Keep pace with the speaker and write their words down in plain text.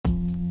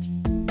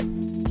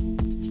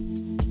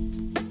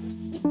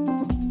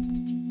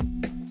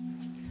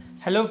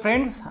Hello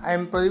friends, I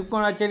am Pradeep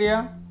Kumar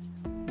Acharya.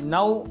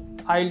 Now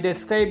I will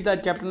describe the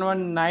chapter number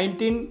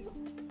 19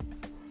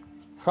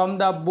 from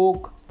the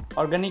book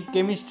Organic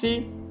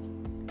Chemistry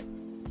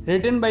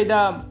written by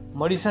the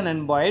Morrison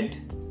and Boyd.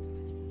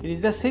 It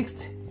is the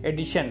 6th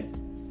edition.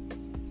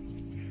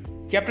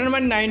 Chapter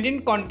number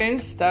 19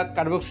 contains the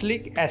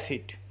carboxylic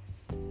acid.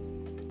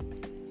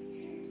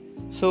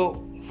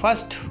 So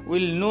first we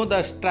will know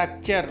the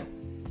structure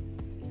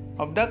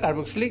of the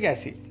carboxylic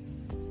acid.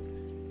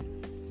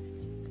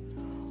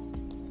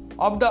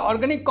 Of the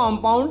organic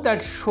compounds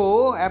that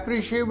show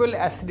appreciable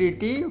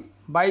acidity,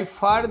 by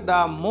far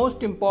the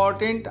most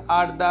important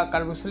are the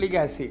carboxylic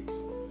acids.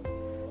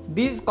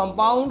 These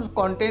compounds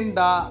contain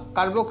the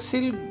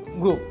carboxyl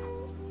group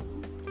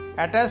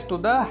attached to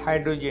the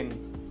hydrogen.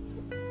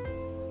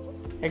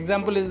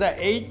 Example is the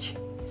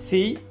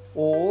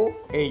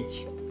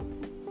HCOOH.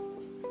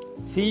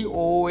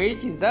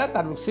 COOH is the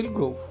carboxyl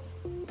group.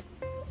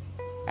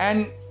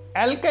 An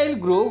alkyl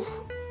group,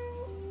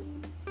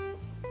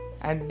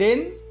 and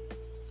then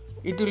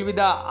it will be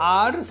the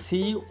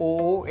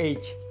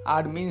RCOOH.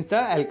 R means the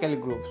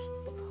alkyl groups,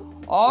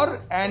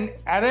 or an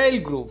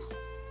aryl group,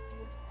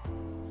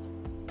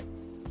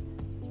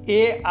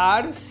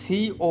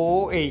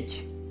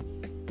 ARCOOH.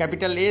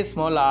 Capital A,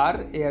 small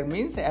r, air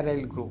means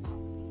aryl group.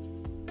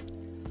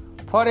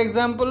 For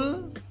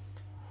example,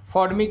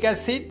 formic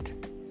acid,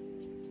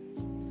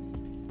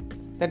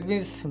 that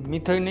means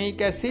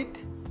methanoic acid.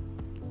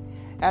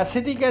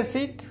 Acetic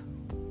acid,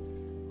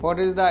 what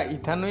is the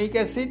ethanoic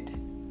acid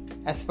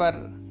as per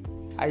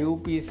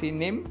IUPAC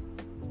name.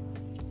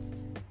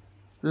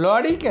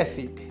 Lauric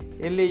acid,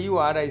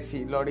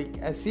 LAURIC, lauric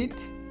acid,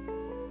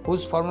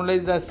 whose formula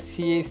is the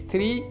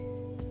CH3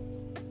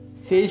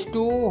 CH2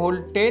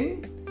 whole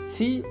 10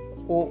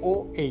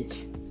 COOH,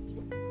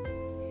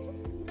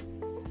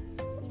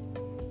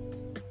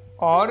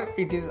 or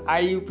it is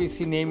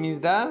IUPAC name is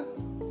the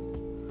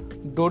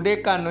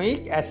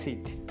dodecanoic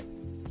acid,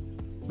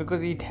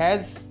 because it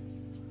has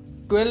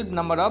 12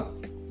 number of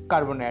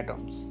carbon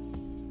atoms.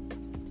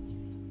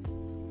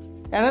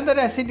 Another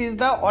acid is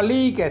the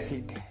oleic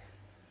acid.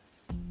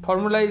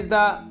 Formula is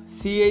the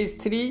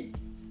CH3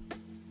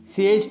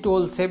 CH2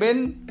 whole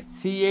 7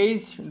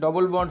 CH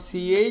double bond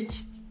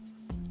CH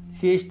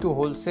CH2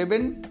 whole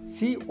 7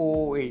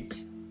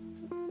 COOH.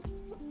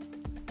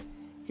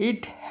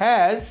 It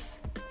has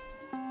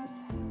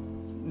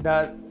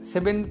the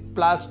 7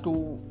 plus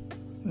 2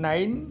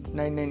 9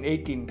 9 9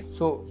 18.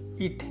 So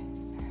it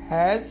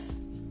has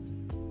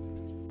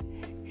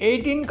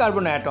 18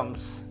 carbon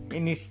atoms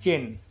in its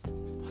chain.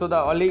 So the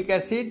oleic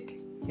acid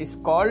is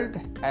called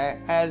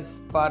as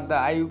per the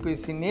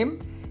IUPAC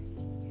name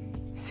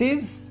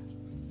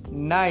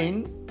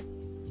cis-9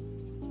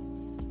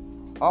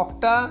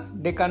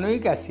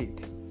 octadecanoic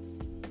acid.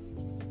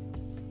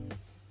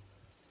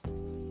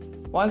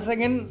 Once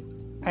again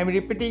I am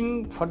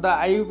repeating for the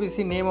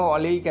IUPAC name of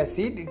oleic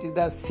acid. It is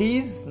the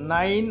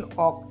cis-9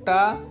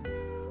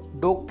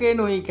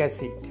 octadecanoic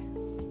acid.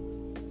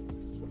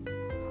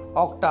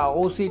 Octa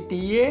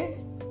OCTA,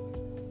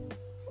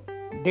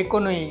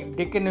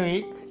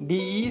 decanoic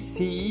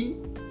DECENOIC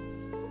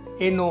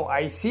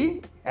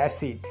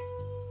acid.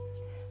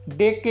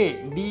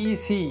 Deca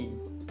DEC,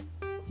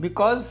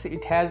 because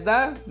it has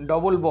the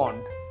double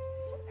bond,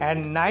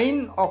 and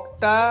 9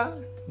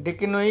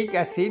 octadecanoic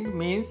acid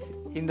means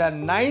in the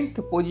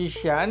 9th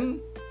position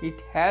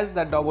it has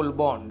the double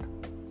bond.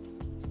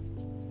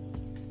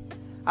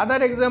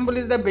 Other example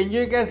is the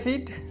benzoic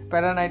acid,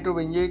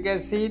 para-nitrobenzoic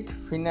acid,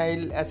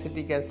 phenyl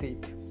acetic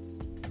acid.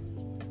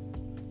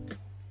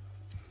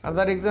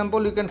 Other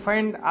example, you can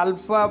find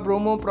alpha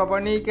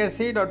bromopropanoic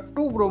acid or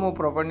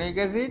 2-bromopropanoic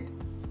acid,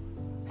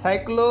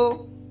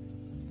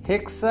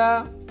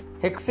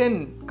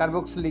 cyclohexane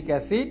carboxylic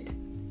acid,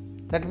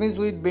 that means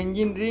with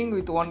benzene ring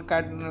with one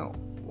carbon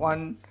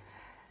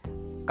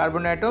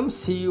atom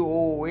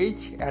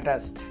COOH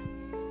attached,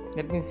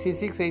 that means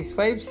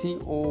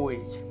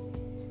C6H5COOH.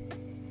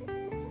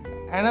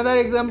 Another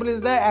example is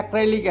the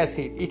acrylic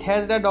acid. It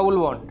has the double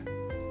bond,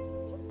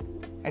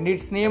 and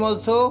its name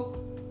also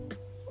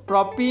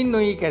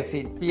propenoic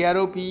acid,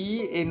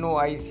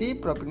 PROPENOIC,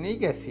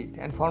 propenoic acid,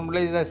 and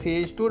formula is the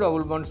CH2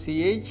 double bond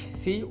CH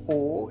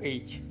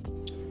COOH.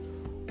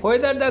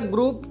 Whether the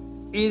group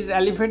is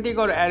aliphatic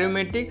or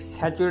aromatic,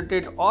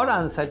 saturated or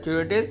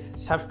unsaturated,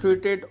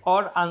 substituted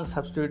or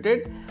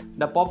unsubstituted,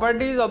 the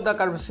properties of the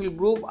carboxyl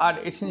group are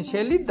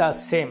essentially the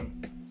same.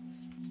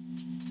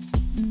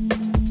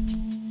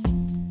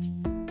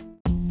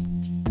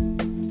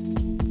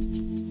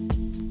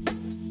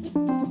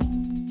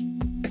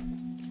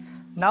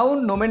 Now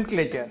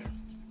nomenclature.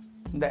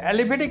 The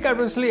aliphatic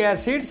carboxylic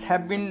acids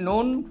have been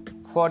known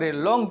for a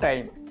long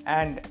time,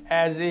 and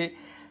as a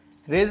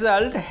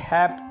result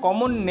have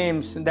common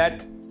names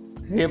that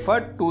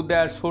refer to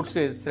their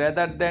sources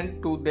rather than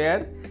to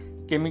their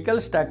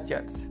chemical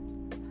structures.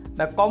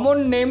 The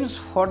common names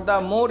for the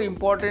more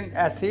important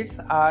acids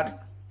are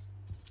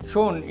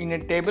shown in a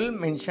table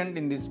mentioned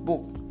in this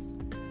book.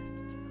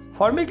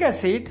 Formic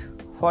acid,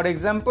 for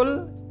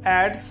example,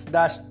 adds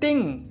the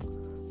sting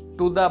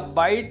to the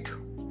bite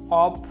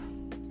of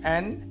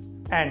an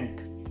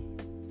ant.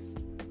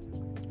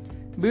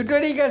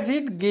 Butyric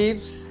acid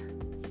gives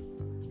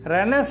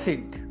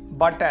rancid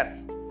butter,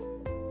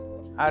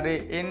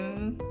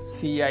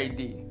 RANCID,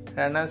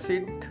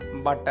 rancid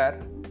butter,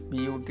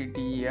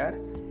 BUTTER,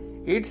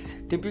 its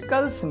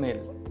typical smell,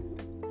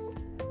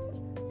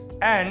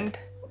 and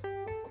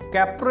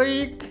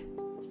caprylic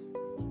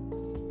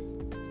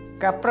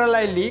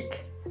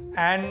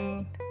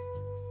and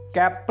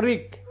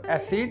capric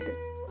acid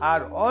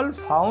are all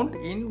found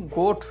in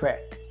goat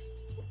fat.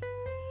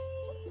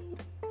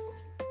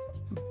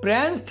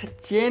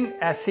 Branched chain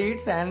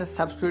acids and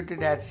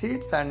substituted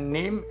acids are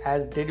named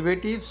as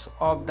derivatives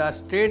of the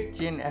straight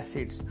chain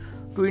acids.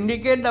 To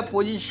indicate the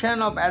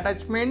position of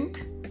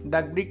attachment,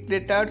 the Greek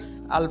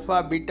letters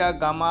alpha, beta,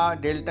 gamma,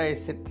 delta,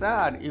 etc.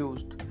 are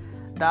used.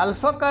 The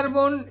alpha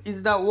carbon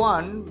is the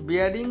one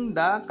bearing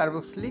the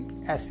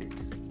carboxylic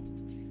acids.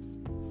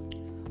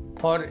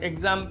 For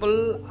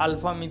example,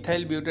 alpha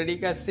methyl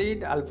butyric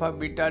acid, alpha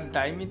beta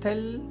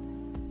dimethyl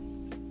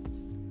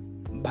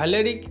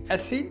valeric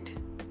acid,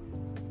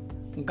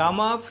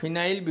 gamma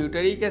phenyl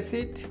butyric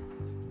acid,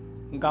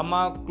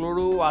 gamma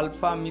chloro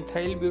alpha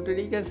methyl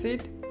butyric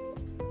acid,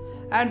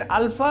 and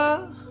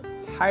alpha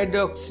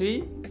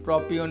hydroxy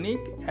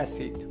propionic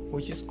acid,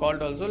 which is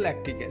called also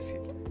lactic acid.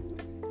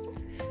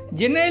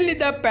 Generally,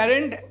 the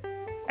parent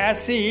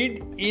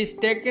acid is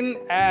taken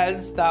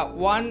as the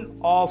one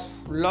of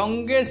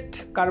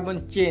longest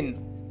carbon chain,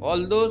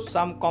 although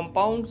some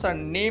compounds are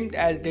named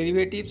as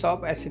derivatives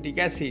of acetic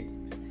acid.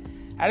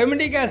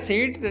 Aromatic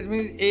acids, that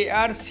means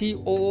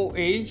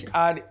ARCOOH,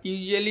 are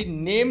usually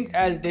named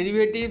as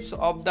derivatives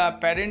of the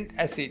parent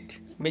acid,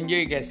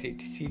 benzoic acid,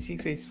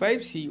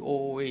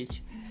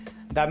 C6H5COOH.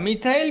 The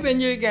methyl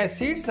benzoic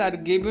acids are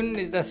given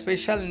is the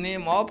special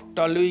name of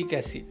toluic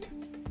acid.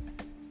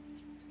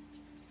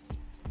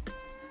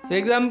 The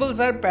examples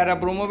are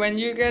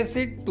para-bromobenzoic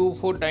acid,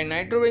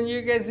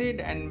 2,4-dinitrobenzoic acid,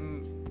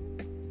 and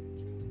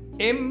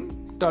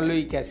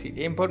M-toluic acid,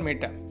 M for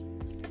meta.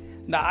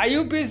 The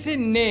IUPAC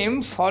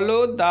name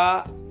follow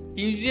the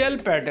usual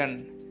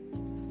pattern.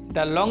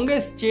 The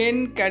longest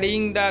chain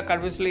carrying the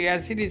carboxylic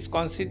acid is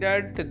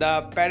considered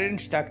the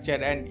parent structure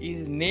and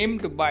is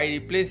named by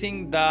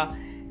replacing the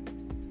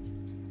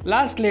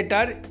last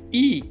letter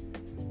E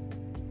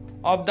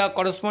of the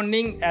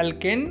corresponding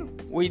alkane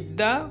with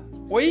the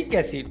oic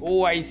acid,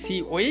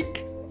 OIC,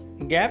 oic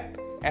gap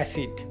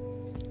acid.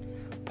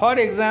 For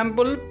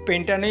example,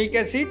 pentanoic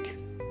acid,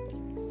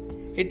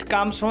 it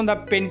comes from the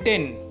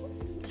pentane.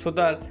 So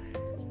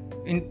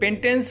in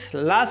pentane's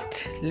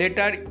last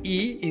letter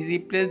E is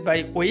replaced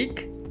by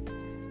oic,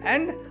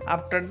 and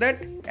after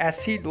that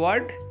acid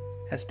word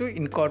has to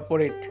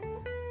incorporate.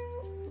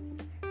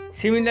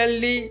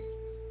 Similarly,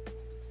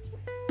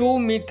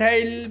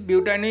 2-methyl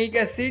butanoic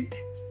acid,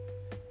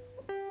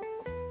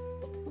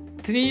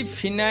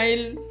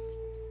 3-phenyl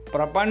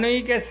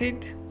propanoic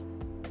acid,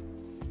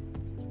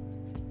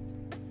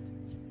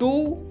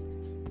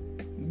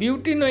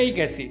 2-butanoic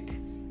acid.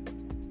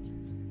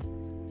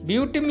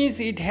 Buty means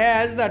it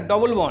has the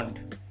double bond.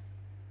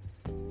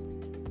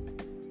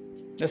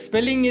 The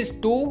spelling is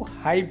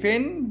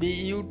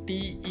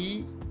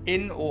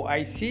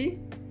 2-BUTENOIC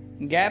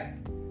gap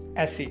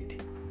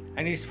acid,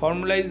 and its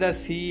formula is the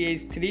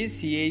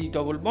CH3CH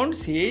double bond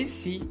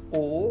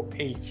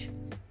CHCOOH.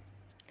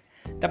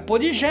 The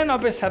position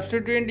of a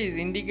substituent is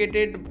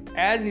indicated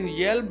as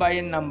usual by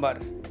a number.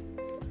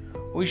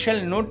 We shall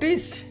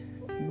notice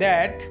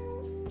that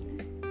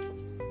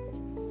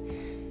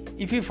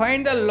if you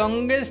find the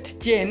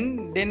longest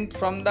chain, then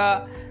from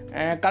the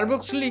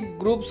carboxylic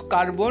group's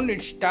carbon,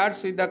 it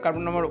starts with the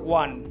carbon number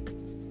 1,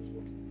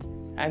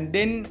 and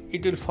then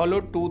it will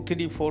follow 2,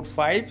 3, 4,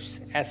 5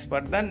 as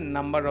per the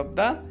number of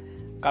the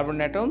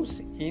carbon atoms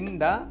in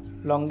the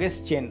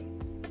longest chain.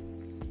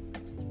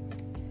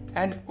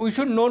 And we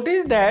should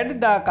notice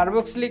that the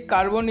carboxylic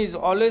carbon is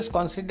always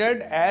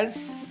considered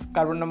as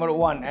carbon number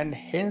 1, and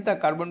hence the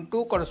carbon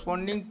 2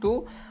 corresponding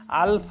to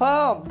alpha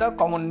of the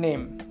common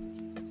name,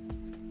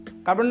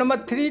 carbon number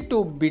 3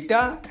 to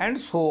beta,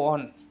 and so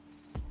on.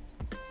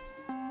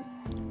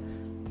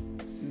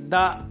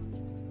 The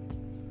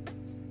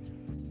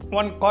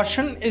one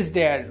caution is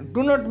there: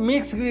 do not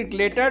mix Greek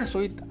letters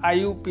with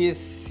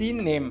IUPAC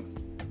name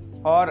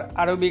or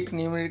Arabic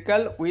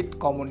numerical with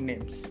common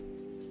names.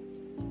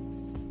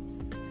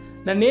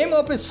 The name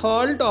of a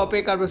salt of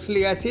a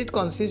carboxylic acid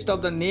consists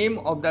of the name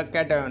of the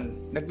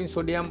cation, that means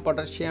sodium,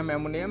 potassium,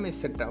 ammonium,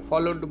 etc.,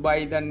 followed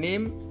by the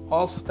name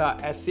of the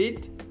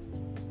acid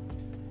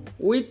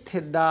with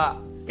the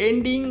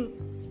ending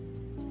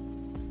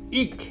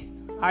ic,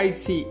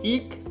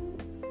 ic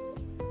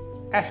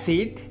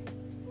acid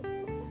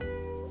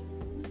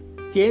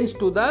changed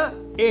to the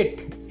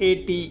ate.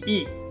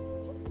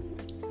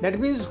 That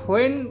means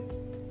when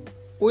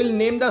we will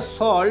name the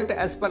salt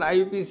as per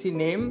IUPAC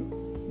name,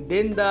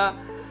 then the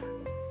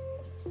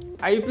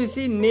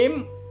IUPAC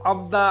name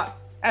of the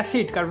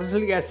acid,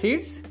 carboxylic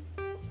acids,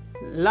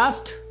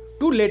 last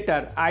 2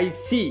 letter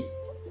IC,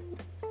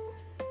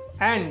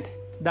 and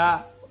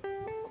the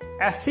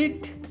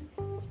acid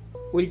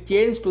will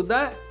change to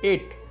the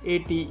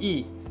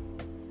ATE.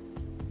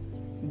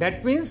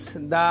 That means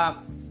the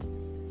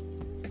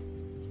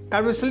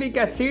carboxylic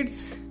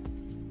acid's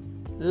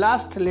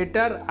last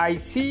letter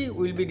IC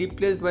will be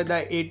replaced by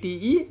the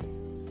ATE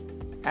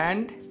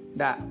and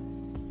the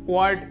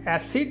word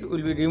acid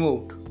will be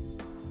removed.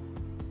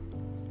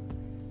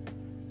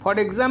 For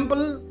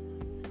example,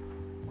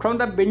 from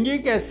the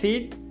benzoic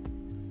acid,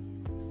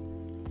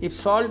 if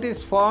salt is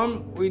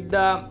formed with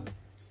the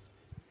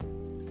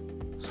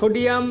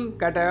sodium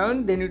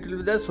cation, then it will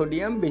be the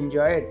sodium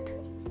benzoate.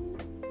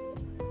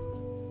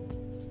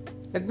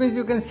 That means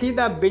you can see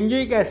the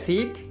benzoic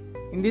acid.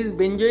 In this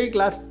benzoic,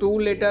 last two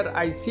letter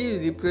IC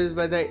is replaced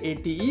by the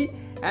ATE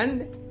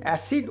and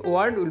acid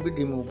word will be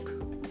removed.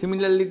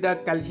 Similarly, the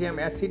calcium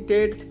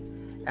acetate,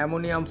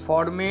 ammonium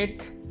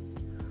formate,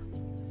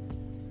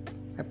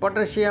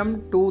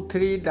 potassium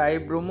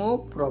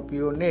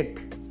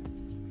 2,3-dibromopropionate.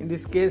 In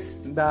this case,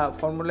 the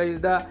formula is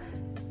the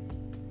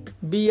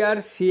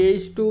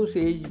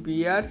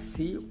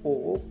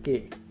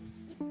BrCH2CHBrCOOK.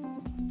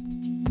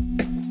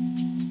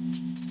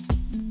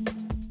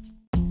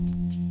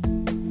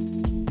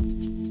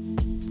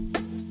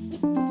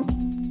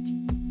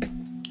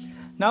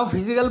 Now,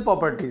 physical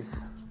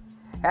properties.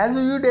 As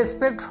you would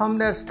expect from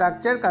their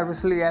structure,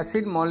 carboxylic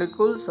acid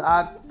molecules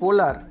are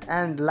polar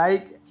and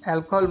like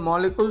alcohol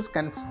molecules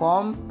can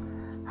form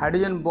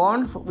hydrogen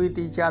bonds with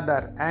each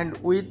other and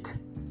with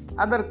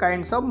other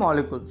kinds of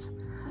molecules.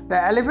 The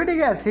aliphatic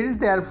acids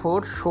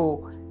therefore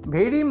show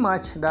very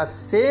much the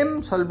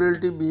same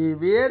solubility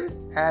behavior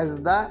as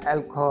the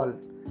alcohol.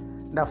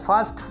 The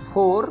first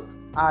four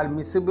are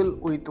miscible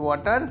with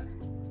water.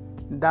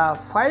 The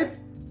 5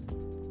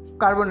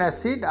 carbon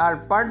acid are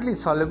partly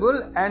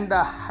soluble and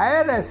the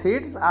higher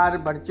acids are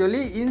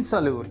virtually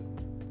insoluble.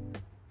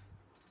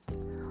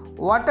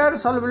 Water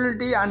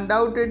solubility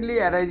undoubtedly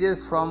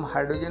arises from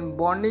hydrogen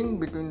bonding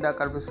between the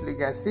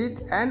carboxylic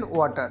acid and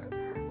water.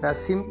 The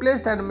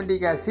simplest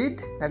aromatic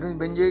acid, that means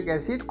benzoic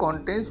acid,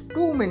 contains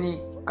too many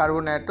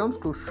carbon atoms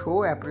to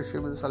show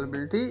appreciable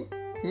solubility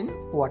in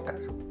water.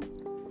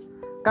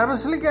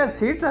 Carboxylic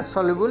acids are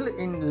soluble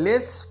in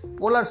less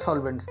polar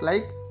solvents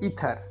like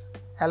ether,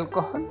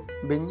 alcohol,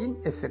 benzene,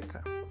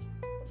 etc.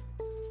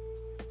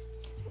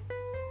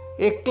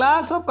 A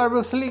class of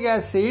carboxylic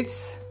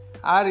acids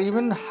are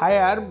even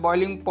higher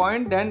boiling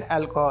point than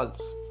alcohols.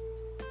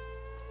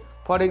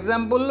 For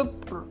example,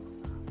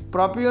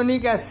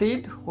 propionic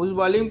acid, whose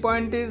boiling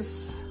point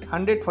is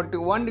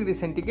 141 degrees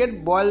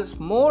centigrade, boils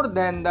more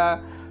than the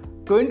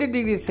 20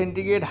 degrees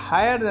centigrade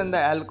higher than the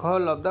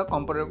alcohol of the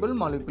comparable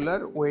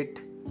molecular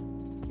weight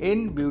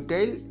in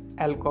butyl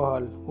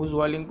alcohol, whose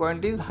boiling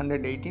point is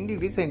 118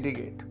 degrees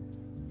centigrade.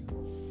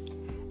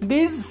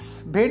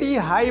 These very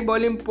high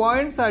boiling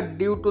points are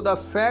due to the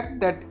fact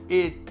that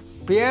a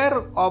pair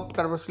of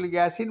carboxylic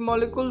acid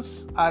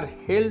molecules are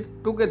held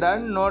together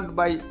not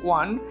by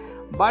one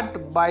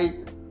but by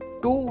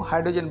two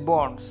hydrogen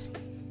bonds.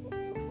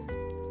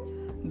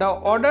 The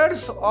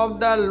orders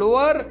of the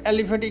lower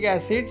aliphatic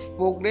acids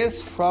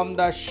progress from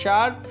the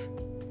sharp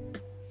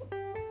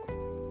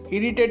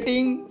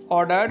irritating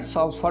orders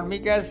of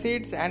formic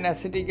acids and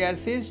acetic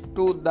acids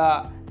to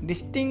the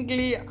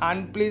distinctly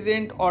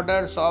unpleasant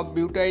orders of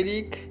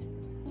butyric,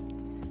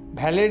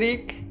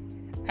 valeric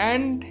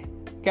and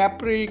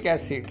caproic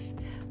acids.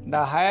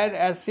 The higher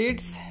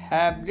acids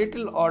have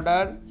little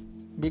odor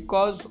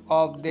because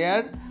of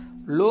their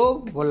low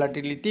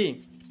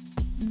volatility.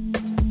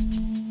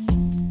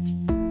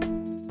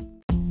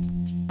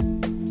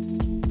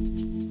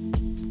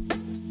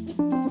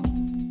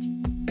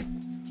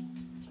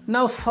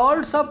 Now,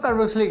 salts of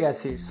carboxylic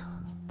acids.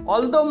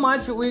 Although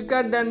much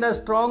weaker than the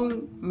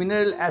strong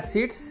mineral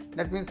acids,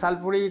 that means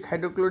sulfuric,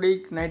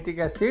 hydrochloric, nitric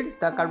acids,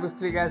 the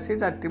carboxylic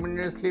acids are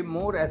tremendously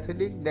more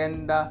acidic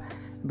than the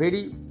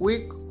very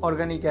weak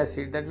organic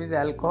acid, that means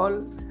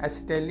alcohol,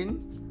 acetylene,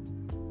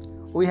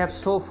 we have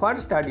so far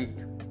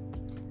studied.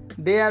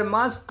 They are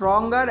much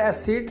stronger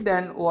acid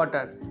than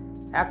water.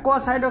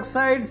 Aqueous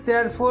hydroxides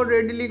therefore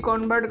readily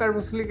convert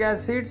carboxylic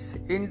acids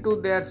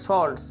into their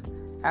salts.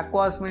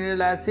 Aqueous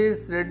mineral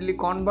acids readily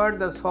convert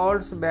the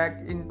salts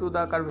back into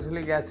the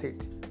carboxylic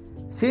acid.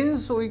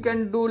 Since we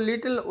can do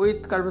little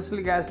with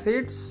carboxylic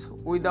acids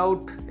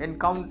without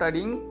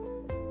encountering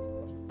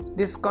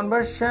this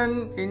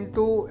conversion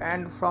into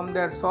and from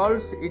their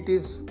salts, it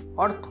is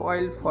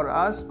worthwhile for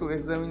us to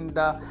examine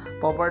the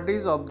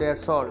properties of their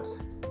salts.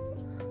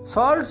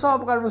 Salts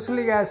of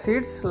carboxylic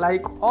acids,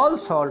 like all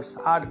salts,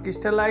 are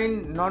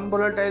crystalline,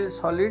 non-volatile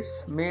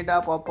solids made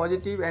up of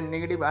positive and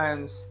negative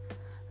ions.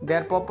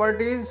 Their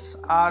properties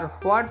are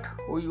what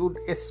we would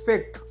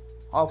expect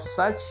of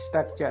such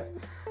structure.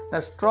 The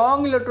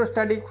strong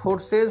electrostatic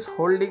forces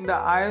holding the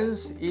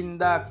ions in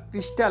the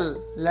crystal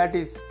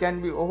lattice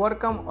can be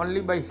overcome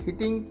only by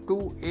heating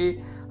to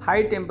a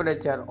high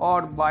temperature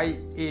or by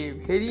a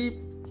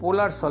very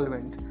polar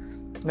solvent.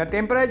 The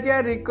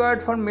temperature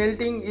required for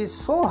melting is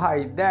so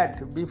high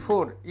that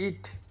before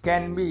it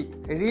can be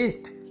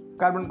reached,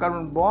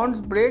 carbon-carbon bonds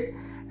break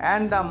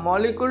and the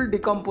molecule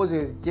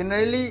decomposes.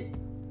 Generally,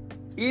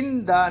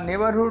 in the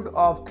neighborhood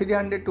of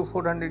 300 to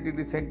 400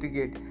 degrees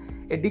centigrade.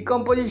 A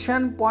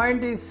decomposition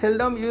point is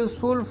seldom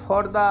useful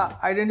for the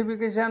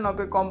identification of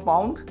a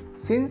compound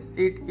since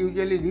it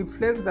usually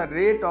reflects the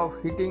rate of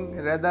heating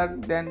rather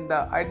than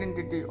the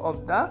identity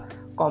of the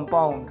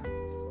compound.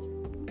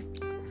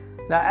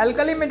 The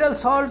alkali metal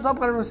salts of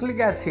carboxylic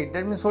acid,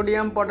 that means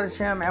sodium,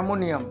 potassium,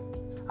 ammonium,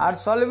 are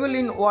soluble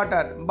in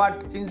water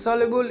but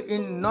insoluble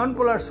in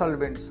non-polar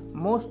solvents.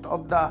 Most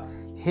of the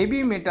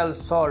heavy metal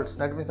salts,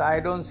 that means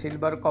iron,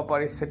 silver,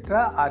 copper,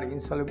 etc., are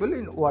insoluble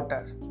in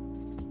water.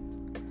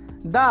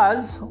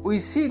 Thus, we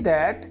see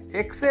that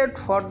except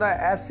for the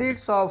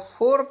acids of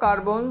 4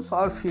 carbons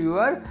or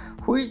fewer,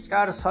 which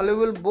are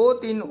soluble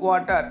both in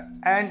water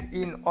and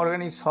in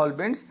organic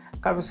solvents,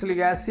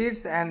 carboxylic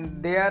acids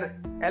and their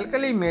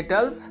alkali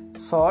metals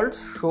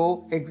salts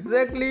show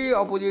exactly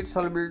opposite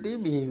solubility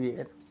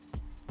behavior.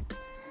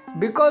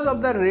 Because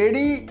of the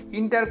ready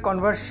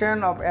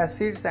interconversion of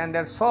acids and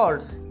their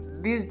salts,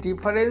 this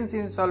difference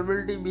in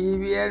solubility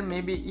behavior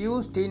may be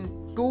used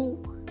in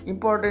two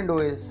important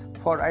ways: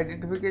 for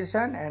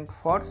identification and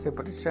for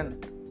separation.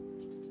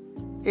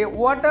 A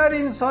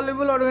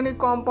water-insoluble organic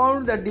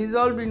compound that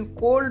dissolved in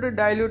cold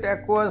dilute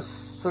aqueous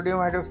sodium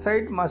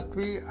hydroxide must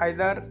be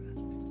either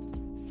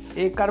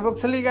a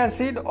carboxylic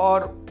acid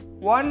or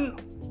one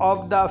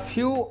of the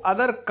few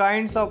other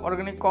kinds of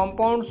organic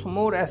compounds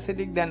more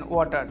acidic than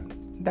water.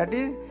 That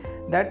is,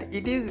 that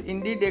it is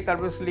indeed a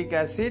carboxylic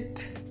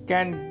acid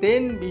can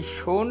then be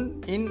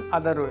shown in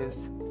other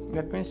ways.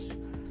 That means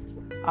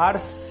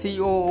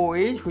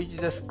RCOOH, which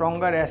is a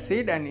stronger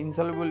acid and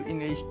insoluble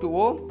in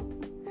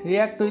H2O,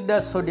 react with the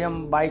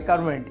sodium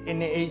bicarbonate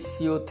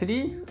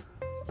NaHCO3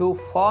 to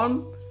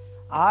form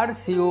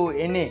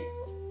RCONa,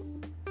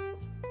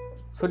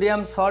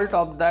 sodium salt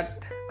of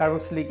that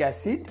carboxylic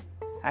acid,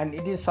 and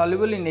it is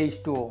soluble in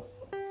H2O.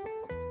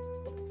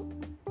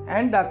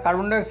 And the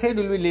carbon dioxide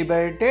will be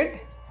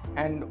liberated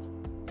and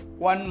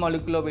one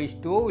molecule of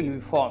H2O will be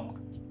formed.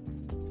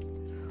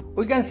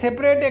 We can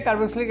separate a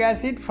carboxylic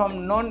acid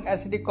from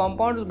non-acidic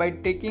compounds by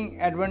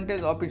taking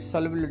advantage of its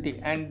solubility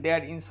and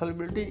their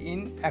insolubility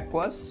in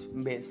aqueous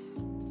base.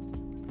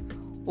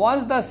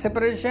 Once the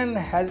separation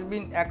has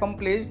been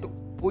accomplished,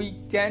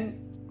 we can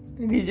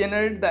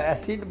regenerate the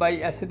acid by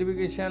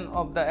acidification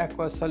of the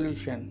aqueous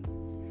solution.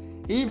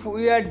 If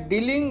we are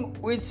dealing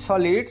with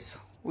solids,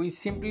 we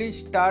simply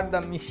start the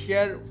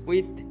mixture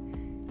with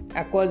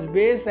aqueous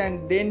base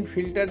and then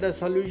filter the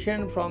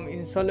solution from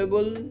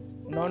insoluble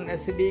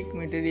non-acidic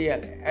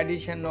material.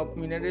 Addition of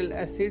mineral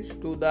acids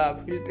to the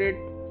filtrate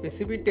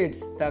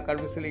precipitates the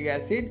carboxylic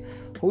acid,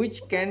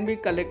 which can be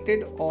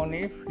collected on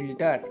a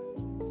filter.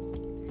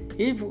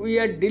 If we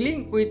are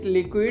dealing with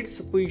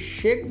liquids, we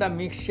shake the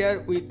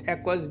mixture with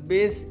aqueous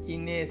base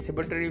in a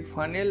separatory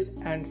funnel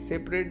and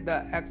separate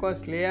the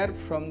aqueous layer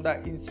from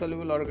the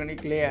insoluble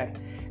organic layer.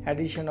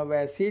 Addition of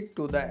acid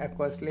to the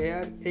aqueous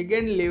layer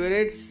again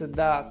liberates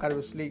the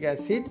carboxylic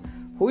acid,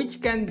 which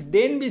can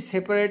then be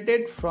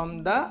separated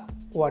from the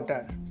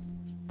water.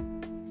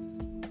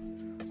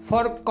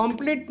 For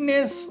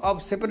completeness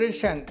of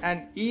separation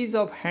and ease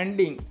of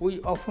handling,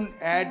 we often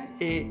add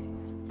a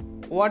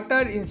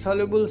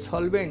water-insoluble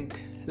solvent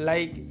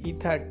like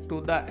ether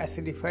to the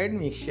acidified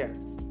mixture.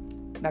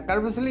 The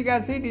carboxylic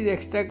acid is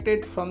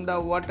extracted from the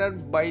water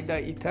by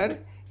the ether,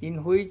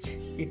 in which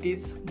it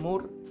is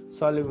more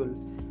soluble.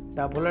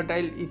 The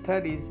volatile ether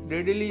is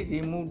readily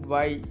removed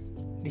by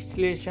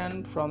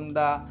distillation from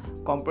the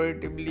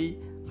comparatively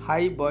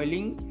high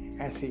boiling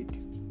acid.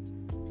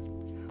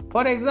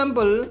 For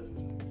example,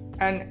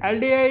 an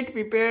aldehyde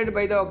prepared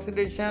by the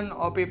oxidation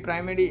of a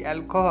primary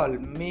alcohol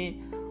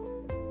may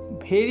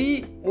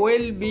very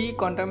well be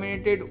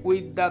contaminated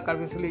with the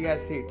carboxylic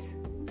acids.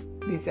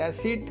 This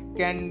acid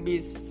can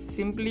be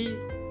simply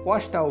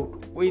washed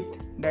out with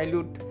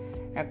dilute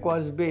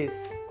aqueous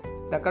base.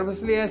 The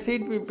carboxylic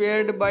acid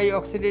prepared by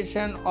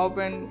oxidation of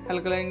an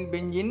alkaline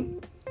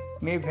benzene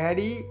may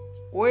very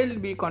well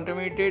be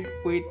contaminated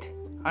with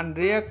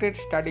unreacted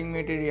starting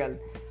material.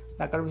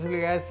 The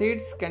carboxylic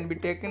acids can be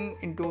taken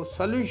into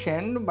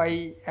solution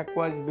by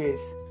aqueous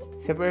base,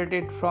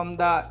 separated from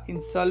the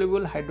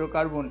insoluble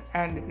hydrocarbon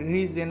and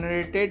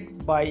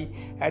regenerated by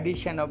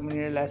addition of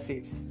mineral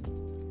acids.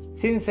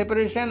 Since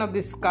separation of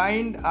this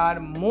kind are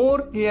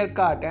more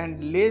clear-cut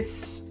and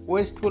less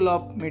wasteful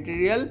of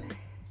material,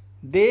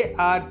 they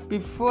are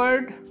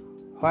preferred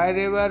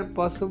wherever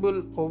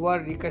possible over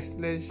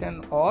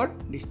recrystallization or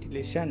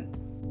distillation.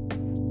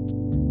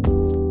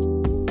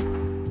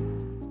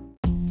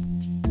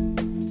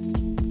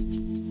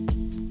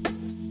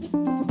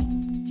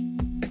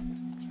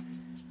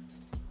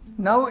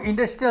 Now,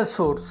 industrial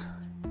source.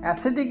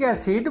 Acetic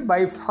acid,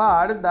 by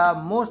far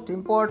the most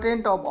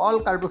important of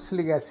all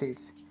carboxylic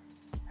acids,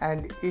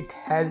 and it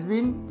has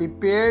been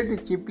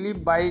prepared cheaply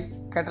by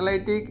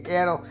catalytic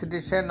air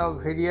oxidation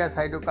of various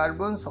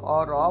hydrocarbons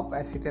or of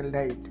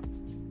acetaldehyde.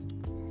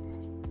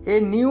 A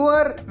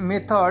newer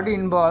method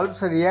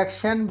involves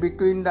reaction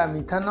between the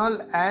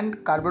methanol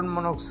and carbon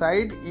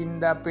monoxide in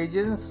the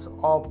presence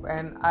of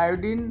an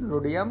iodine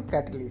rhodium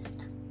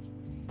catalyst.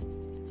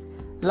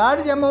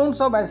 Large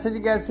amounts of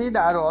acetic acid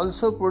are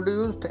also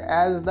produced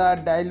as the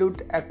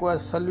dilute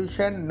aqueous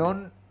solution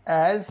known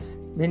as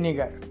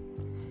vinegar.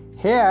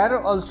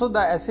 Here also the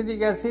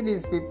acetic acid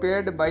is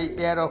prepared by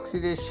air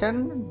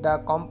oxidation. The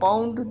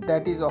compound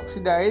that is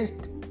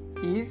oxidized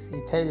is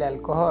ethyl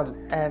alcohol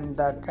and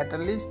the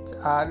catalysts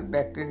are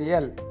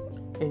bacterial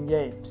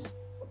enzymes.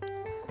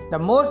 The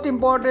most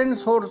important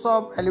source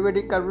of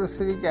aliphatic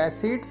carboxylic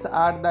acids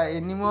are the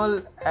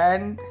animal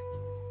and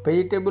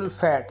vegetable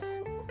fats.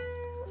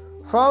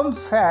 From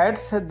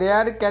fats,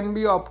 there can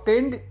be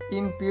obtained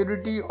in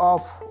purity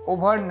of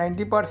over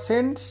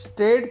 90%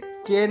 straight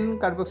chain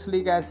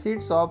carboxylic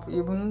acids of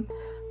even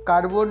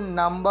carbon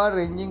number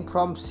ranging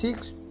from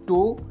 6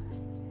 to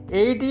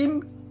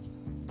 18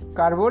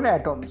 carbon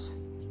atoms.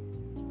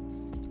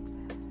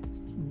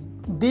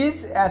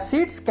 These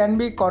acids can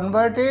be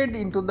converted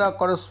into the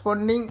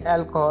corresponding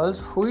alcohols,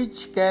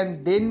 which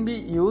can then be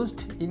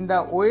used in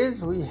the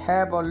ways we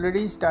have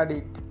already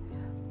studied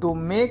to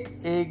make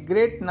a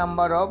great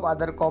number of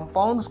other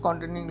compounds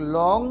containing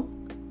long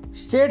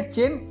straight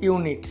chain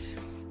units.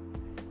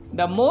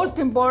 The most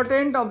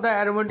important of the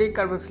aromatic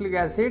carboxylic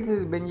acids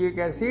is benzoic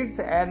acids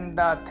and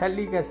the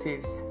phthalic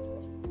acids.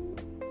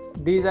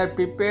 These are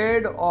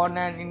prepared on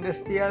an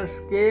industrial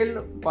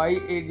scale by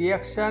a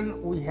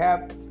reaction we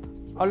have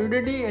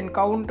already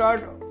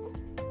encountered,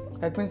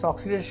 that means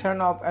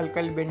oxidation of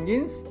alkyl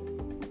benzenes.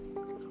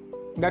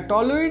 The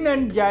toluene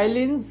and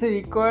xylenes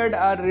required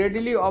are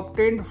readily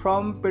obtained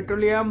from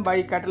petroleum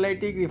by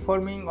catalytic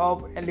reforming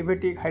of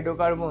aliphatic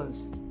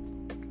hydrocarbons.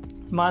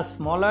 Much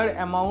smaller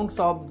amounts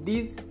of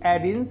these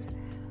addends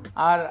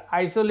are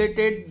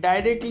isolated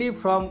directly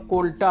from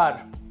coal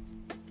tar.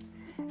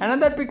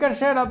 Another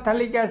precursor of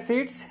phthalic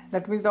acids,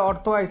 that means the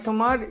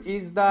orthoisomer,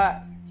 is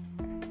the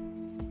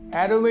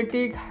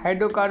aromatic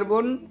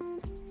hydrocarbon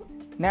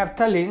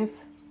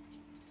naphthalenes,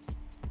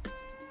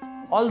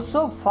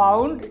 also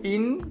found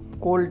in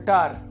coal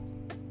tar.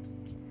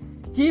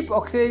 Cheap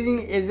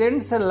oxidizing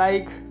agents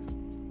like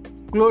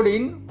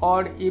chlorine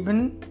or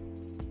even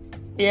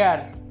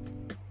air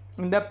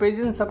in the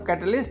presence of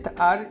catalyst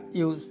are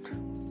used.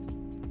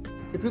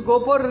 If you go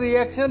for a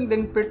reaction,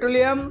 then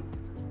petroleum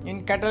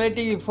in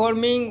catalytic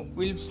reforming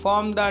will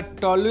form the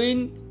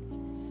toluene,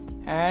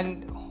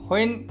 and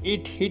when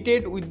it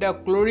heated with the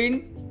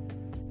chlorine,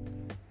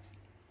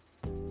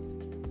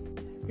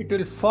 it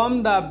will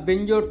form the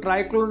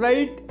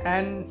benzotrichloride,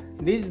 and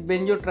this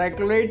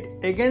benzotrichloride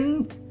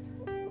again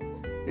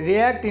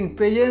react in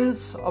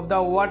presence of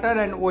the water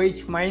and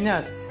OH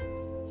minus,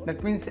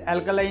 that means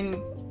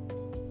alkaline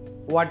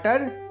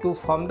water, to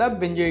form the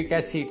benzoic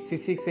acid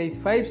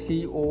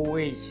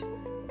C6H5COOH.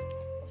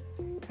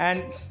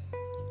 And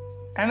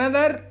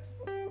another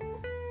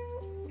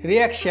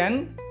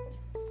reaction,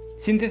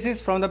 synthesis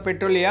from the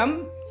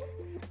petroleum,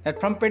 that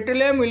from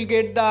petroleum we'll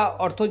get the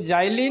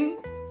orthoxylene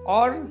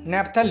or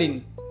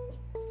naphthalene,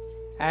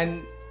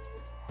 and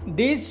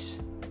these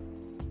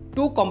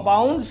two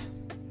compounds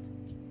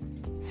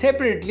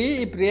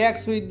separately, if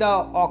reacts with the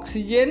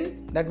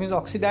oxygen, that means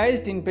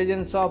oxidized in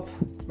presence of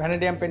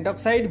vanadium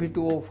pentoxide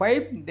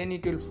V2O5, then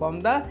it will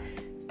form the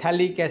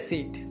phthalic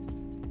acid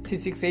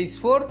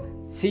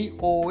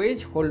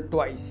C6H4COOH whole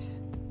twice.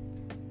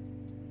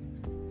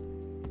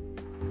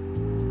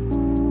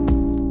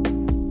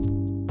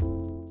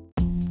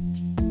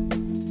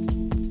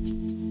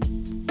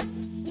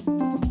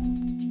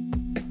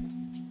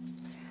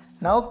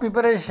 Now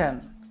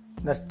preparation.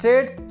 The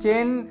straight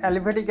chain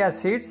aliphatic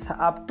acids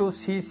up to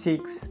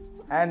C6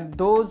 and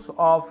those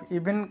of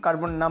even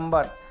carbon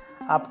number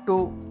up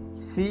to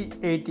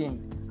C18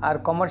 are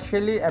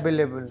commercially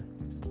available,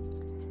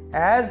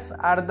 as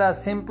are the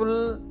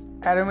simple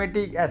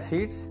aromatic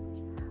acids.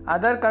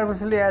 Other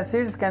carboxylic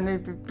acids can be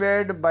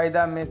prepared by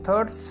the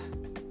methods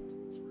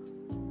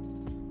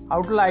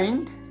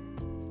outlined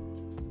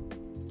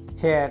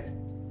here.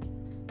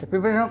 The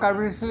preparation of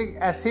carboxylic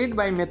acid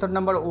by method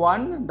number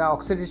 1, the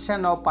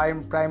oxidation of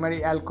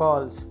primary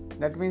alcohols.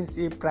 That means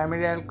if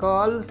primary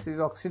alcohols is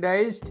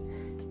oxidized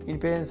in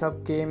presence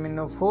of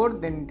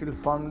KMnO4, then it will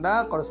form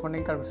the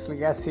corresponding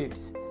carboxylic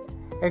acids.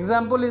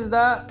 Example is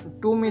the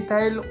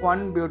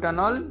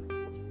 2-methyl-1-butanol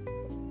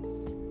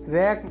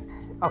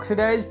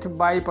oxidized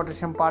by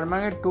potassium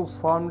permanganate to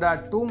form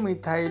the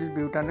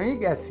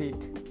 2-methyl-butanoic acid.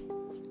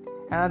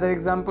 Another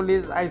example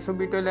is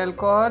isobutyl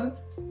alcohol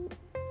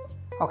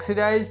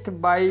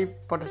oxidized by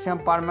potassium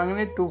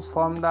permanganate to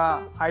form the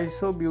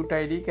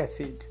isobutyric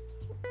acid.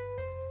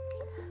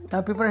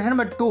 Now preparation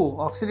number 2,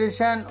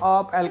 oxidation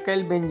of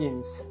alkyl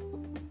benzenes.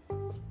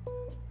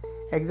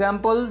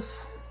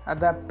 Examples are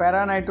the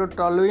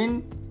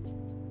para-nitrotoluene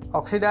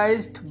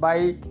oxidized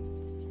by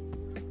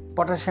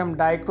potassium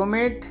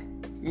dichromate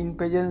in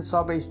presence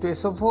of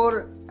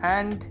H2SO4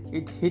 and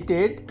it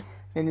heated,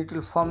 then it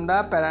will form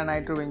the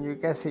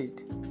para-nitrobenzoic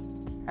acid.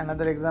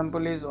 Another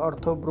example is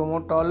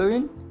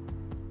orthobromotoluene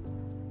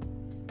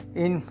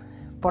in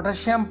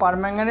potassium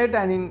permanganate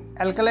and in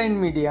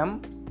alkaline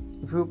medium.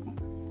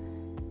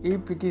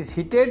 If it is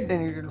heated,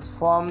 then it will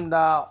form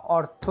the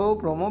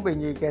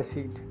orthobromobenzoic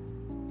acid.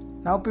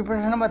 Now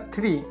preparation number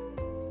 3,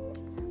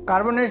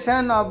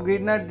 carbonation of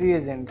Grignard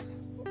reagents.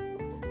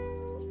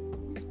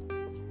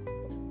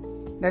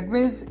 That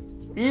means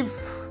if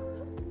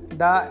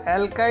the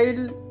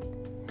alkyl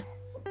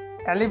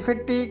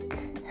aliphatic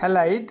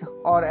halide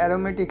or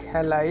aromatic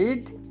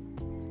halide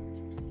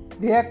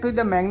react with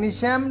the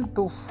magnesium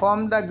to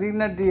form the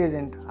Grignard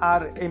reagent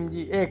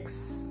RMgX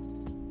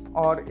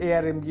or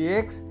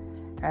ARMgX,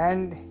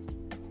 and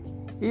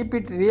if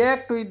it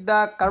react with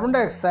the carbon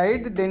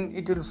dioxide, then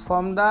it will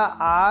form the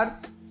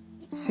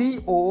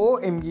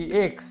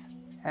RCOOMgX,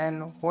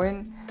 and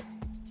when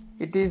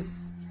it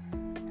is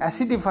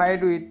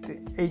acidified with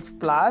H+,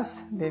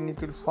 then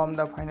it will form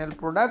the final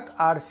product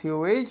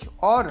RCOH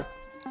or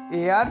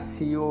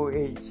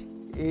ARCOH.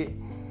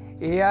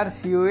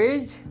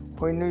 ARCOH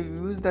when we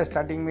use the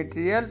starting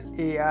material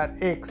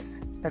ARX,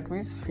 that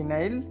means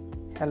phenyl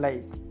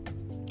halide.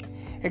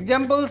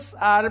 Examples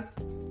are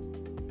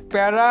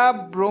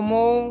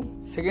para-bromo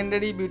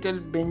secondary butyl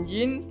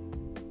benzene.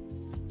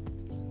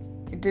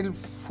 It will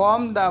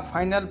form the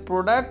final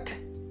product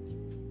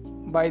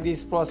by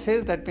this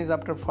process, that means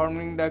after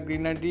forming the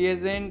Grignard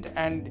reagent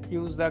and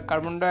use the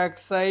carbon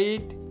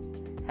dioxide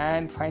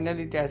and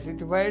finally it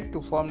acidified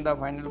to form the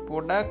final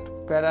product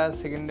para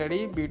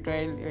secondary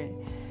butyl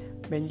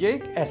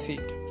benzoic acid.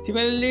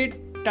 Similarly,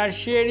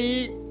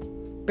 tertiary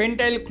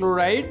pentyl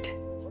chloride,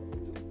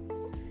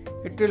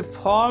 it will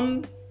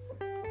form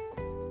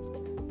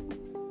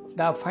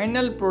the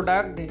final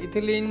product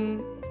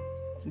ethylene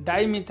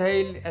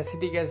dimethyl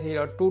acetic acid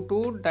or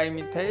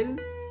 2,2-dimethyl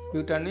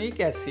butanoic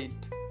acid.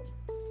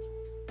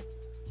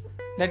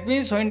 That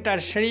means when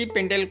tertiary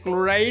pentyl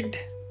chloride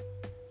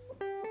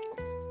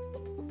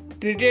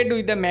treated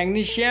with the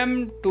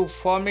magnesium to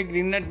form a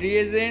Grignard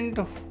reagent,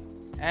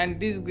 and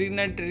this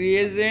Grignard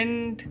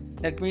reagent,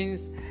 that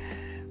means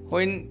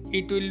when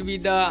it will be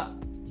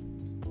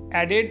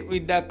added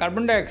with the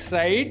carbon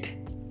dioxide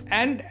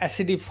and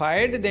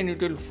acidified, then it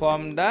will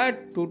form the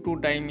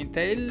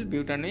 2,2-dimethyl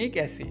butanoic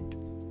acid.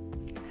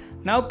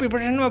 Now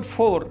preparation number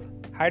 4,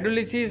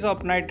 hydrolysis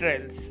of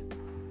nitriles.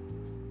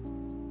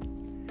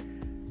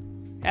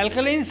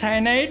 Alkaline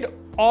cyanide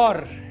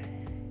or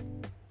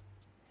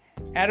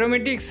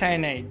aromatic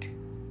cyanide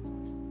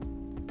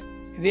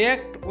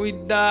react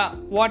with the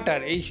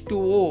water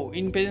H2O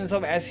in presence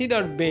of acid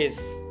or base.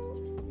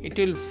 It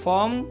will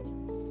form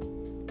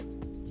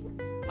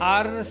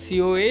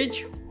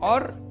RCOH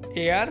or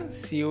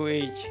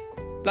ARCOH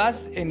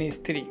plus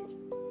NH3.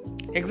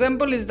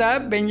 Example is the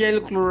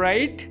benzyl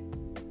chloride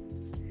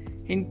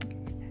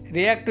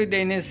react with the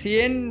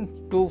NaCN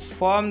to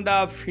form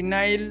the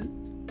phenyl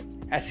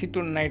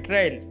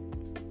acetonitrile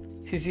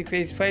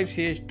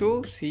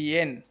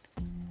C6H5CH2CN,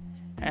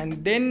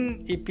 and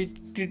then if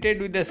it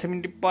treated with the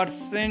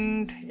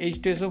 70%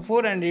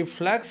 H2SO4 and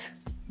reflux,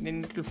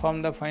 then it will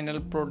form the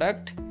final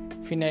product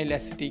phenyl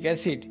acetic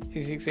acid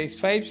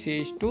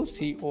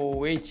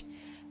C6H5CH2COOH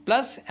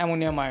plus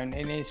ammonium ion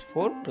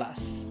NH4+.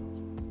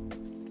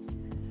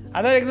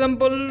 Other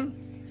example,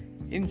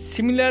 in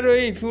similar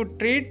way, if you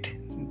treat,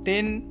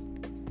 then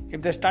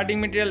if the starting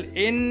material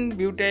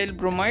N-butyl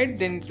bromide,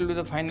 then it will be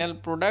the final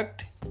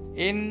product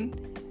N-valeric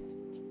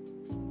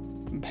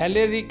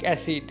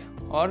acid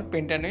or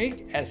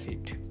pentanoic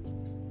acid.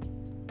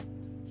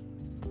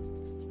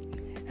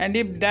 And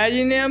if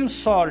diazonium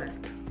salt,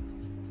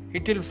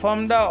 it will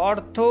form the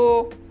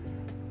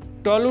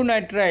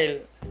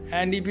ortho-tolunitrile,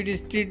 and if it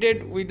is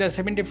treated with the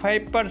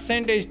 75%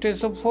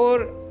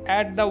 H2SO4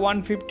 at the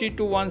 150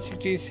 to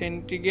 160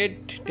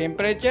 centigrade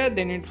temperature,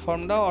 then it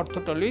form the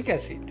orthotoluic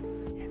acid.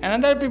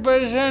 Another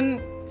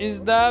preparation is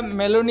the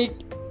malonic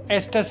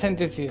ester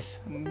synthesis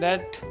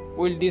that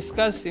we'll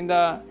discuss in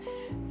the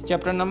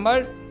chapter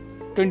number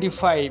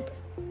 25.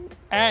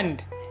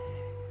 And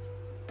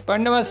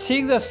point number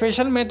 6, the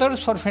special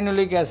methods for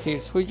phenolic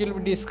acids, which will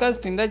be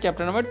discussed in the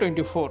chapter number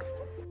 24.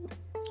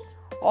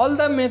 All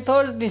the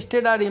methods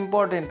listed are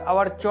important.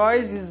 Our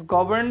choice is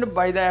governed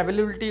by the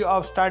availability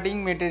of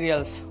starting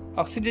materials.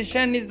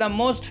 Oxidation is the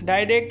most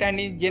direct and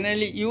is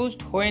generally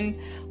used when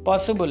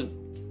possible.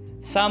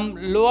 Some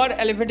lower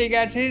aliphatic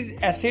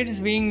acids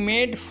being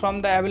made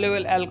from the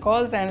available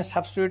alcohols and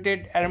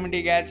substituted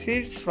aromatic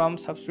acids from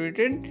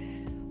substituted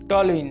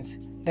toluenes.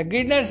 The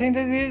Grignard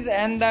synthesis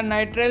and the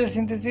nitrile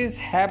synthesis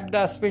have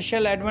the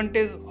special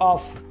advantage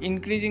of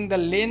increasing the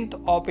length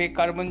of a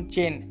carbon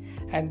chain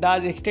and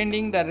thus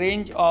extending the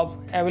range of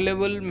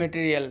available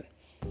material.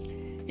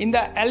 In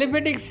the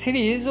aliphatic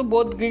series,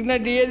 both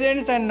Grignard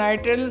reagents and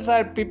nitriles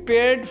are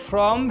prepared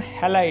from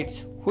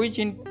halides, which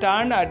in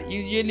turn are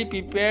usually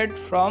prepared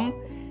from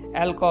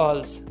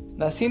alcohols.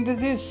 The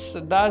synthesis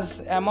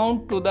thus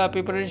amount to the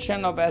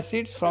preparation of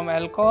acids from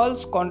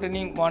alcohols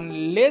containing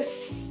one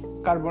less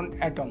carbon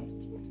atom.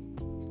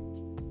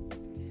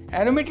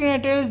 Aromatic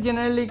nitriles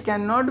generally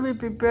cannot be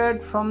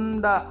prepared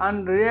from the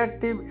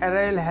unreactive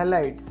aryl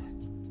halides.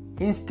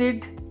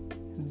 Instead,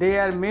 they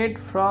are made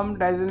from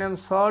diazonium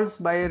salts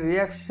by a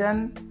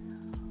reaction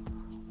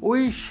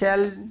we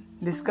shall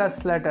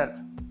discuss later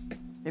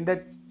in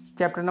the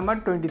chapter number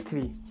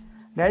 23.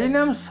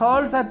 Diazonium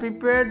salts are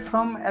prepared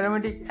from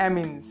aromatic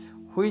amines,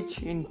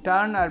 which in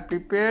turn are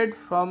prepared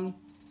from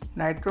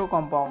nitro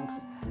compounds.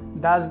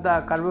 Thus,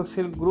 the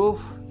carboxyl group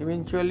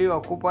eventually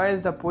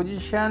occupies the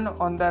position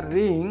on the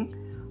ring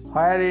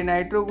where a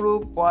nitro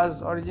group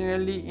was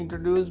originally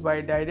introduced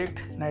by direct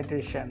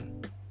nitration.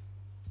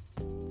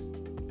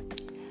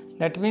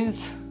 That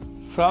means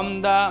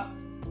from the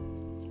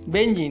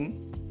benzene,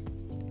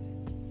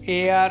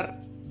 Ar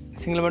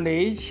single bond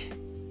H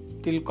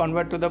will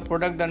convert to the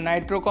product the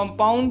nitro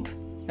compound.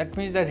 That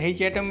means the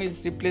H atom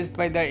is replaced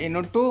by the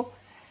NO2,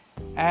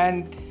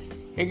 and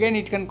again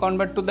it can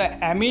convert to the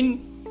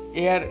amine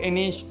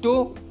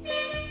ArNH2,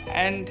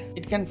 and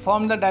it can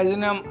form the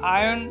diazonium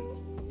ion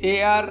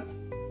ArN2+,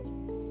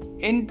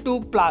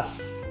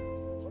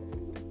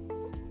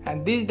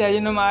 and this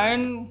diazonium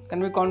ion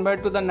can be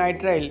converted to the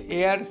nitrile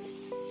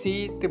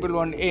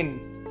ArC111N,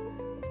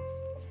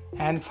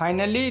 and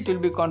finally it will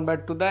be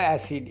converted to the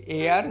acid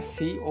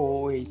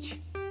ArCOOH.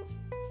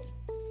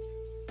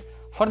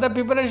 For the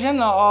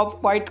preparation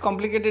of quite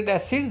complicated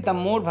acids, the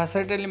more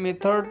versatile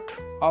method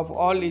of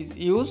all is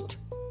used,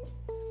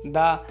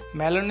 the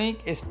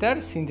malonic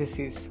ester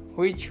synthesis,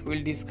 which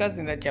we'll discuss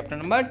in the chapter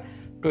number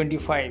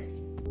 25.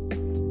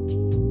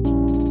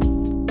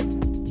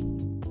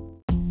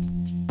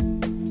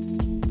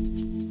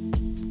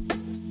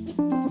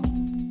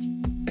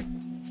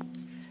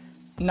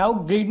 Now,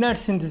 Grignard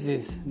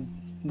synthesis.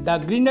 The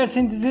Grignard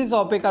synthesis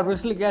of a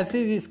carboxylic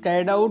acid is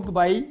carried out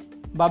by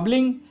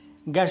bubbling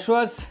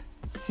gaseous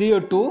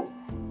CO2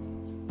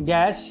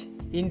 gas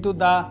into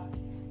the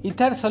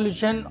ether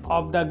solution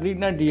of the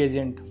Grignard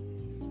reagent,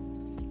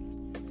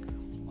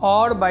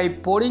 or by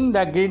pouring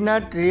the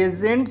Grignard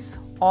reagents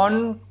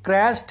on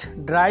crushed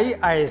dry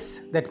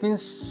ice, that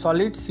means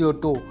solid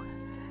CO2.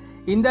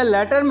 In the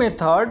latter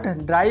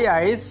method, dry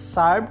ice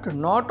served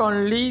not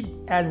only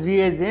as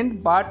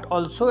reagent but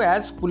also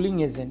as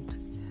cooling agent.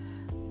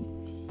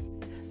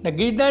 The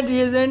Grignard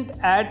reagent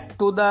add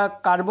to the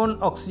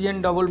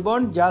carbon-oxygen double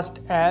bond just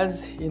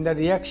as in the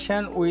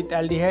reaction with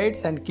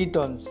aldehydes and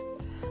ketones.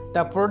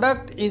 The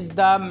product is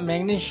the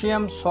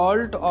magnesium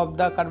salt of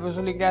the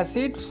carboxylic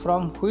acid,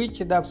 from which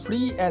the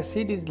free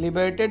acid is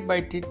liberated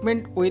by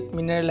treatment with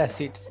mineral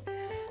acids.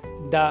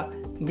 The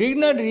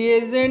Grignard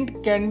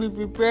reagent can be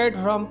prepared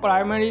from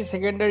primary,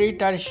 secondary,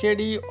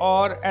 tertiary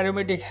or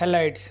aromatic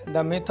halides.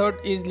 The method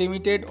is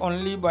limited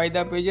only by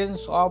the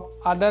presence of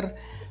other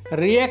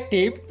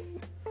reactive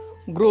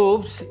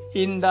groups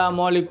in the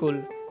molecule.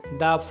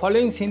 The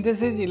following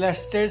synthesis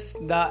illustrates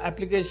the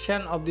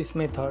application of this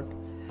method.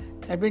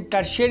 That means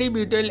tertiary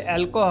butyl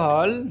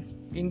alcohol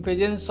in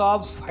presence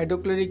of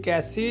hydrochloric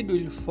acid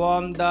will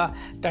form the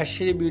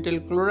tertiary butyl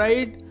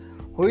chloride,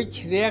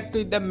 which react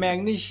with the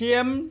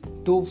magnesium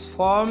to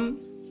form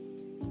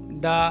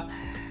the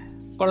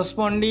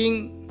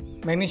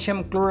corresponding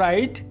magnesium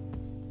chloride.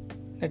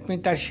 That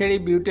means tertiary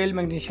butyl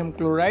magnesium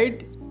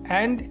chloride,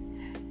 and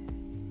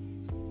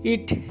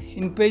it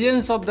in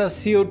presence of the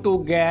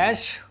CO2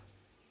 gas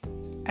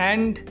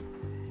and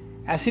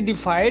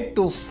acidified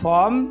to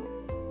form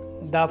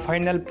the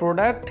final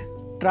product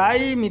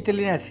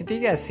trimethylene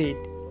acetic acid.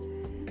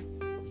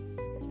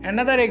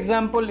 Another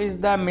example is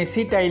the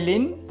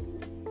mesitylene.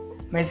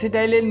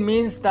 Mesitylene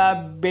means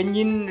the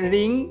benzene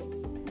ring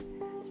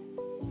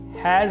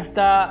has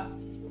the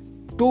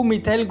two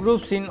methyl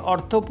groups in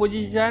ortho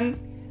position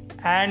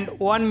and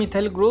one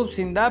methyl groups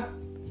in the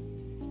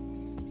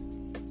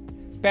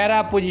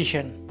para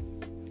position.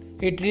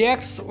 It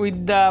reacts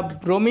with the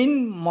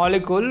bromine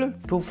molecule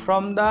to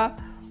form the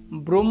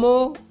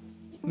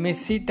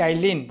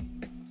bromomesitylene,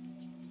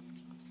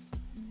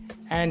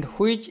 and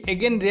which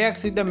again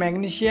reacts with the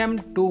magnesium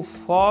to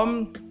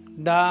form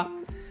the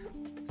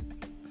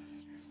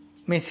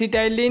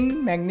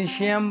mesitylene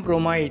magnesium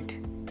bromide,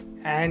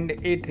 and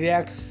it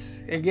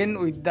reacts again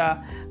with the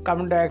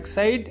carbon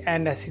dioxide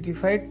and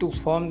acidified to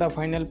form the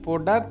final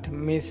product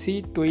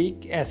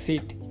mesitoic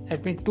acid.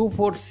 That means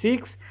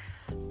 2,4,6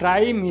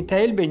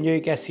 trimethyl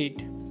benzoic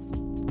acid.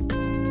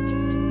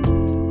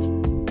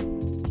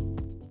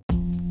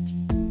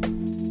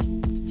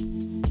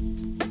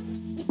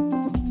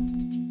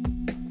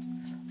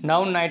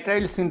 Now,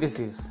 nitrile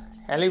synthesis.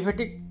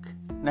 Aliphatic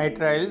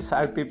nitriles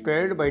are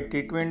prepared by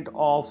treatment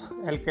of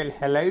alkyl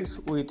halides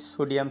with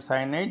sodium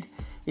cyanide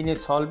in a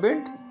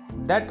solvent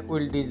that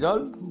will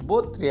dissolve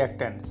both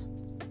reactants.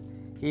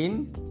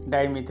 In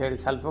dimethyl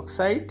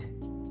sulfoxide,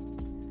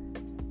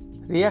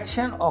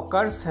 reaction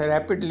occurs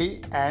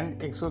rapidly and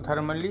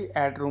exothermally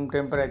at room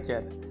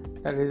temperature.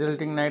 The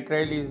resulting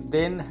nitrile is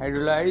then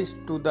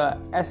hydrolyzed to the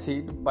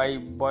acid by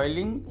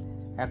boiling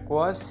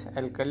aqueous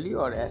alkali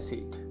or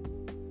acid.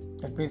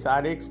 That means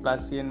Rx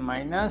plus Cn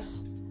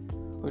minus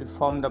will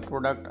form the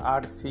product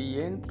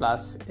RCN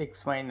plus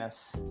X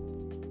minus.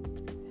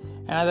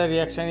 Another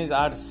reaction is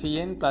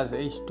RCN plus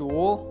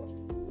H2O.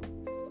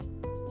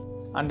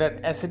 Under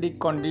acidic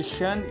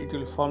condition, it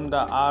will form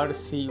the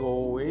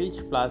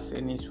RCOOH plus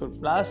NH4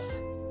 plus.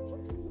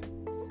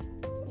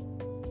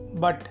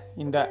 But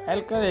in the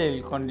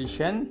alkyl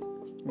condition,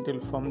 it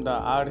will form the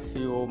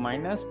RCO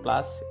minus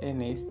plus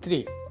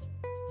NH3.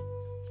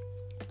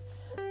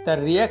 The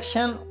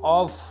reaction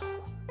of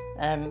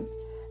an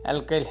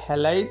alkyl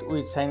halide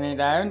with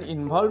cyanide ion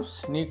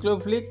involves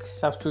nucleophilic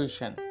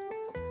substitution.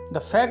 The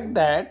fact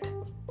that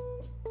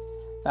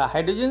the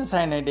hydrogen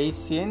cyanide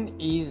HCN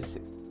is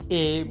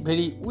a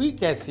very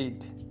weak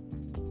acid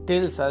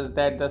tells us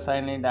that the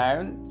cyanide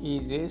ion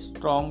is a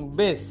strong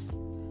base.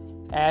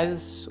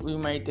 As we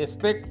might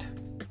expect,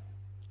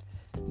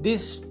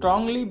 this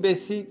strongly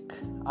basic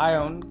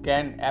ion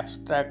can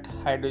abstract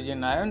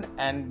hydrogen ion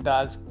and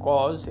thus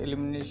cause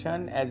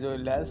elimination as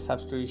well as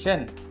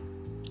substitution.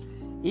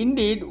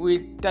 Indeed,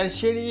 with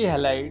tertiary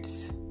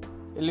halides,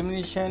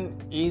 elimination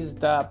is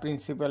the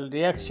principal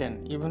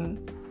reaction.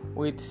 Even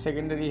with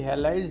secondary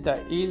halides,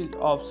 the yield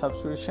of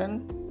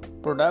substitution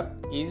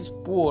product is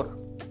poor.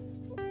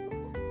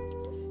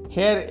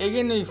 Here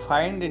again we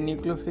find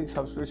nucleophilic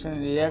substitution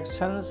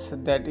reactions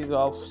that is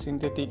of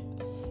synthetic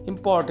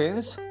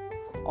importance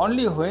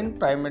only when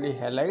primary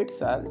halides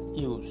are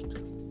used.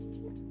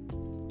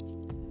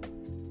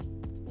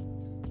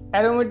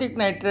 Aromatic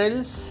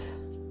nitriles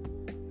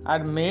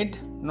are made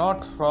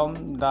not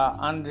from the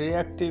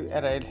unreactive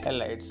aryl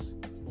halides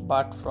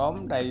but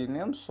from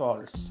diazonium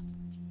salts.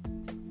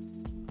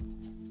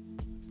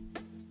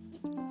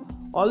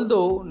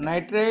 Although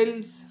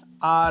nitriles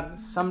are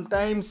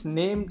sometimes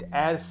named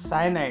as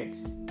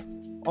cyanides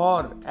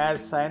or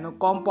as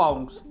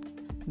cyanocompounds,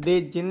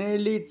 they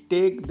generally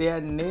take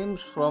their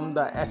names from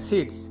the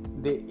acids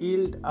they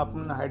yield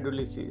upon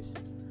hydrolysis.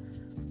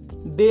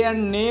 They are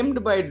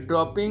named by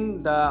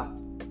dropping the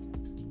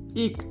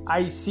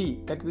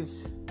IC, that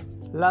is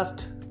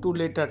last two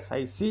letters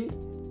IC,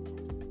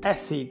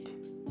 acid,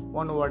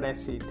 one word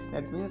acid,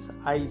 that means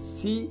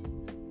IC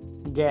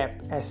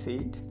gap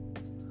acid,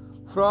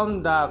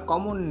 from the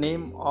common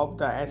name of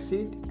the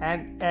acid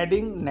and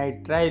adding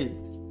nitrile.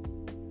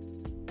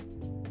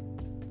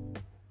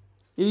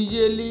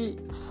 Usually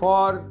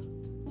for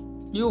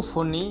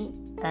euphony,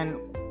 an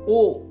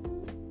O,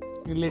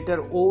 the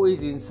letter O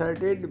is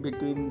inserted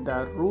between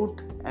the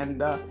root and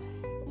the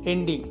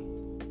ending.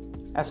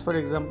 As for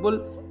example,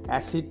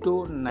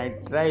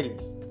 acetonitrile.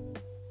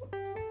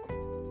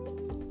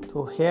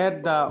 So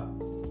here the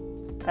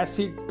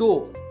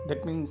aceto,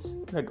 that means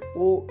that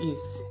O is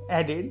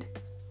added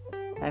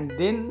and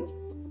then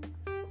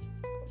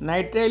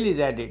nitrile is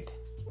added,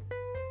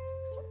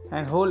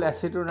 and whole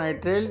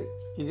acetonitrile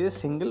is a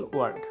single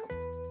word.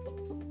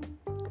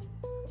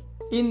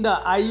 In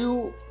the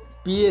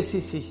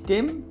IUPAC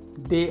system,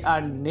 they are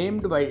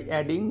named by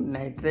adding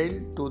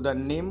nitrile to the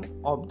name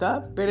of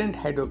the parent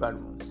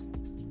hydrocarbons.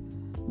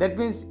 That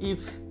means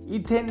if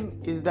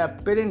ethane is the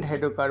parent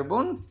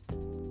hydrocarbon,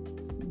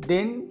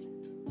 then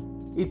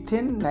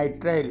ethane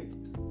nitrile.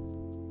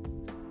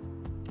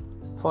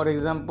 For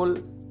example,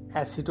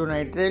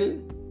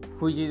 acetonitrile,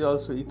 which is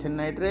also ethane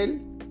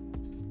nitrile,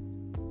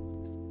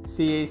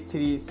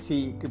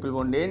 CH3C triple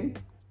bond N.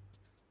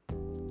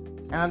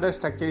 Another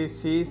structure is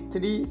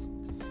CH3,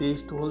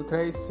 CH2 whole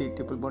thrice, C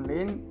triple bond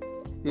N.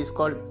 This is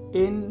called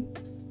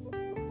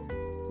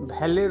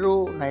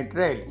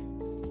N-valeronitril,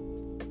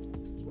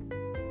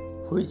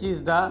 which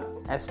is the,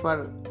 as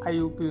per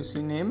IUPAC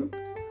name,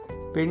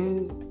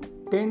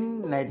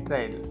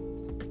 pentanitrile.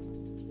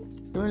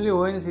 Similarly,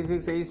 when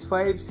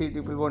C6H5, C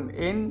triple bond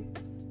N,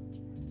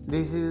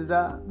 this is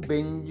the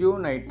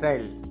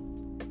benzonitrile.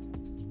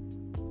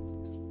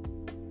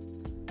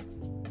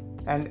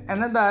 And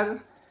another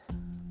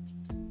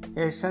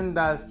reaction,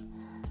 that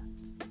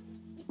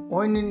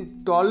when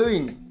in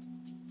toluene,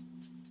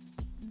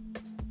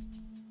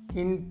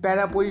 in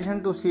para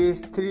position to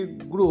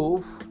CH3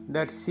 group,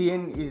 that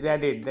CN is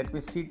added, that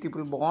means C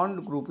triple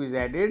bond group is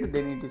added,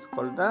 then it is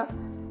called the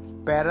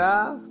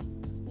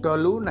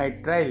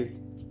para-tolunitrile.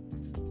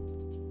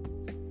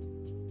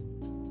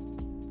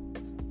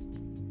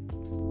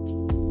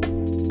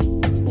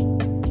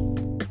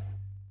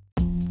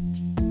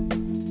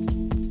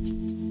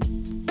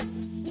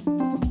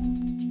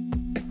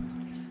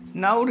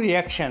 Now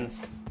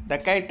reactions. The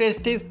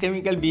characteristic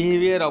chemical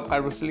behavior of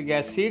carboxylic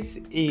acids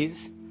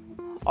is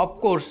of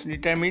course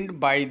determined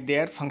by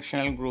their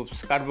functional groups,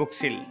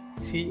 carboxyl,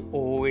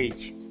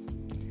 COOH.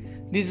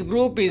 This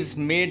group is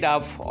made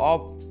up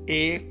of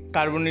a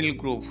carbonyl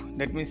group,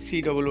 that means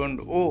C double bond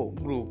O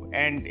group,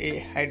 and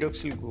a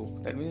hydroxyl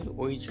group, that means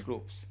OH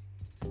groups.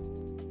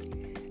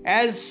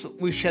 As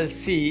we shall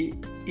see,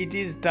 it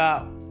is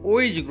the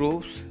OH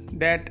groups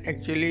that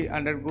actually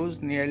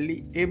undergoes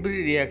nearly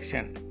every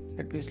reaction,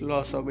 that means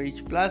loss of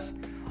H plus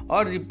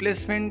or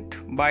replacement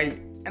by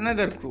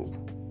another group,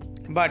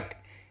 but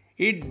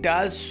it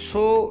does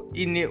so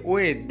in a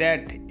way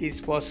that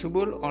is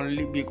possible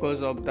only because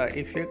of the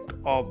effect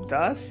of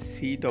the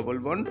C double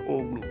bond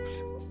O groups.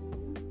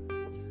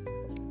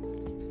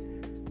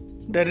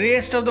 The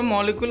rest of the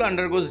molecule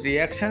undergoes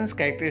reactions.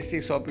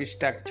 Characteristics of its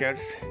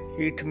structures: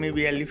 it may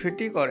be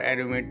aliphatic or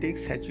aromatic,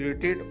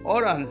 saturated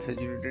or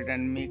unsaturated,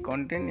 and may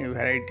contain a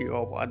variety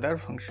of other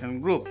functional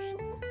groups.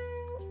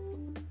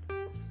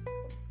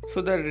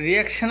 So the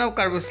reaction of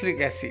carboxylic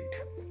acid.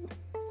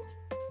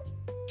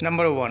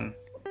 Number 1.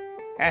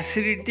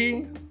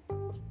 Acidity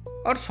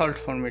or salt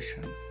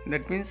formation.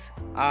 That means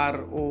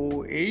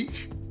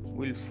ROH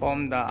will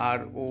form the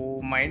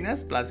RO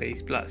minus plus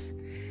H plus.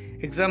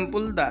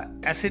 Example, the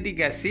acetic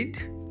acid,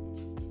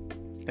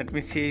 that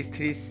means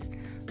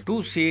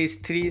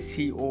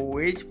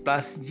CH3COOH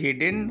plus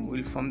Zn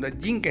will form the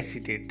zinc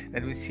acetate,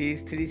 that means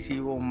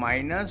CH3CO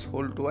minus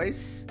whole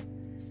twice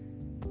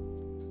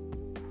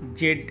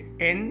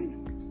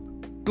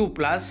Zn2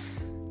 plus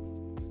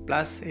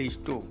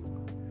H2.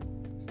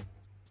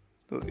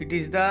 So it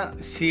is the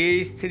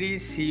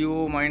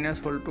CH3CO minus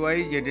whole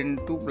twice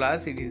Zn2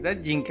 plus, it is the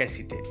zinc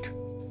acetate.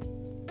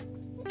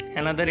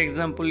 Another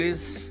example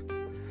is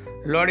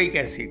lauric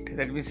acid,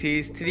 that means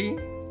CH3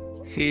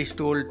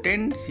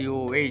 CH210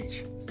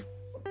 COH.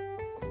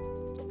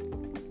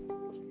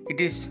 It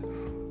is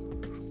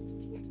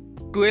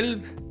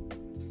 12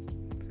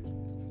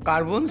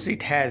 carbons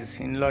it has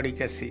in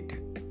lauric acid,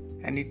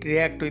 and it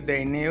reacts with the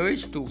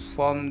NaOH to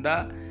form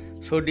the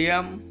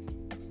sodium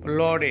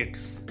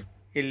laurates,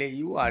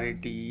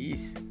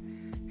 LaURATEs,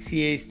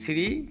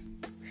 CH3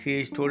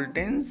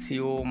 CH210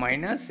 CO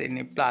minus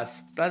Na plus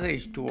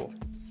H2O.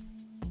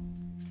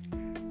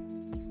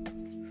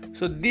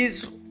 So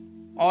these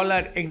all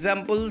are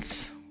examples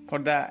for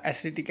the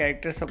acidity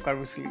characters of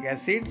carboxylic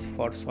acids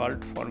for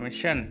salt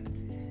formation.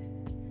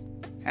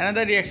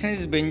 Another reaction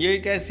is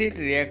benzoic acid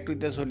react with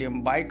the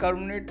sodium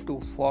bicarbonate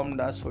to form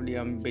the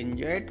sodium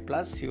benzoate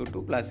plus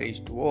CO2 plus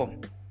H2O.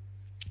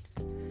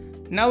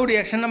 Now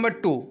reaction number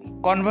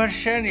 2,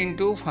 conversion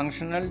into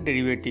functional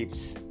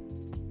derivatives.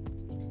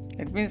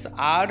 That means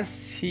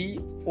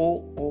RCOOH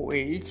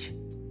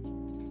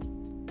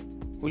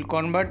will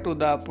convert to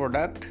the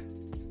product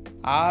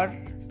RCOZ.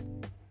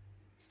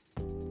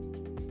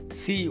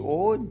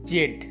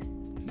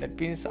 That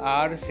means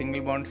R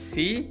single bond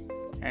C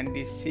and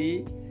this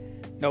C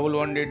double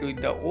bonded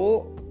with the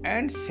O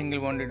and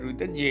single bonded with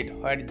the Z,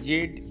 where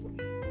Z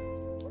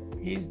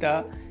is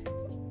the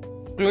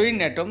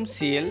chlorine atom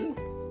Cl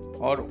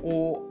or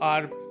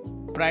OR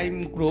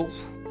prime group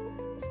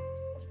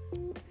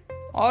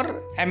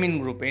or amine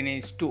group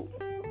NH2.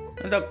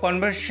 The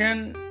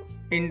conversion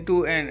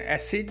into an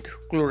acid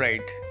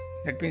chloride,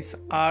 that means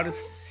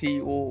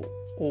RCOOH,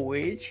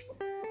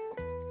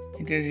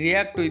 it will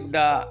react with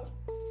the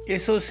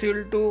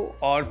SOCl2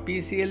 or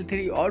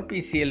PCl3 or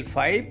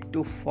PCl5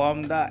 to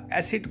form the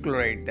acid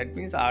chloride, that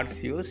means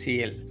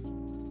RCOCl.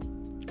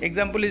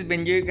 Example is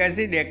benzoic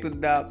acid react with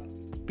the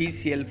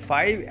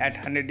PCl5 at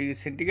 100 degrees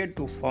centigrade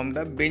to form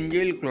the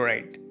benzoyl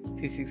chloride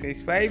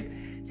C6H5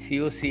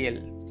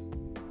 COCl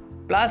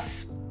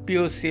plus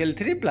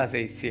POCl3 plus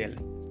HCl.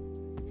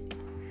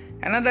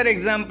 Another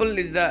example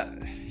is the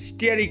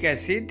stearic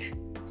acid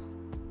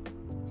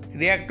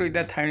react with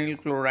the thionyl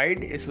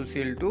chloride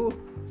SOCl2,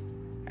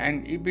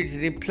 and if it's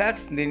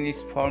reflux then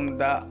it's formed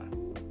the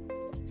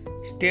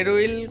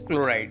stearoyl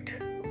chloride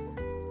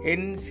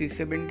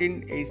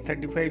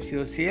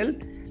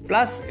NC17H35COCl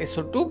plus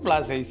SO2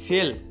 plus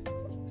HCl.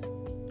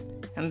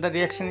 And the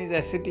reaction is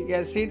acetic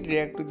acid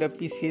react with the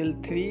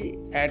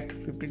PCl3 at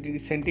 50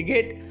 degrees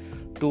centigrade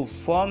to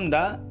form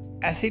the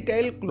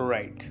acetyl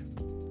chloride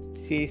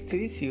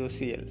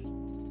CH3COCl,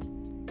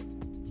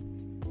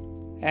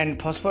 and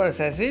phosphorus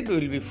acid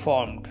will be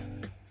formed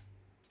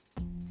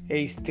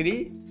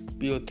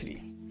H3PO3.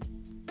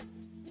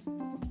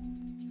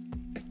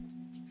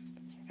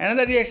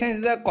 Another reaction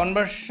is the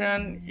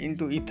conversion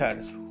into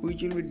ethers,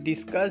 which will be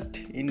discussed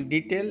in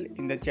detail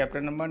in the chapter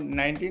number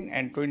 19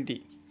 and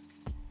 20.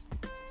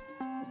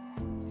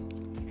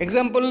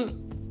 Example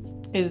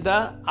is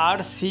the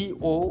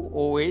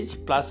RCOOH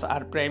plus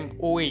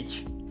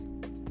R'OH.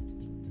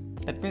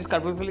 That means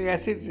carboxylic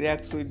acid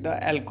reacts with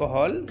the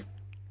alcohol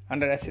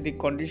under acidic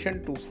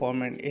condition to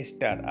form an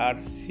ester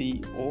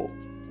RCOOR'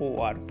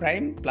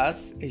 plus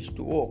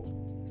H2O.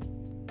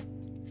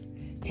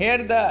 Here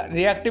the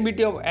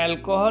reactivity of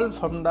alcohol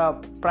from the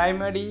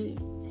primary,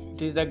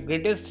 it is the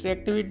greatest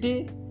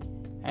reactivity,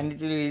 and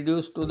it will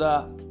reduce to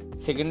the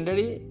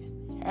secondary,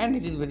 and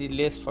it is very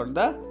less for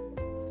the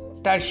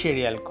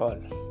tertiary alcohol.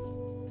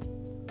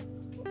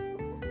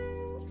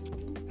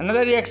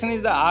 Another reaction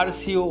is the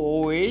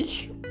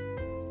RCOOH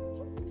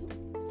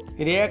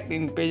react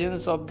in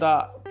presence of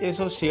the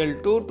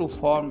SOCl2 to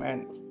form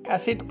an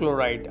acid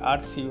chloride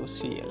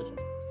RCOCl,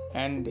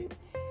 and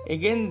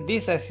again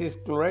this acid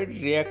chloride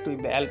react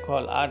with the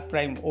alcohol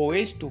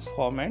R'OH to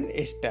form an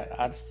ester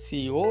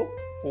RCOOR'.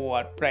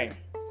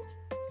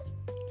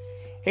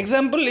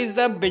 Example is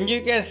the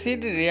benzoic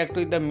acid react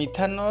with the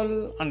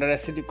methanol under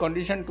acidic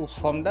condition to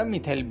form the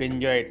methyl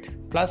benzoate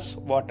plus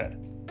water.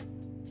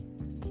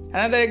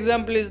 Another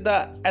example is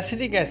the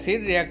acetic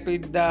acid react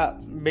with the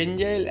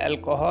benzyl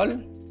alcohol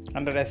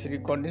under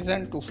acidic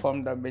condition to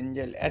form the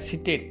benzyl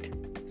acetate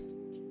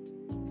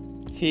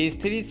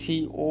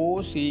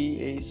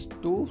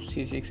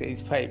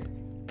CH3COCH2C6H5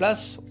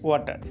 plus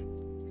water.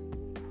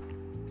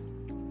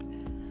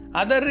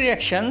 Other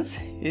reactions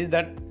is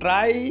the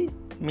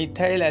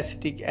trimethyl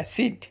acetic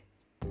acid,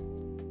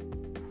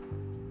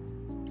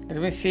 that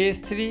means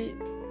CH3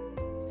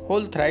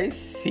 whole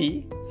thrice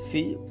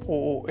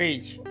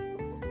CCOOH.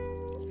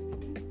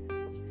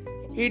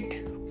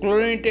 it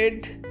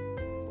chlorinated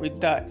with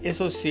the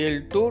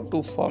SOCl2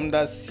 to form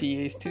the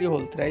CH3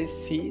 whole thrice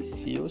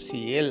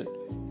CCOCl.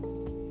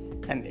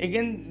 And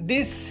again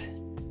this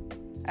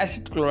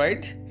acid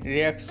chloride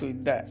reacts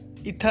with the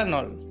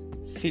ethanol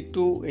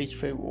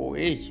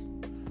C2H5OH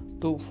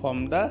to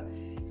form the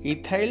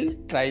ethyl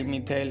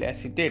trimethyl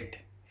acetate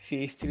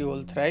CH3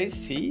 whole thrice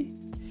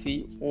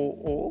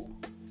CCOO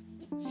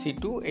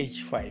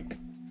C2H5.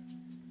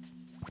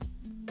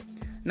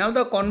 Now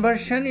the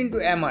conversion into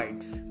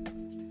amides.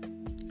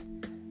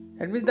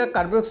 That means the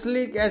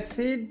carboxylic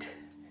acid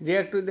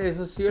react with the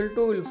SOCl2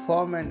 will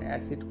form an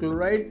acid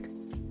chloride,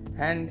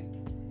 and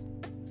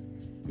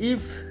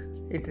if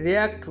it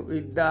react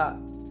with the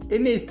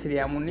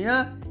NH3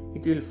 ammonia,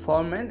 it will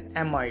form an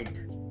amide.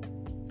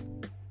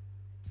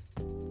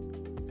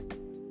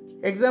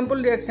 Example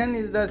reaction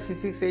is the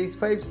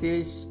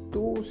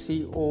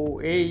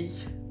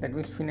C6H5CH2COH, that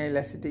means phenyl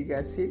acetic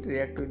acid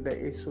react with the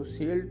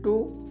SOCl2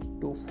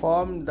 to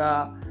form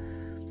the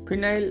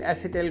phenyl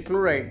acetyl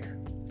chloride,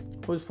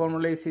 whose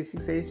formula is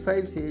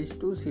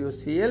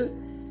C6H5CH2COCl,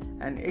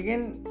 and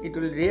again it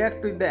will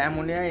react with the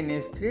ammonia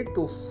NH3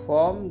 to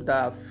form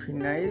the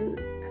phenyl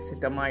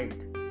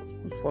acetamide,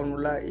 whose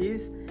formula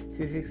is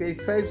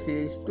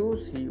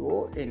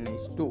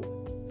C6H5CH2CONH2.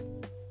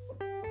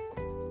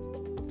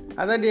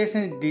 Other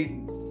reaction is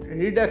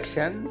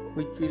reduction,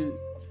 which will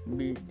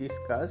be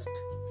discussed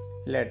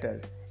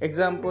later.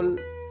 Example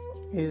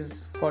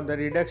is for the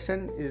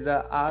reduction is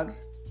the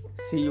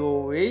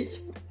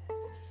RCOH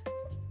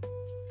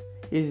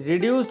is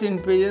reduced in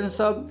presence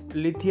of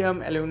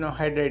lithium aluminum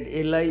hydride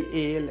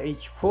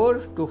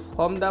LiAlH4 to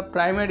form the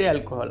primary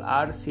alcohol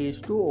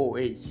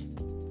RCH2OH.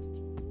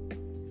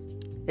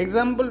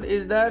 Example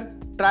is the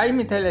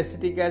trimethyl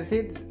acetic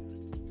acid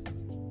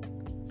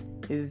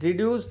is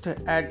reduced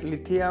at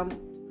lithium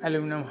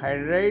aluminum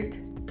hydride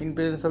in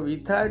presence of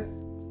ether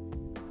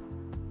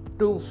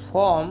to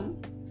form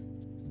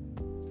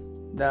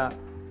the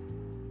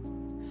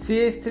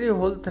CH3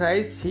 whole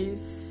thrice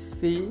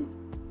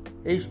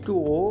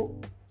CCH2O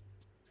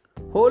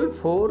whole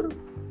 4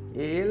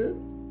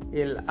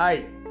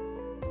 AlLi,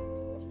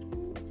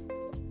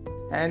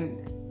 and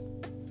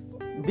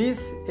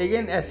this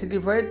again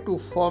acidified to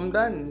form the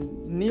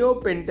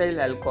neopentyl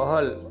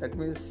alcohol, that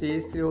means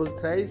CH3 whole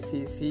thrice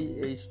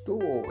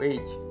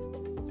CCH2OH,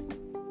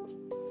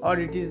 or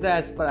it is the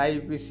as per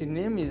IUPAC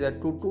name is a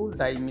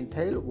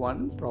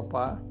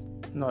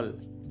 2,2-dimethyl-1-propanol.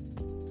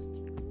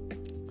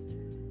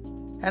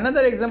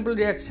 Another example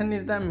reaction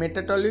is the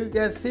metatoluic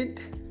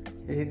acid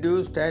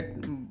reduced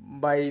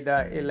by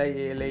the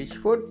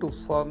LiAlH4 to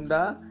form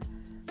the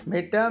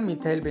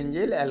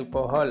meta-methylbenzyl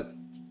alcohol.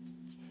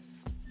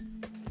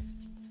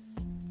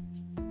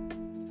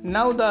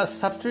 Now the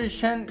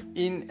substitution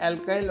in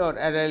alkyl or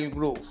aryl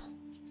group.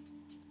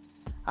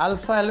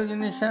 Alpha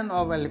halogenation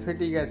of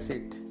aliphatic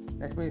acid,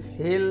 that means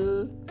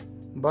Hale,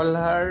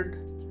 Balhard,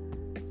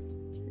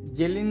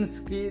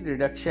 Zielinski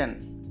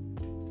reduction.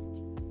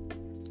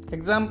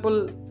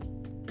 Example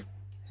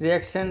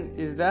reaction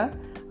is the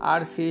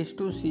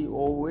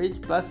RCH2COOH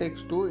plus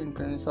X2 in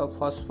presence of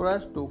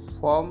phosphorus to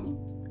form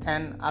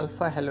an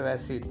alpha halo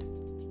acid.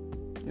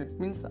 That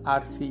means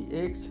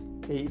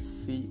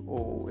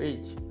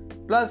RCHHCOOH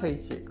plus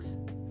HX,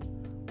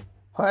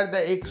 where the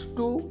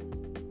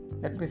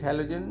X2, that means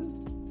halogen,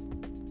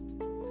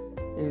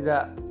 is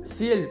the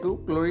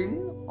Cl2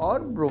 chlorine or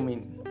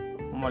bromine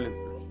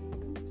molecule.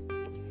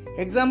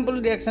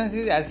 Example reactions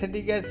is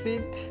acetic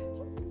acid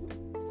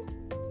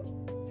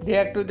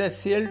react with the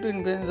Cl2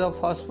 in presence of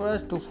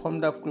phosphorus to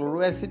form the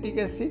chloroacetic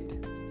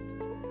acid,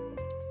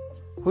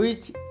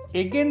 which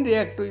again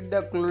react with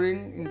the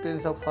chlorine in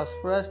presence of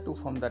phosphorus to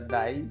form the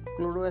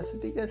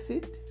dichloroacetic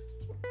acid,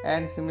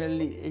 and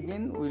similarly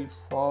again will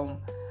form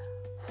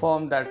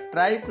the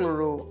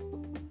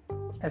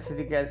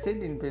trichloroacetic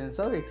acid in presence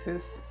of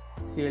excess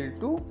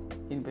Cl2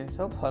 in presence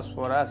of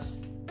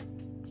phosphorus.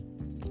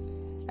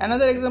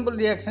 Another example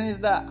reaction is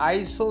the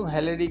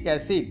isovaleric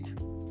acid,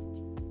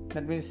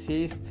 that means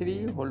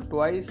CH3 whole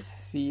twice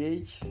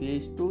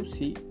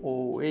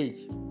CH2COOH.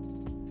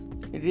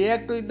 It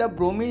reacts with the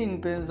bromine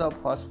in presence of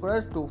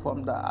phosphorus to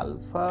form the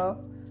alpha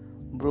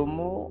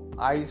bromo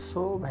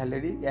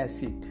isovaleric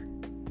acid,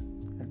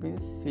 that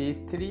means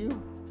CH3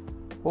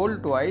 whole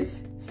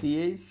twice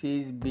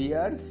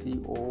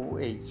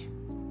CH/CHBrCOOH.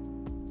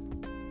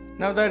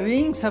 Now the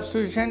ring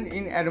substitution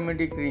in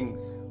aromatic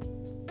rings,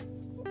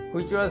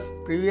 which was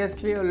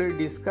previously already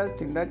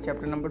discussed in the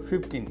chapter number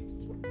 15.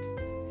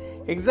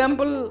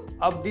 Example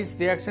of this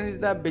reaction is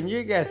the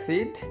benzoic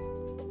acid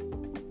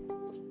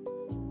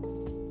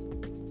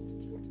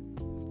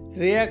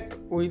react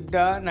with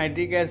the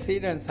nitric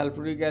acid and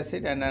sulfuric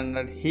acid, and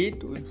under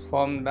heat will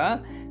form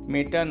the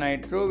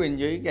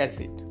meta-nitrobenzoic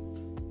acid.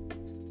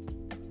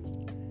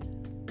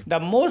 The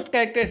most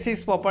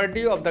characteristic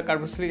property of the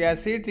carboxylic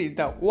acids is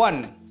the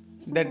one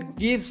that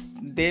gives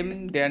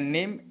them their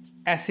name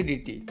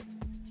acidity.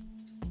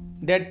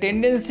 Their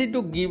tendency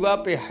to give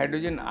up a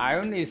hydrogen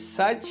ion is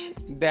such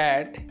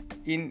that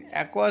in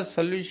aqueous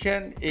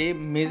solution, a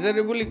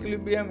measurable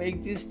equilibrium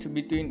exists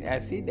between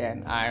acid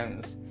and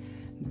ions.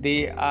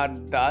 They are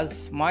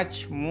thus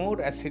much more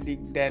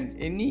acidic than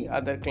any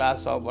other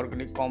class of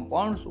organic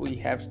compounds we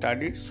have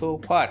studied so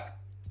far.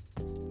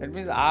 That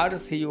means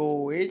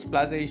RCOOH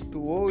plus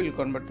H2O will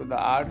convert to the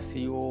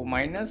RCO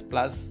minus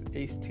plus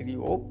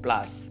H3O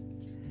plus.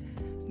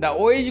 The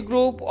OH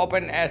group of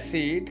an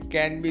acid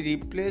can be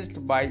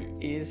replaced by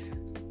its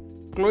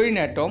chlorine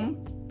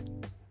atom,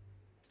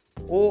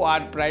 OR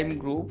prime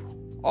group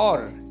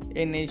or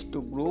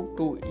NH2 group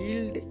to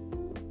yield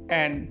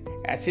an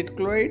acid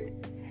chloride,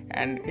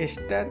 an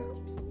ester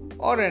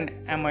or an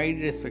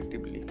amide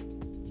respectively.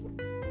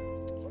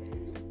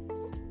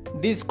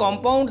 These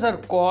compounds are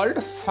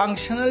called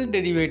functional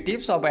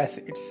derivatives of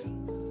acids.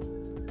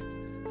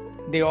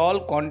 They all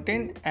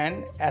contain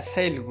an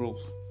acyl group.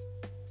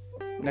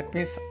 That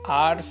means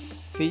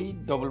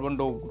RC double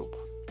bond O group.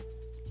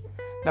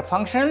 The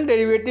functional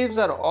derivatives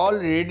are all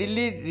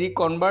readily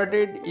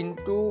reconverted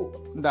into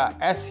the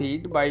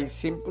acid by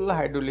simple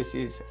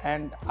hydrolysis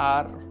and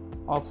are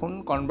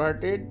often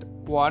converted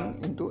one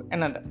into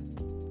another.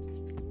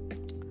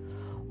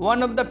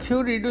 One of the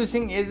few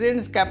reducing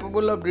agents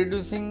capable of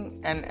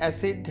reducing an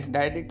acid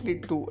directly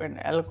to an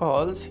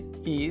alcohol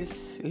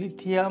is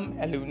lithium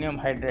aluminum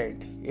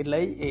hydride,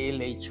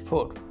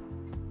 LiAlH4.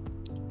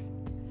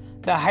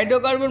 The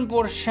hydrocarbon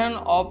portion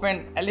of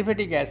an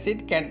aliphatic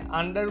acid can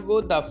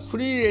undergo the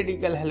free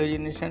radical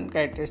halogenation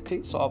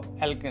characteristics of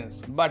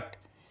alkenes, but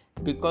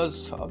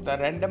because of the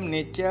random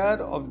nature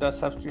of the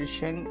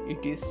substitution,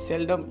 it is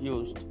seldom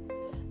used.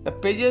 The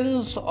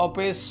presence of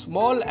a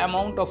small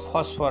amount of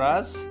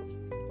phosphorus,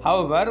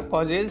 however,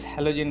 causes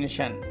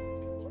halogenation.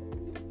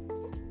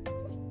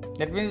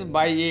 That means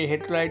by a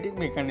heterolytic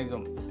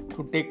mechanism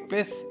to take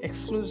place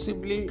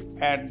exclusively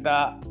at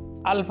the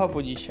alpha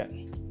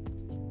position.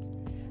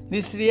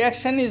 This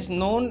reaction is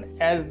known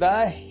as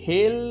the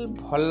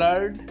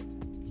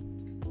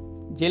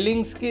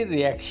Hale-Vollard-Jelinski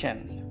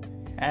reaction,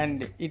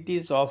 and it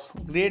is of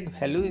great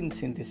value in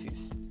synthesis.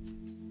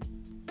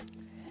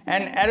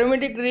 An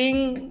aromatic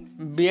ring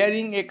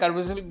bearing a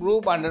carboxyl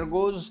group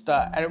undergoes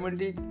the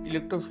aromatic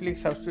electrophilic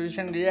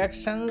substitution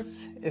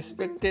reactions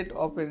expected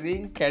of a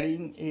ring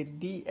carrying a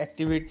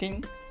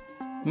deactivating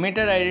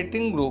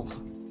meta-directing group.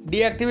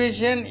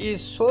 Deactivation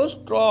is so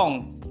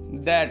strong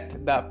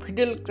that the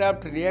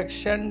Friedel-Crafts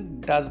reaction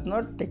does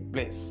not take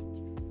place.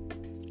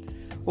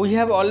 We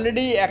have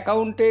already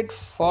accounted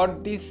for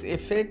this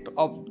effect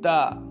of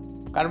the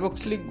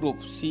carboxylic group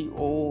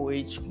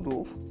COOH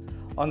group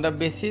on the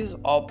basis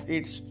of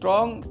its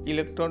strong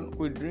electron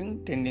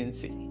withdrawing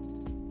tendency.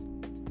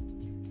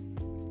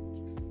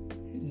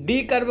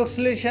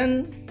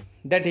 Decarboxylation,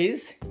 that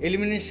is,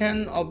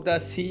 elimination of the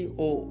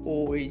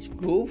COOH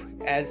group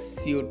as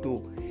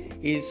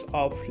CO2, is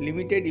of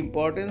limited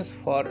importance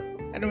for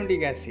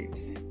aromatic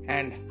acids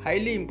and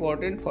highly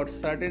important for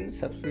certain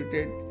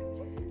substituted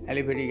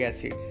aliphatic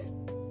acids,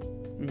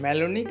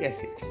 malonic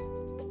acids,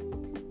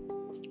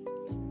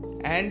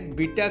 and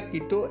beta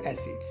keto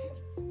acids.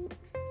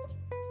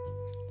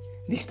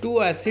 These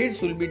two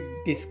acids will be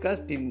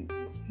discussed in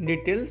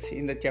details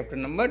in the chapter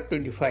number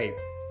 25.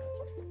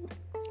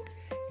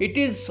 It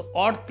is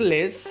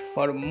worthless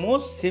for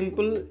most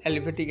simple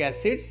aliphatic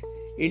acids,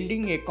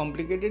 yielding a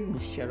complicated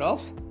mixture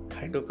of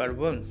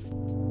hydrocarbons.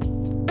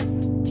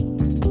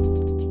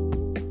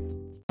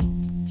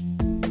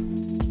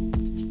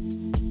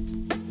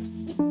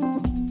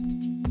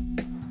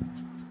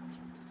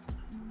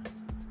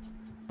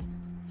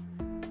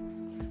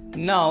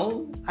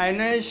 Now,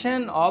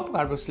 ionization of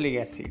carboxylic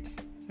acids,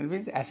 that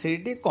means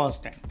acidity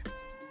constant.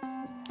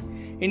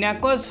 In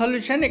aqueous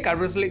solution, a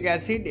carboxylic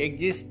acid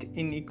exists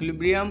in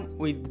equilibrium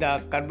with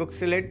the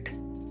carboxylate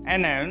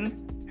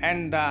anion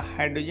and the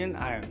hydrogen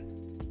ion.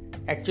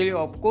 Actually,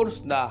 of course,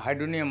 the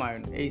hydronium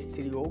ion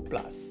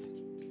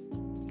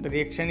H3O+. The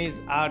reaction is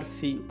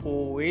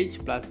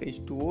RCOOH plus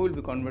H2O will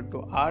be converted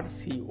to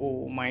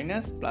RCO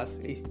minus plus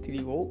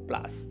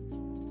H3O+.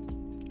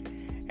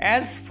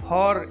 As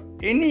for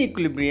any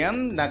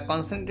equilibrium, the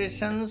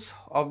concentrations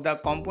of the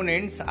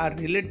components are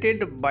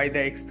related by the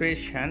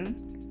expression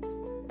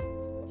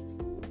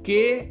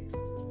KEQ.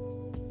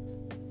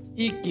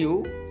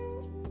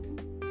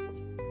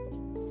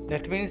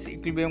 That means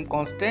equilibrium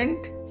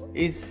constant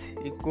is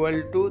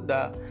equal to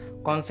the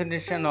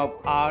concentration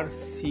of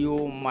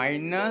RCO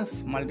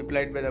minus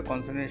multiplied by the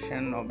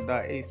concentration of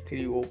the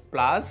H3O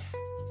plus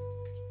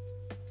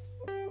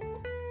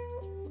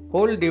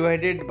whole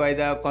divided by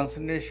the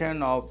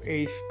concentration of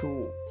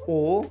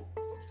H2O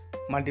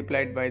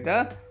multiplied by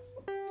the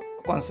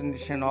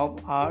concentration of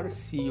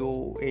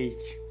RCOH.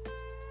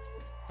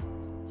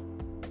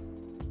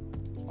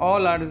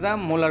 All are the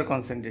molar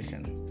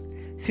concentration.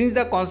 Since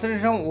the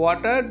concentration of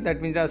water,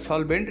 that means the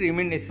solvent,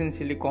 remain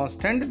essentially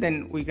constant,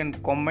 then we can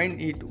combine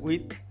it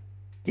with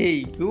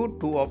KEQ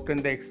to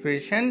obtain the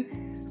expression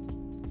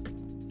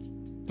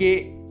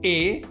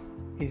Ka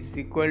is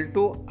equal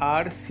to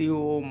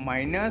RCO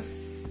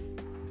minus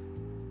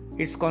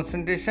its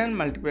concentration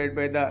multiplied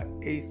by the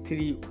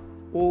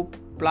H3O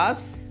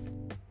plus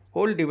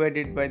whole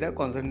divided by the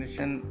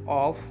concentration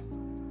of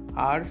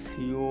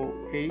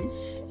RCOH.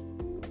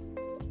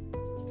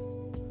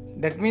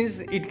 That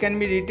means it can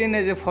be written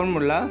as a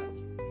formula: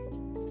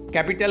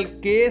 capital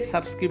K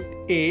subscript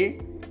A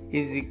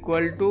is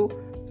equal to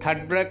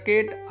third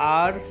bracket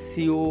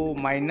RCO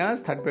minus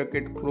third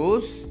bracket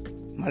close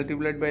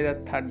multiplied by the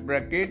third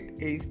bracket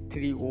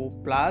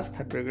H3O plus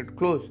third bracket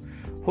close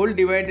whole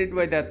divided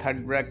by the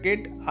third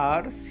bracket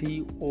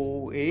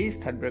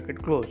RCOH third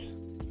bracket close,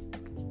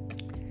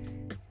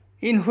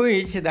 in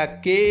which the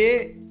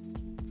Ka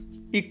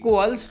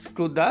equals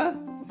to the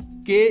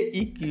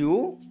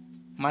Keq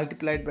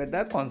multiplied by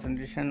the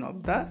concentration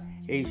of the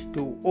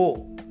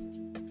H2O.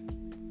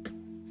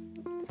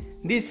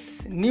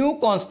 This new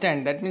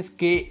constant, that means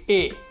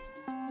Ka,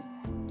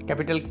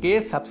 capital K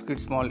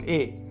subscript small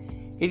a,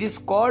 it is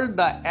called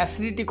the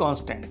acidity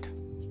constant.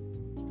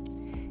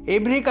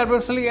 Every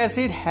carboxylic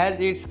acid has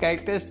its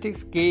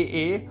characteristics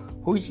Ka,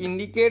 which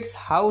indicates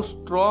how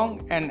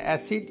strong an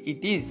acid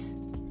it is.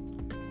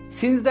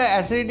 Since the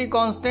acidity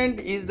constant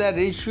is the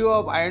ratio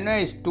of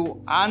ionized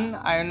to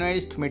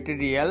unionized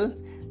material,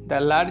 the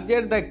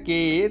larger the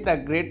Ka, the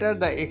greater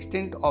the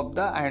extent of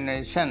the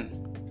ionization.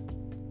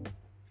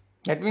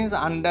 That means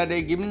under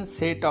a given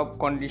set of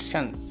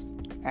conditions,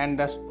 and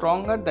the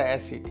stronger the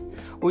acid.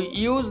 We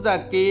use the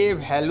Ka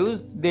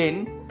values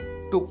then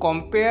to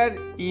compare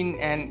in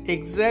an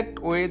exact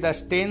way the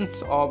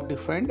strengths of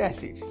different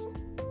acids.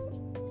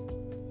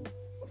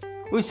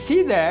 We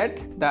see that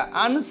the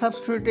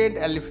unsubstituted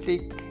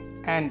aliphatic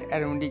and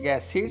aromatic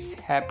acids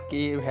have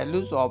Ka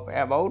values of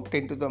about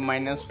 10 to the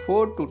minus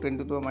 4 to 10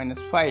 to the minus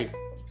 5.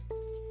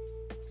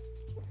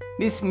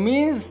 This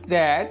means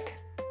that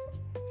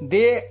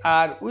they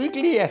are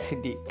weakly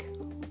acidic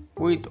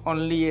with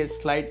only a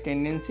slight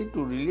tendency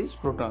to release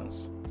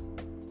protons.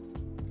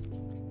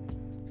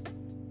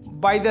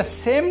 By the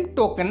same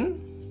token,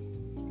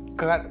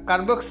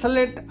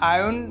 carboxylate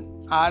ions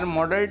are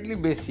moderately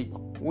basic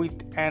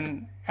with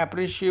an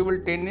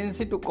appreciable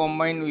tendency to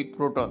combine with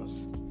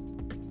protons.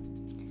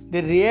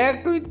 They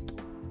react with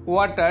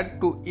water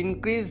to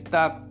increase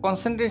the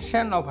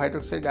concentration of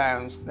hydroxide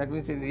ions. That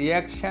means a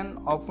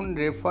reaction often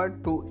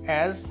referred to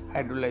as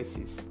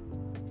hydrolysis.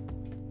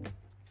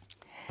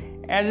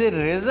 As a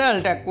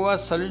result,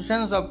 aqueous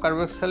solutions of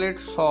carboxylate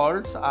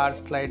salts are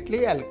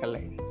slightly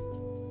alkaline.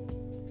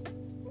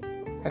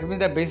 That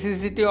means the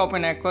basicity of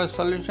an aqueous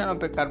solution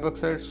of a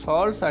carboxylate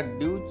salts are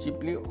due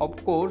chiefly, of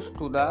course,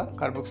 to the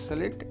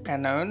carboxylate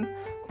anion,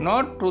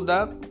 not to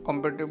the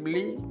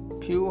comparatively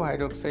few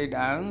hydroxide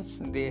ions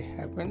they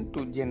happen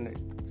to generate.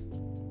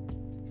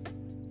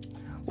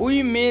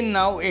 We may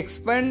now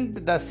expand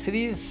the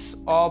series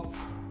of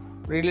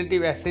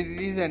relative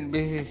acidities and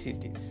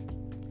basicities.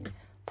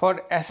 For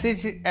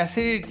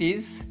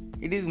acidities,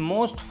 it is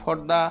most for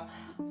the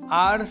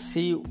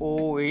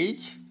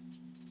RCOH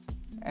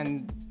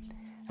and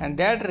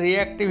that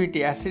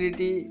reactivity,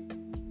 acidity,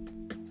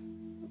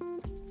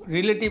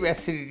 relative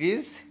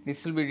acidities,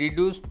 this will be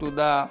reduced to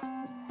the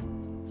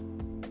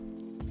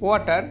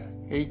water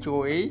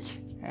HOH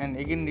and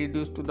again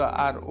reduced to the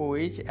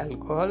ROH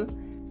alcohol,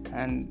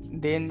 and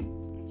then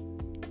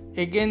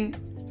again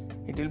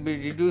it will be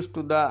reduced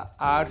to the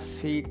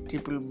RC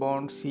triple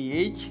bond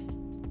CH,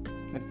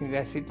 that means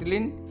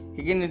acetylene.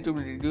 Again it will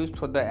be reduced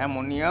for the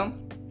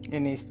ammonium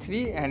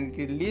NH3 and it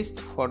is least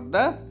for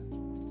the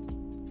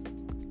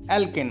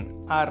alkane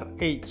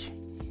RH.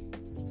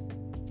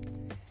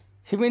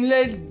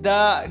 Similarly,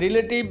 the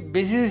relative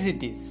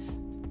basicities,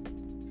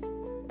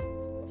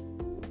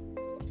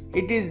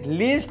 it is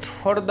least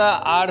for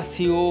the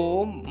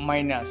RCO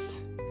minus,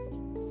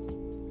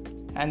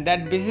 and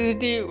that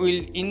basicity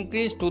will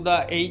increase to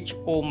the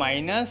HO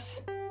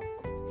minus.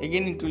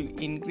 Again it will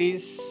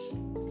increase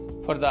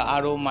for the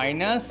RO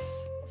minus,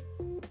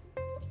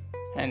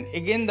 and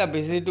again the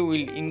basicity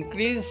will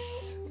increase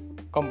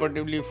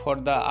comparatively for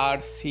the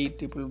RC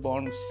triple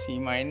bond C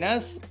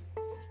minus,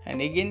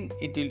 and again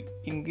it will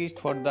increase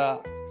for the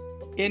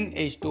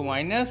NH2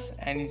 minus,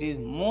 and it is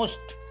most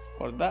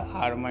for the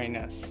R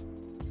minus.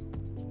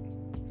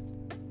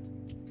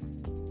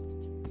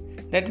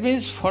 That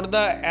means for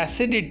the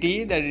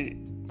acidity, the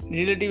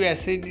relative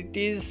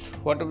acidities,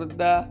 whatever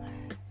the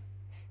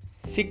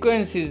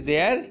sequence is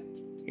there,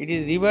 it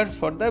is reversed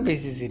for the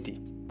basicity.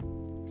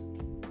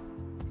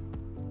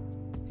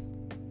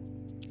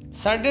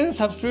 Certain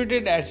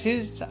substituted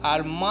acids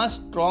are much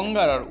stronger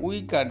or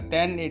weaker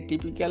than a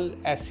typical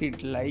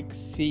acid like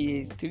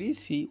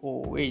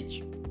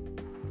CH3COOH.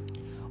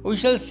 We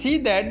shall see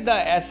that the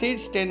acid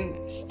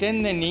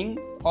strengthening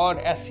or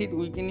acid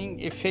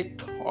weakening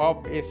effect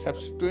of a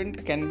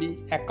substituent can be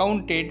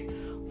accounted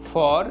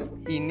for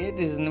in a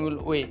reasonable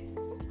way.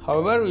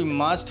 However, we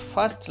must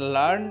first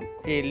learn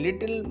a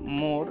little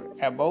more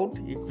about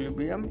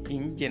equilibrium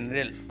in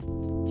general.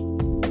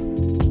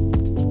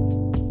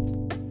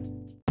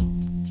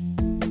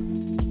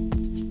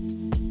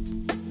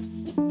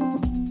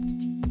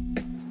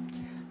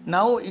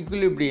 Now,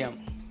 equilibrium.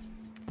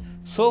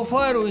 So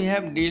far we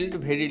have dealt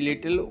very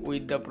little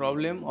with the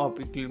problem of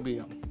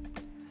equilibrium.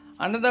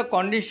 Under the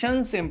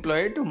conditions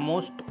employed,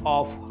 most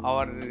of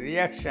our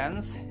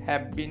reactions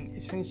have been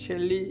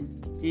essentially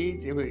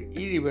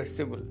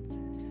irreversible.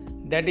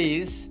 That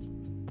is,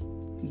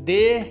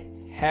 they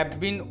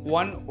have been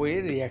one-way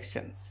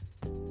reactions.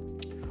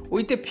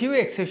 With a few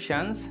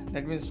exceptions,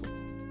 that means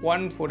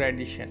one for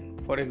addition.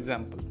 For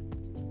example,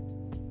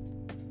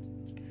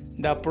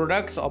 the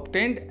products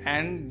obtained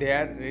and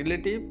their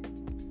relative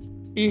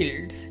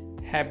yields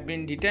have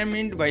been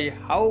determined by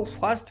how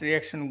fast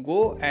reaction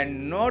go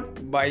and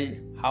not by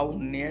how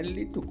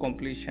nearly to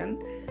completion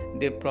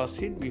they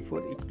proceed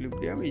before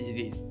equilibrium is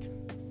reached.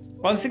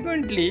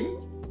 Consequently,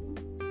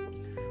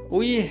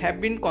 we have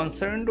been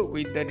concerned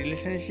with the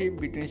relationship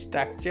between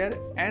structure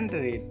and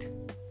rate.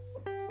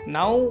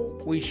 Now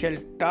we shall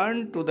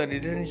turn to the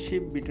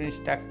relationship between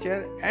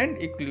structure and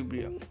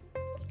equilibrium.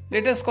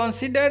 Let us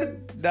consider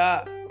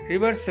the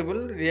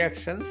reversible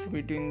reactions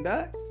between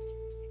the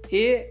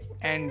A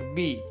and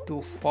B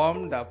to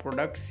form the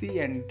product C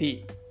and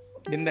D.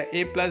 Then the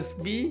A plus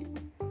B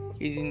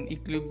is in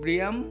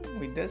equilibrium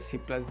with the C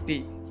plus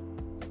D.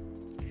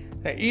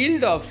 The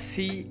yield of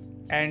C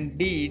and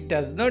D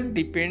does not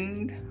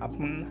depend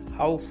upon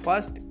how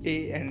fast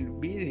A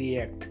and B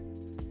react,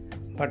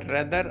 but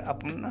rather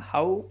upon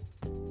how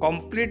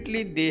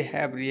completely they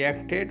have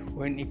reacted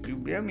when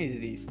equilibrium is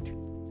reached.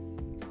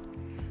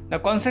 The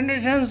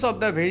concentrations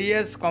of the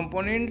various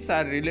components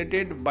are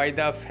related by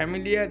the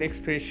familiar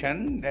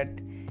expression that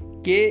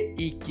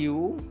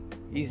KEQ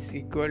is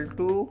equal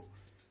to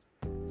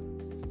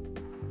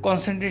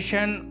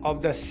concentration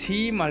of the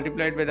C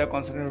multiplied by the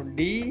concentration of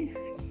D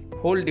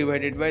whole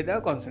divided by the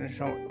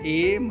concentration of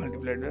A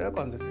multiplied by the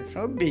concentration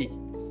of B,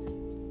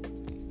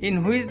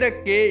 in which the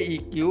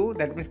KEQ,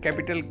 that means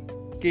capital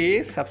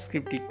K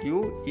subscript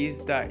EQ,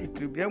 is the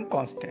equilibrium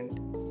constant.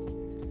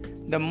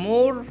 The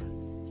more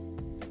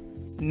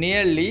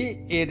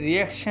nearly a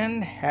reaction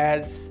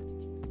has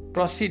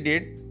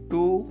proceeded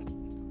to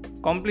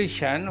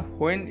completion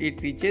when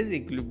it reaches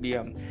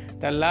equilibrium,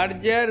 the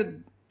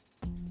larger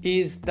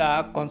is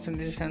the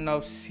concentration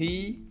of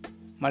C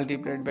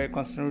multiplied by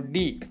concentration of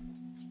D.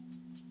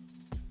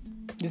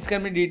 This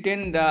can be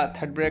written in the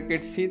third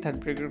bracket C, third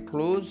bracket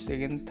close,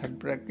 again third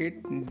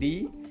bracket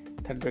D,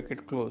 third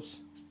bracket close.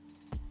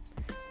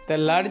 The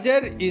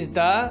larger is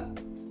that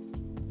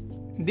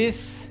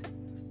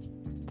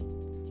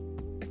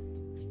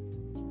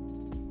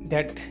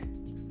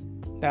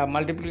the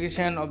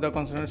multiplication of the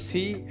concentration of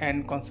C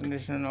and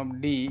concentration of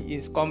D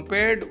is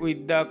compared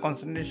with the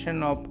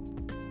concentration of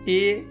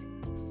A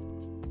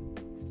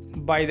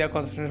by the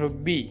concentration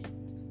of B,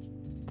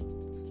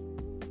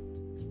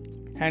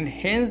 and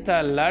hence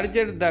the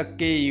larger the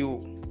KU.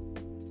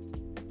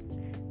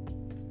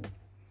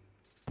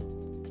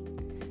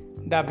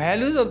 The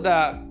values of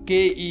the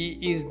KE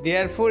is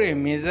therefore a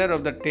measure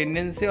of the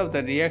tendency of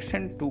the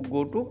reaction to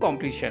go to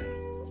completion.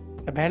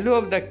 The value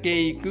of the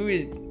KEQ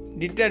is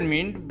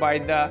determined by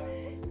the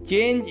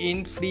change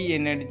in free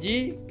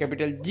energy,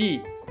 capital G,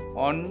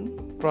 on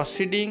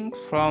proceeding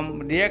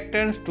from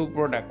reactants to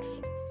products.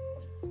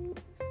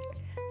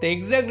 The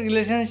exact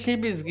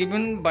relationship is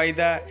given by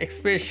the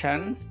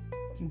expression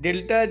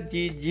delta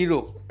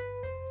G0,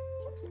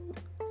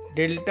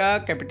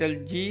 delta capital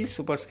G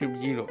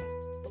superscript 0.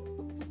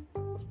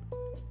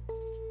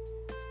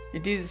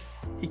 It is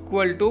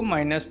equal to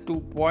minus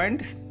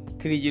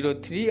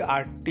 2.303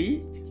 RT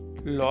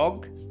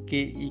log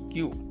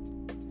KEQ,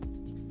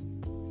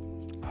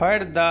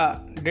 where the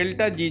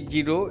delta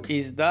G0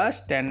 is the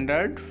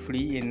standard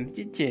free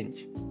energy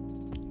change.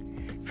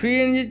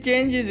 Free energy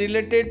change is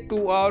related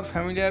to our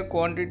familiar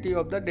quantity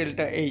of the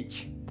delta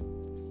H.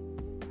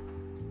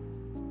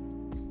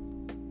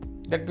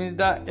 That means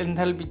the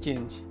enthalpy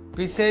change,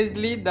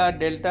 precisely the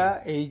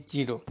delta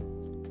H0,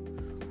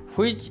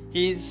 which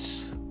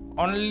is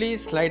only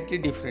slightly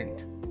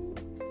different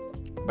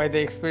by the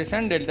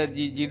expression delta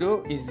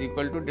G0 is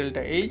equal to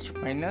delta H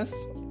minus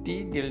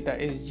T delta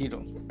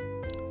S0,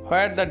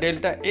 where the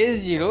delta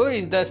S0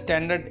 is the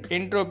standard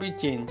entropy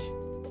change.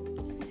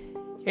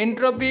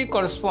 Entropy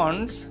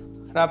corresponds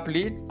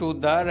roughly to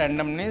the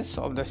randomness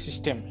of the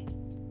system.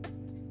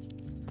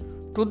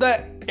 To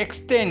the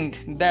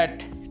extent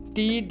that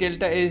T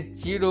delta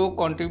S0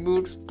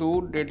 contributes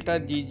to delta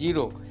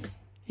G0,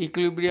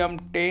 equilibrium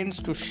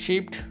tends to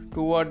shift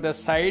toward the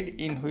side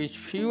in which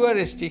fewer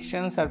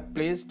restrictions are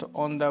placed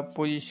on the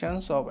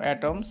positions of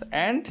atoms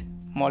and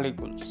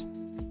molecules.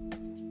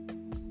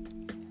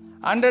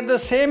 Under the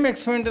same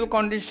experimental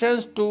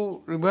conditions,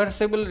 two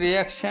reversible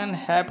reactions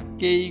have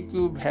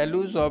KEQ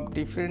values of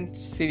different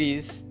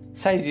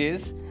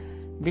sizes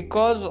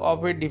because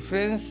of a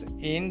difference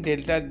in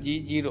delta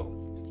G0.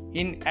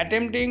 In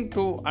attempting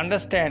to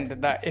understand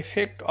the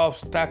effect of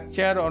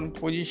structure on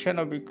position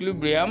of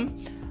equilibrium,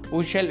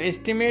 we shall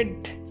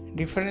estimate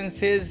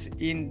differences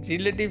in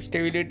relative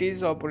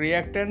stabilities of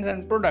reactants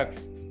and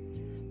products.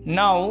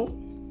 Now,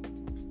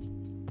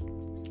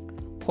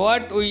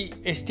 what we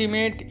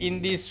estimate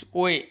in this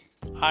way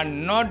are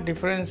not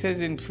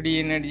differences in free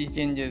energy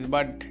changes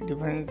but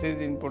differences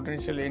in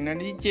potential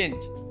energy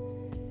change.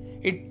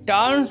 It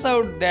turns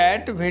out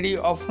that very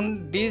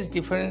often these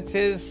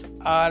differences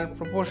are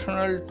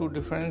proportional to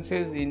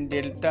differences in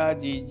delta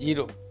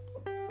G0.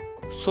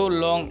 So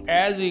long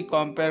as we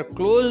compare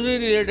closely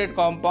related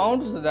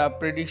compounds, the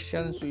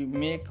predictions we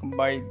make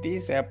by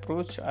this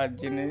approach are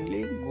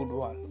generally good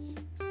ones.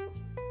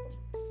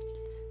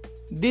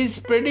 These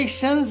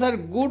predictions are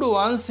good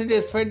ones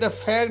despite the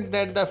fact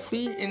that the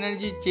free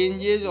energy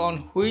changes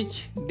on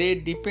which they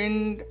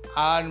depend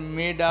are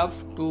made up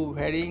to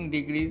varying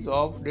degrees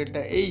of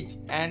delta H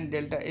and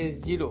delta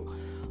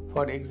S0.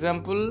 For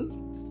example,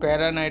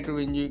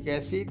 para-nitrobenzoic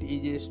acid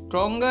is a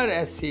stronger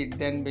acid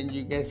than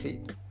benzoic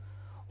acid.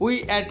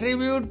 We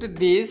attribute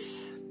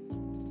this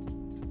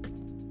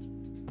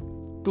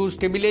to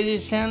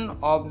stabilization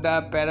of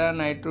the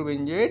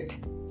para-nitrobenzoate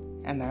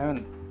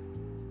anion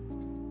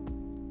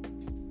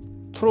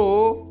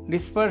through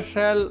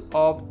dispersal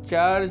of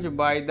charge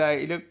by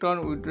the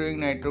electron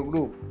withdrawing nitro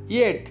group.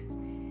 Yet,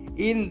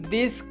 in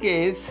this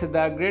case,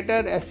 the greater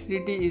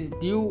acidity is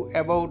due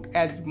about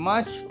as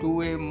much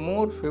to a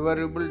more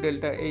favorable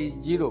delta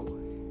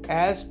H0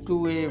 as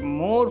to a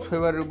more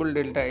favorable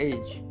delta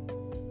H.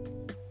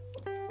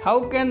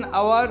 How can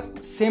our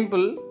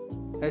simple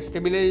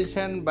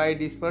stabilization by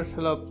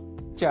dispersal of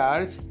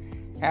charge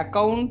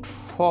account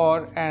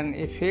for an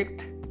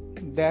effect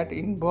that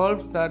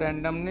involves the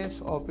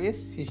randomness of a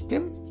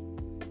system?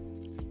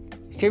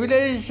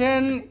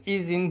 Stabilization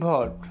is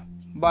involved,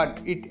 but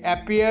it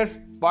appears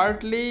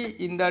partly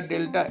in the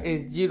delta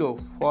S0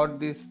 for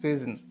this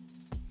reason.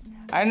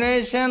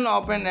 Ionization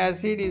of an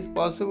acid is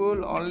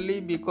possible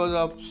only because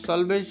of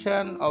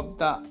solvation of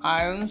the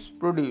ions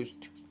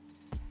produced.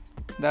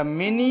 The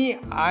many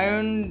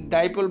ion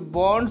dipole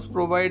bonds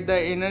provide the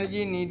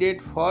energy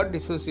needed for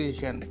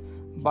dissociation,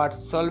 but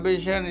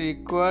solvation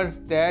requires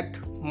that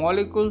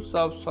molecules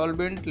of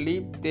solvent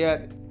leave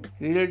their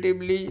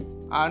relatively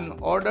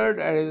unordered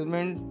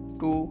arrangement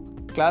to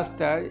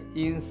cluster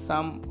in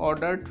some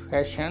ordered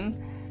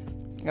fashion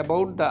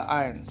about the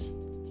ions.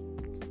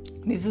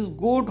 This is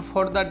good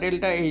for the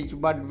delta H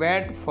but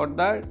bad for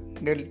the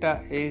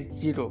delta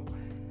S0.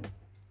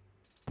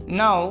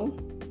 Now,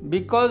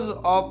 because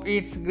of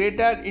its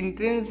greater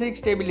intrinsic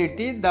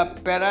stability, the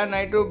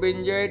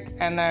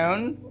para-nitrobenzoate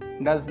anion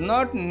does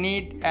not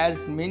need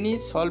as many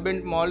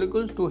solvent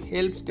molecules to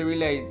help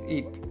stabilize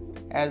it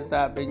as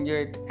the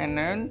benzoate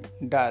anion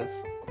does.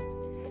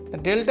 The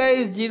delta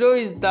S0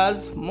 is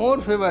thus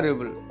more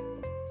favorable.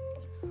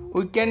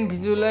 We can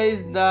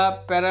visualize the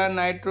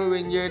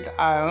para-nitrobenzoate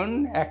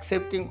ion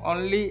accepting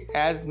only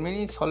as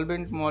many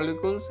solvent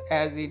molecules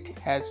as it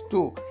has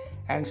to,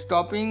 and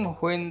stopping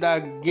when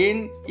the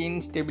gain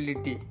in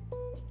stability,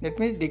 that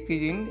means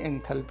decrease in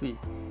enthalpy,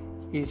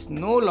 is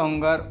no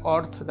longer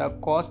worth the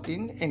cost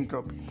in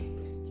entropy.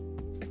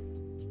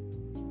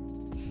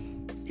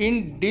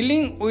 In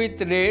dealing with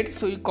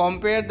rates, we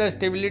compare the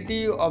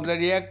stability of the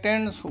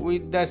reactants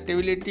with the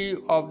stability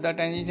of the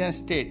transition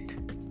state.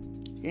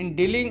 In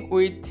dealing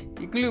with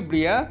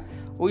equilibria,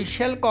 we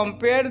shall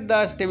compare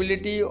the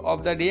stability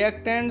of the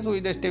reactants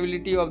with the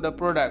stability of the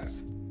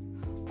products.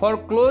 For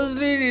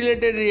closely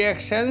related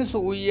reactions,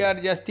 we are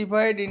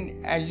justified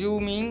in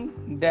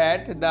assuming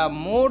that the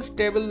more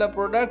stable the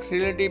products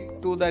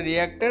relative to the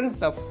reactants,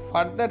 the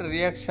further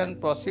reaction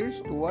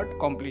proceeds toward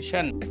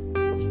completion.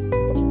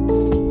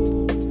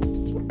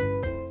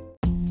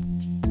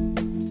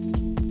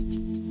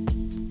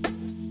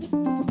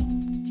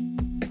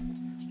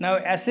 Now,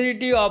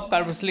 acidity of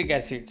carboxylic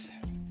acids.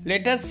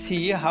 Let us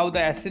see how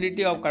the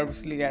acidity of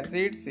carboxylic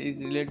acids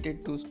is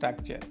related to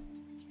structure.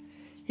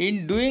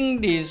 In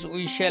doing this,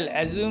 we shall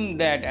assume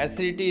that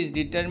acidity is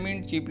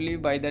determined chiefly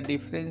by the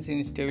difference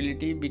in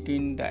stability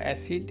between the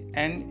acid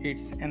and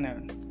its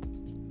anion.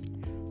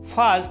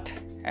 First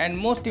and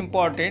most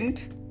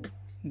important,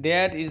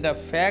 there is the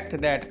fact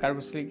that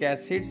carboxylic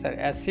acids are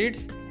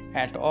acids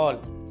at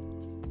all.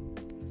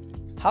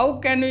 How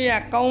can we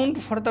account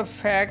for the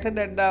fact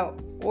that the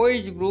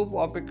OH group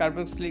of a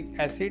carboxylic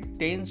acid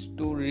tends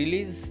to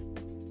release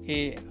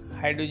a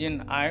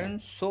hydrogen ion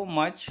so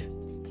much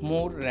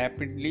more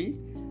rapidly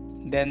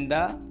than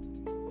the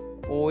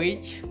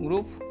OH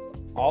group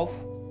of,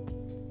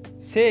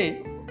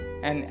 say,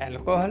 an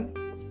alcohol?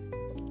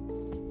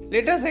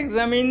 Let us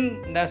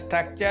examine the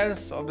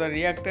structures of the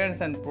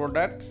reactants and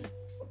products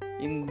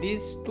in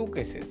these two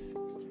cases.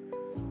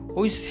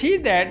 We see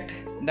that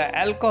the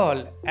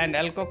alcohol and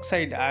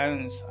alkoxide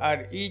ions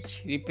are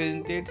each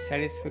represented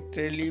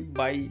satisfactorily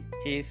by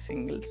a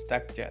single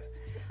structure.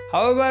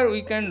 However,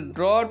 we can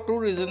draw two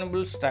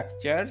reasonable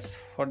structures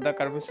for the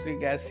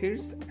carboxylic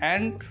acids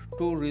and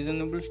two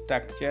reasonable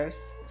structures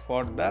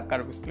for the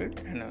carboxylate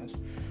anions.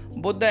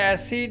 Both the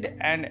acid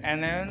and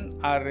anion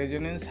are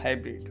resonance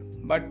hybrid,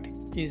 but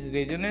is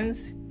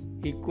resonance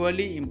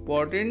equally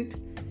important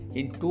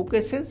in two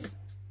cases?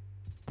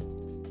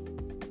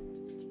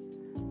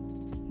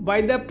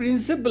 By the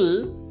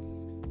principle,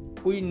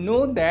 we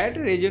know that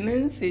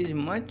resonance is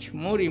much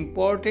more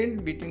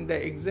important between the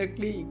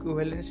exactly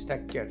equivalent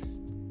structures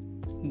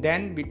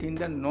than between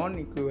the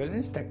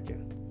non-equivalent structure.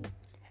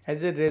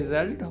 As a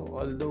result,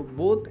 although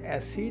both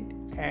acid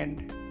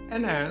and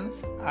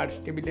anions are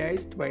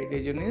stabilized by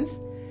resonance,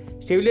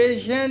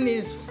 stabilization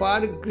is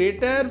far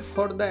greater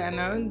for the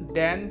anion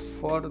than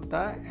for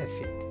the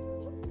acid.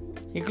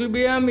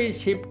 Equilibrium is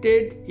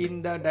shifted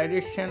in the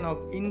direction of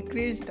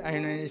increased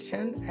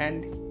ionization,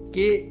 and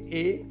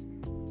Ka,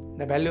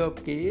 the value of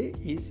Ka,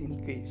 is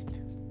increased.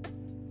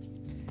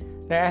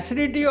 The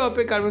acidity of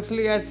a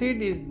carboxylic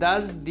acid is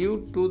thus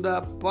due to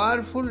the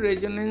powerful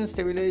resonance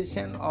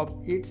stabilization of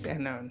its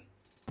anion.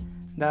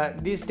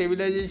 This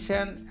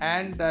stabilization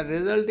and the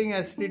resulting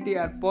acidity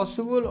are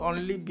possible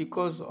only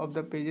because of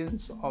the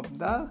presence of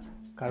the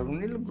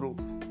carbonyl group.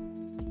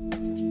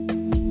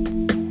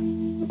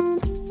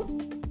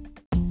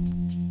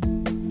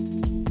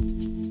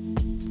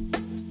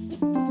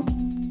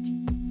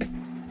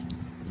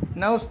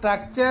 Now,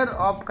 structure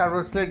of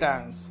carboxylate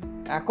ions.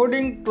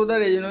 According to the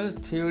resonance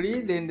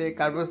theory, then the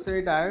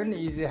carboxylate ion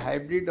is a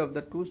hybrid of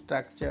the two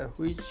structures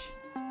which,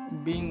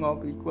 being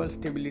of equal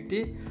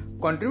stability,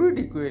 contribute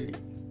equally.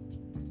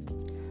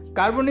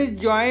 Carbon is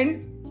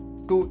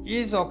joined to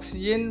each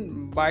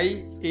oxygen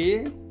by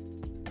a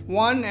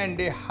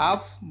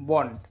 1.5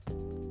 bond.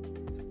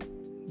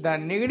 The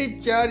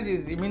negative charge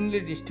is evenly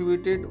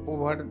distributed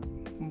over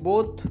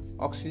both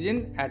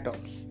oxygen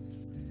atoms.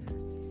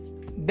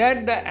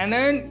 That the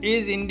anion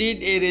is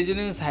indeed a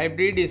resonance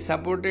hybrid is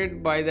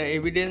supported by the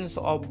evidence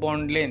of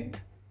bond length.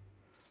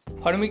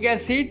 Formic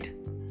acid,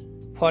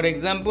 for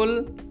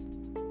example,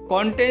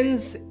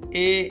 contains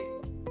a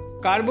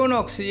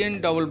carbon-oxygen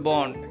double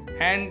bond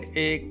and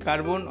a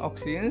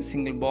carbon-oxygen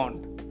single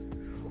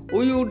bond.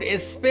 We would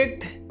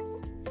expect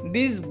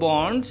these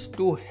bonds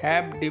to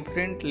have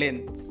different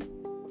lengths.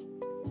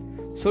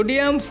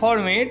 Sodium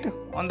formate,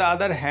 on the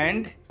other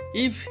hand,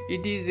 if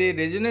it is a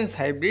resonance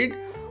hybrid,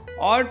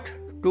 ought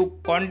to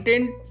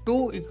contain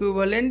two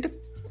equivalent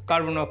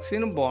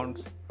carbon-oxygen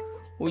bonds.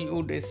 We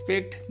would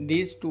expect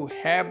these to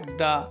have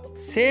the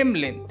same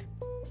length,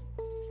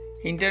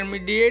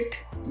 intermediate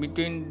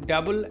between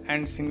double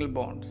and single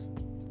bonds.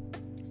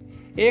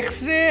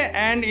 X-ray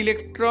and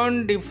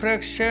electron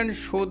diffraction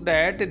show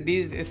that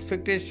these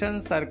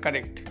expectations are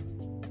correct.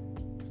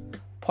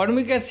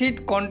 Formic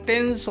acid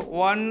contains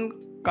one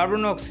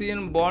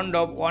carbon-oxygen bond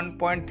of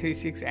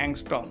 1.36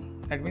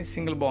 angstrom, that means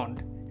single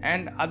bond,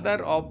 and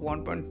other of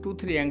 1.23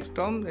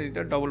 angstrom, that is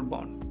a double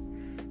bond.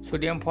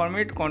 Sodium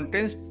formate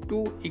contains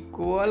two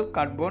equal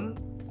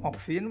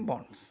carbon-oxygen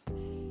bonds,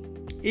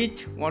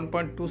 each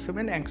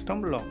 1.27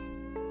 angstrom long.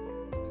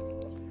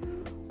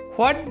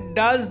 What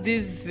does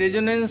this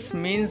resonance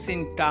means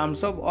in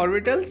terms of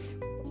orbitals?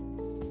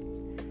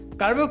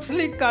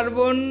 Carboxylic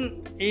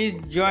carbon is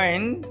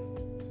joined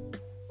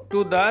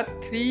to the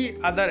three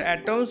other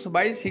atoms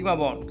by sigma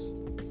bonds.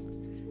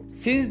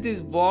 Since these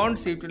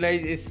bonds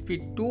utilize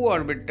sp2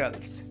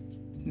 orbitals,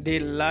 they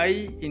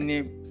lie in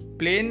a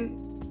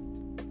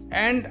plane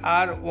and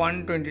are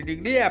 120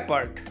 degree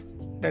apart.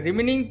 The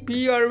remaining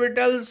p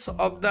orbitals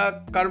of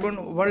the carbon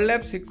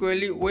overlaps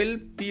equally well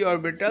p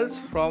orbitals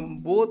from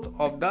both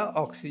of the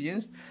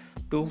oxygens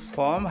to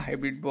form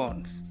hybrid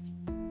bonds.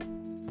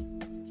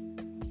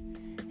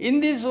 In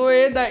this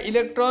way, the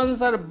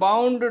electrons are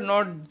bound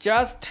not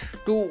just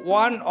to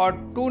one or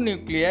two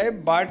nuclei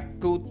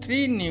but to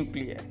three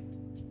nuclei.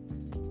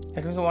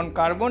 That means one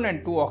carbon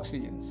and two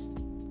oxygens.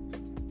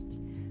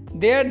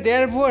 They are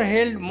therefore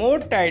held more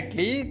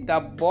tightly, the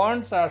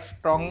bonds are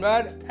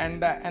stronger,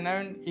 and the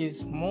anion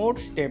is more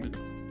stable.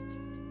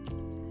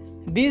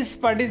 This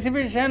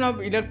participation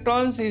of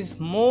electrons is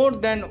more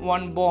than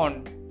one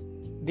bond.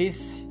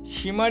 This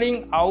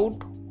shimmering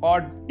out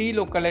or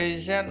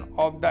delocalization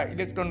of the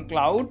electron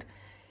cloud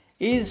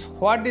is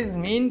what is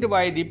meant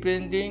by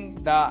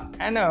representing the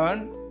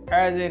anion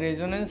as a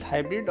resonance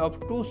hybrid of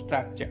two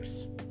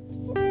structures.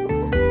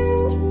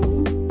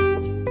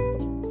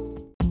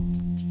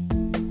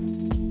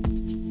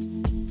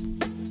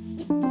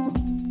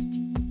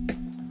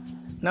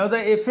 Now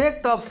the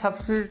effect of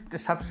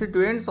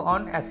substituents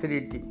on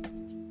acidity.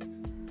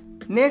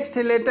 Next,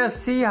 let us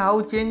see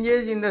how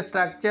changes in the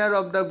structure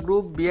of the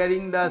group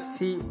bearing the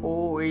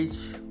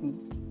COOH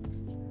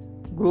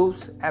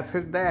groups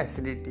affect the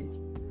acidity.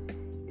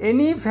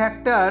 Any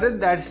factor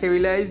that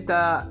stabilizes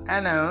the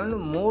anion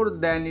more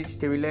than it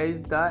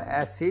stabilizes the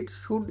acid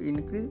should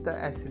increase the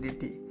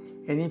acidity.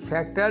 Any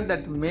factor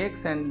that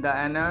makes the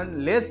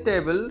anion less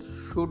stable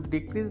should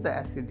decrease the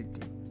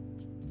acidity.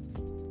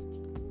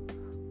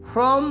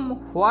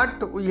 From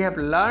what we have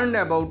learned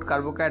about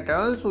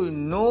carbocations, we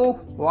know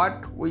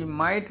what we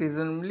might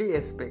reasonably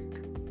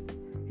expect.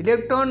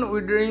 Electron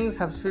withdrawing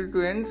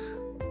substituents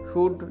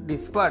should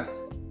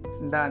disperse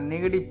the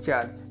negative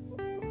charge,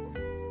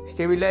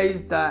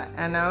 stabilize the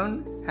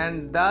anion,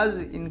 and thus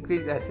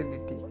increase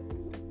acidity.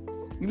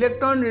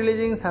 Electron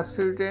releasing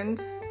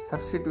substituents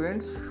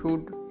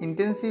should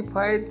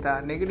intensify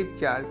the negative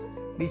charge,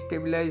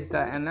 destabilize the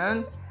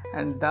anion,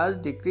 and thus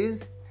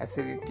decrease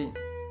acidity.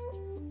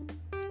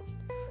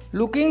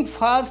 Looking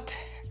first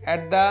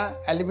at the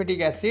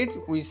aliphatic acids,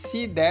 we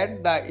see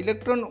that the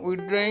electron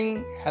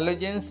withdrawing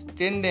halogen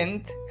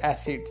strengthened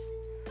acids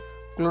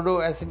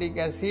chloroacetic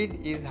acid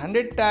is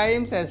 100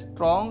 times as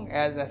strong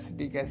as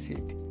acetic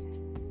acid.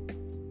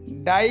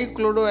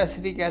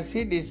 Dichloroacetic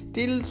acid is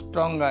still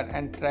stronger,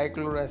 and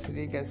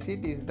trichloroacetic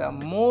acid is the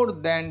more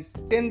than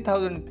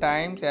 10,000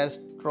 times as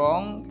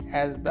strong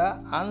as the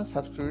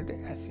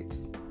unsubstituted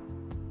acids.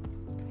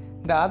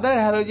 The other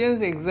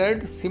halogens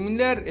exert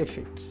similar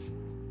effects.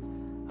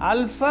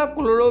 Alpha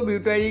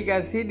chlorobutyric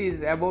acid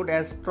is about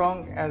as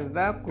strong as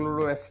the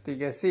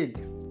chloroacetic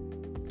acid.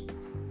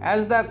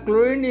 As the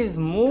chlorine is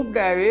moved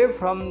away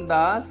from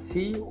the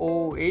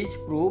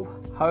COH group,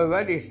 however,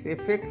 its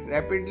effect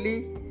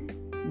rapidly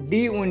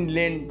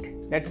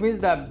dwindled. That means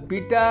the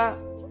beta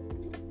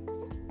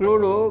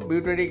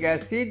chlorobutyric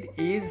acid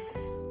is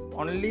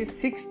only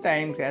 6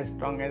 times as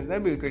strong as the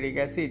butyric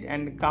acid,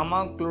 and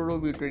gamma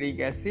chlorobutyric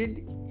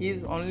acid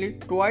is only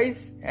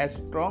twice as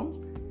strong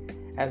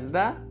as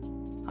the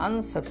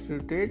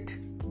unsubstituted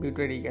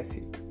butyric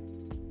acid.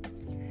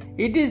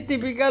 It is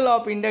typical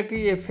of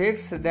inductive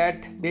effects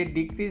that they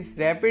decrease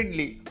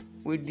rapidly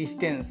with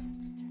distance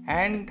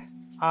and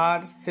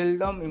are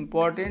seldom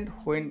important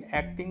when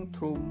acting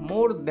through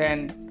more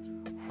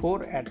than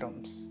 4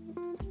 atoms.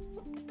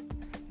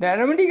 The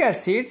aromatic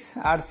acids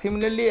are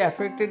similarly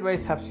affected by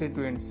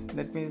substituents,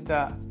 that means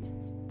the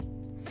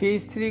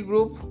CH3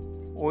 group,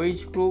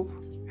 OH group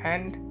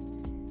and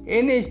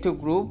NH2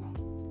 group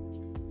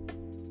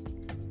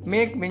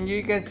make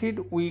benzoic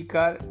acid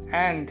weaker,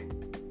 and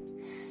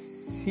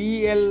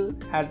Cl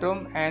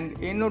atom and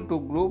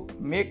NO2 group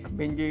make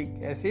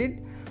benzoic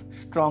acid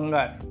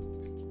stronger.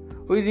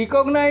 We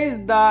recognize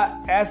the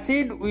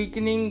acid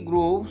weakening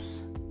groups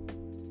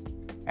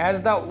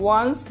as the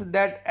ones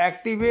that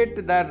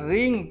activate the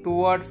ring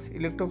towards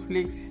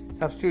electrophilic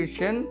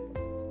substitution.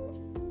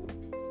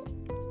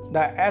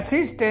 The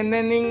acid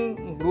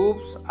strengthening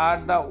groups are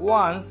the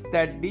ones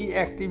that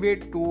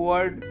deactivate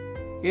toward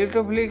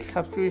electrophilic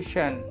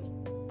substitution.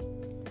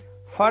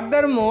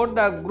 Furthermore,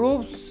 the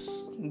groups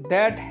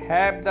that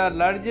have the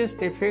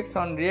largest effects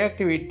on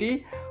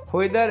reactivity,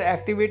 whether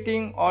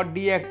activating or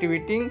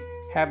deactivating,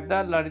 have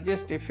the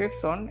largest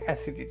effects on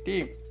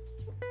acidity.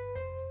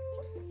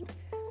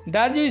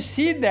 Thus, you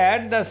see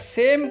that the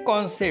same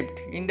concept,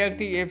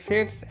 inductive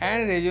effects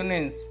and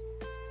resonance,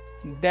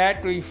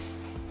 that we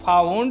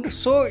found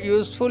so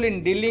useful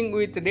in dealing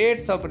with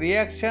rates of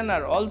reaction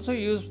are also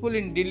useful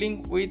in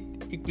dealing with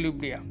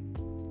equilibria.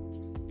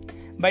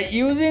 By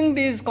using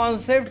this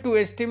concept to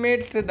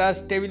estimate the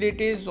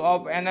stabilities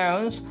of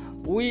anions,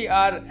 we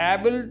are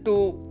able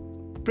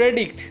to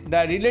predict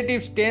the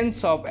relative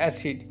strengths of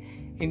acid.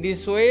 In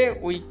this way,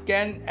 we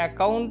can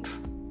account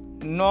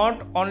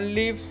not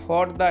only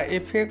for the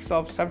effects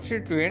of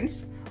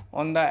substituents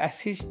on the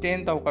acid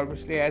strength of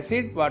carboxylic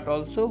acid, but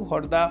also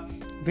for the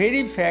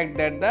very fact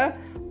that the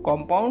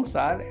compounds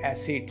are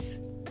acids.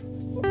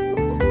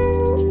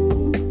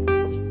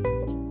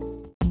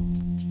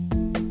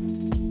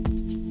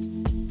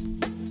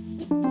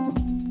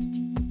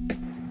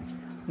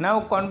 Now,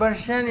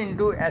 conversion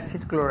into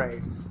acid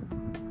chlorides.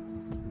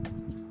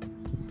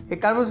 A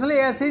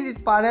carboxylic acid is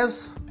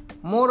perhaps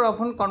more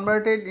often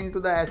converted into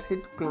the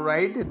acid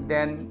chloride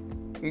than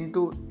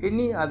into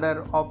any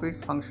other of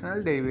its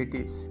functional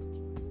derivatives.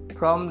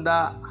 From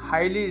the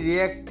highly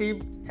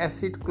reactive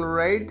acid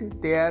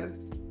chloride, there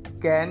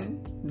can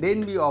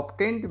then be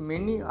obtained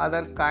many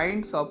other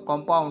kinds of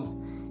compounds,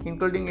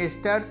 including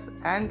esters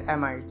and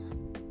amides.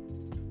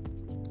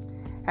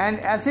 An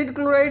acid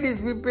chloride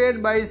is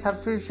prepared by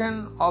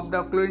substitution of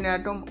the chlorine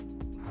atom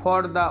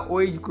for the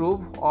OH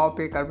group of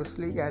a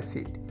carboxylic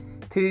acid.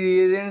 3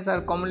 reagents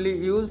are commonly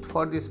used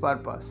for this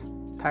purpose: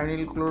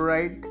 thionyl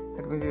chloride,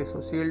 that means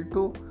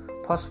SOCl2,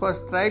 phosphorus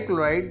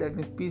trichloride, that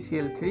means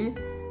PCl3,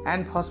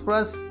 and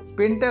phosphorus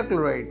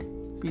pentachloride,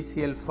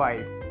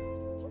 PCl5.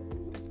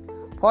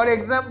 For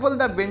example,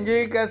 the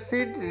benzoic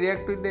acid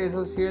reacts with the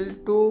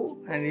SOCl2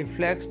 and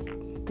reflects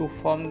to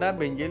form the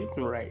benzyl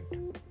chloride.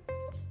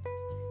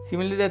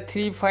 Similarly, the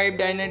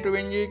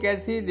 3,5-dinitrobenzoic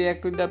acid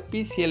reacts with the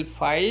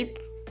PCl5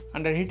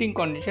 under heating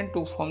condition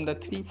to form the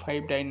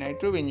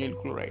 3,5-dinitrobenzyl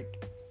chloride.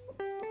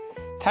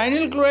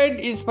 Thionyl chloride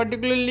is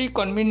particularly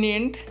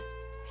convenient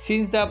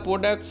since the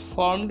products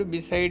formed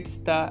besides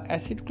the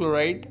acid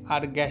chloride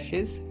are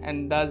gaseous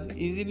and thus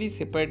easily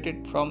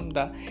separated from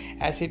the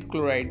acid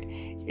chloride.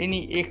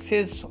 Any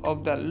excess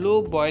of the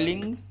low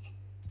boiling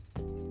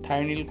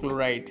thionyl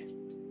chloride,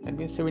 that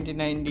means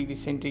 79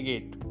 degrees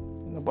centigrade,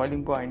 the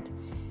boiling point,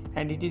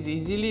 and it is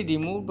easily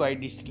removed by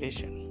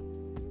distillation.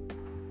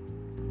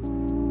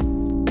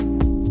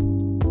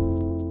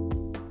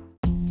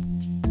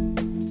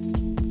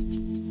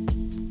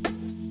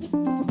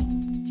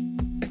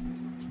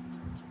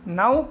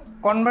 Now,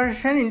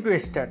 conversion into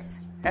esters.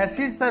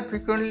 Acids are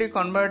frequently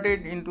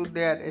converted into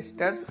their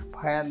esters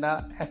via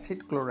the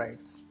acid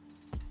chlorides.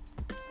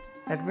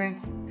 That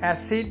means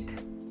acid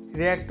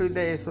react with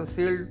the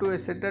SOCl2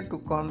 etc. to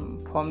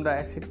form the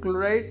acid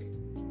chlorides,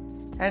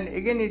 and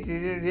again it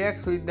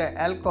reacts with the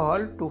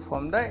alcohol to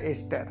form the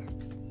ester.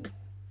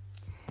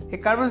 A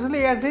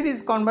carboxylic acid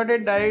is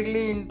converted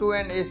directly into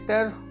an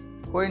ester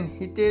when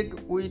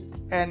heated with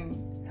an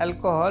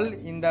alcohol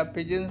in the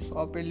presence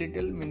of a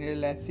little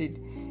mineral acid,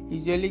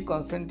 usually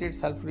concentrated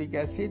sulfuric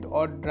acid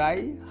or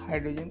dry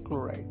hydrogen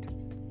chloride.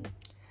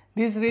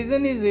 This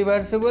reaction is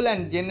reversible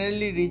and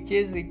generally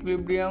reaches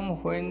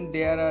equilibrium when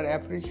there are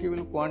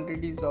appreciable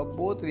quantities of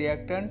both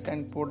reactants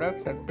and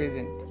products are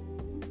present.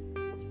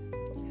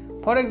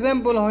 For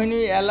example, when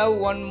we allow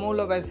 1 mole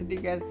of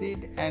acetic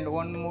acid and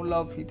 1 mole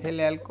of ethyl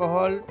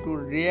alcohol to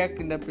react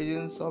in the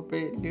presence of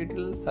a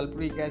little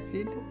sulfuric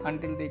acid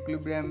until the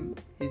equilibrium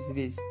is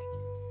reached,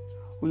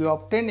 we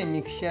obtain a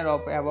mixture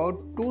of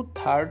about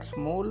 2/3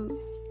 mole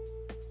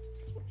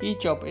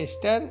each of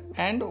ester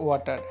and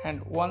water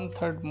and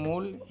 1/3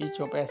 mole each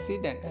of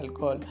acid and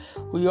alcohol.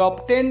 We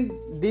obtain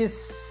this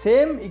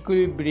same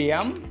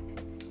equilibrium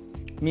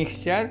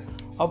mixture,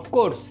 of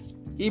course,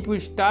 if we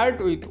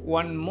start with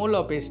 1 mole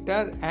of ester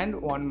and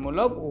 1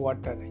 mole of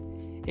water,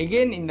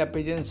 again in the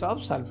presence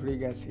of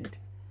sulfuric acid.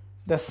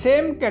 The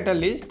same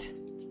catalyst,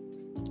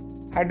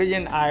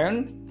 hydrogen ion,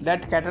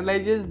 that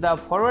catalyzes the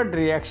forward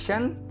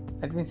reaction,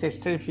 that means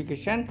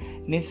esterification,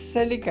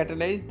 necessarily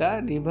catalyzes the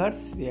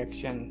reverse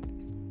reaction,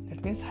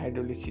 that means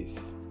hydrolysis.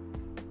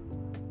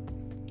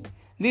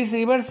 This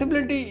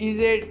reversibility is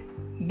a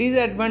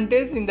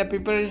disadvantage in the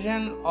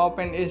preparation of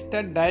an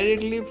ester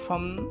directly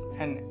from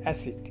an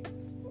acid.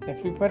 The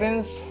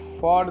preference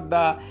for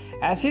the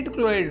acid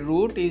chloride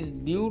route is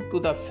due to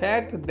the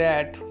fact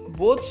that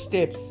both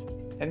steps,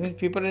 that means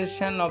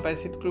preparation of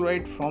acid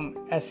chloride from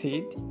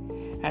acid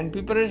and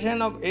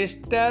preparation of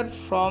ester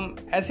from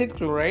acid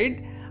chloride,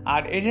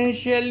 are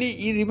essentially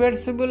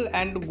irreversible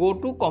and go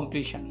to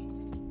completion.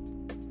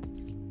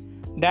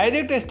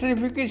 Direct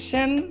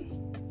esterification,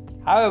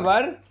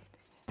 however,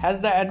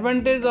 has the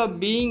advantage of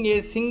being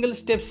a single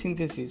step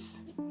synthesis.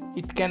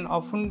 It can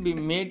often be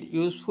made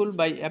useful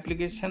by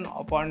application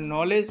upon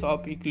knowledge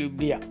of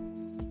equilibria.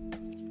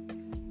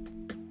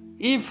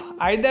 If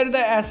either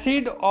the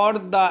acid or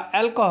the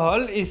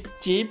alcohol is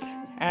cheap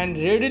and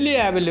readily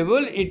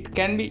available, it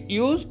can be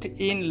used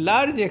in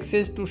large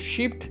excess to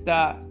shift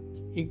the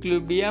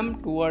equilibrium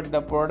toward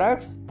the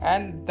products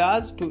and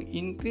thus to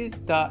increase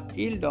the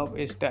yield of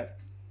ester.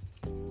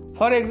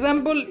 For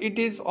example, it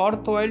is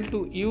worthwhile to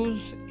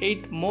use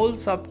 8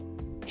 moles of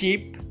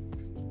cheap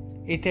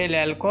ethyl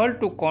alcohol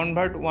to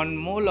convert 1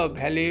 mole of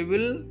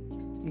valuable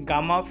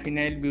gamma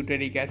phenyl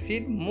butyric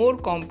acid more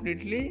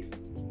completely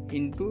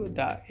into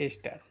the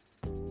ester.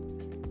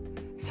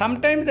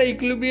 Sometimes the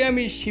equilibrium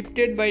is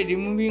shifted by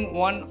removing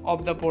one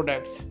of the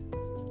products.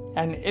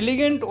 An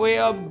elegant way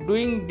of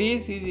doing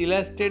this is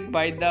illustrated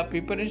by the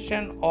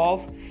preparation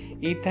of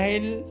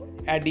ethyl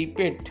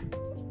adipate.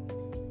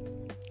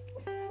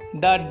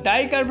 The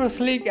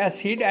dicarboxylic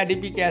acid,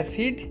 adipic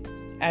acid,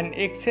 and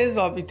excess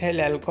of ethyl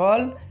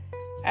alcohol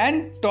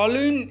and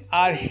toluene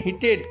are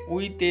heated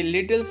with a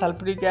little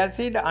sulfuric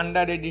acid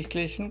under a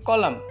distillation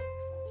column.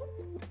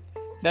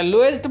 The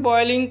lowest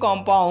boiling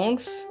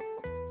compounds,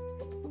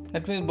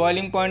 that means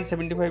boiling point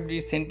 75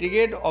 degrees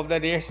centigrade, of the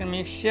reaction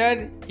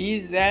mixture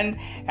is an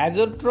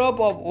azeotrope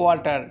of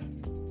water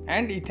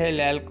and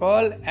ethyl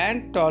alcohol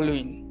and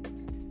toluene.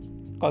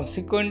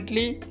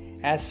 Consequently,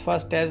 as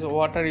fast as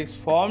water is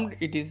formed,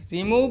 it is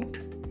removed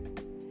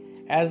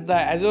as the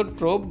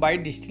azeotrope by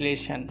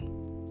distillation.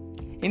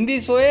 In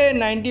this way,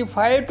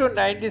 95 to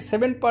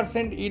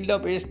 97% yield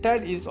of ester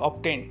is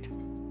obtained.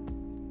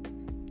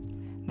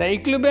 The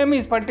equilibrium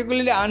is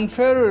particularly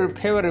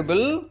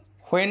unfavorable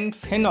when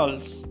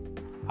phenols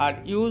are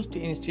used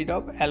instead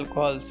of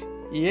alcohols.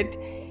 Yet,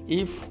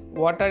 if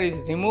water is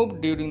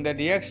removed during the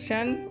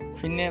reaction,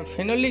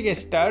 phenolic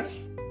esters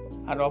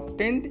are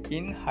obtained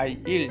in high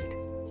yield.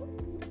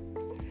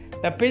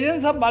 The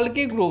presence of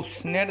bulky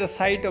groups near the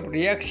site of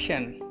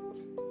reaction,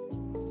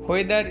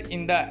 whether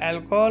in the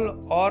alcohol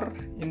or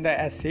in the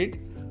acid,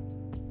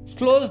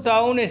 slows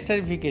down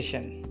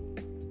esterification.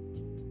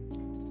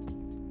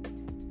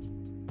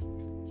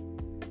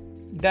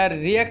 The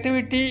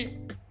reactivity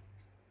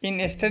in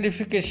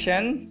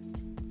esterification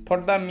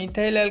for the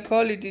methyl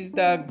alcohol, it is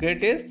the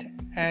greatest,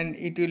 and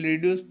it will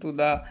reduce to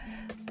the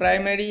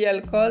primary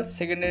alcohol,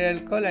 secondary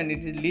alcohol, and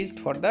it is least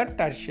for the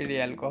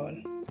tertiary alcohol.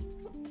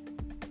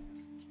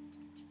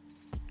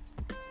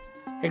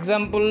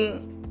 Example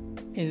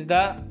is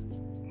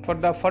for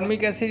the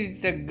formic acid, it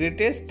is the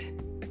greatest,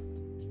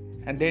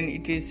 and then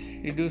it is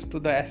reduced to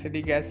the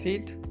acetic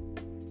acid,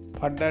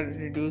 further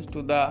reduced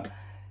to the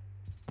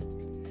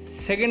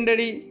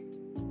secondary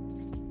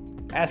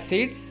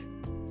acids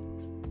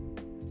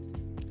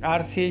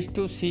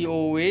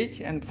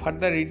RCH2COOH, and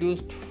further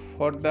reduced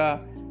for the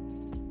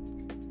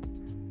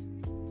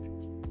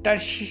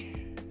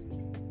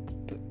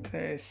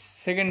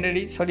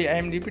secondary. I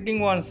am repeating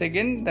once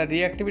again. The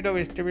reactivity of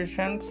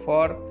esterification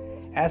for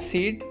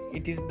acid,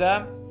 it is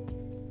the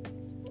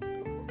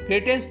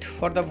greatest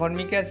for the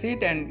formic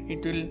acid, and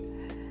it will,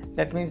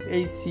 that means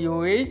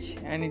HCOH,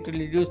 and it will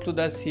reduce to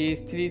the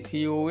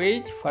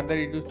CH3COH, further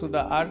reduce to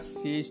the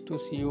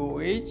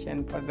RCH2COH,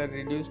 and further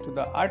reduce to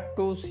the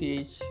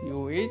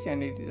R2CHCOH,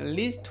 and it is the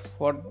least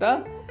for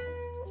the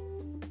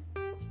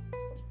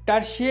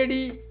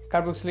tertiary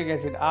carboxylic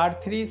acid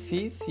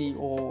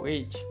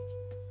R3CCOOH.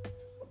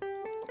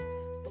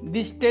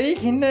 The steric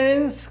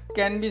hindrance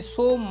can be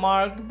so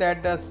marked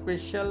that the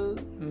special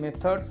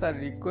methods are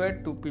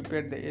required to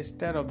prepare the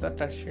ester of the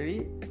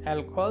tertiary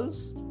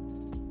alcohols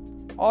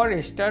or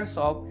esters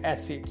of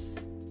acids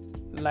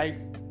like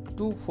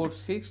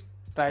 2,4,6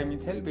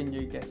 trimethyl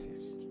benzoic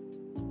acids,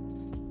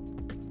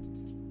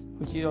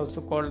 which is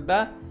also called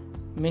the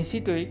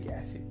mesitoic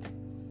acid.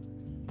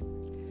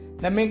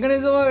 The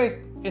mechanism of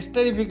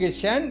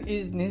esterification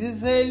is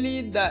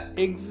necessarily the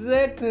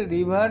exact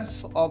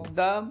reverse of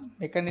the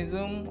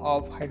mechanism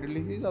of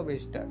hydrolysis of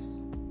esters.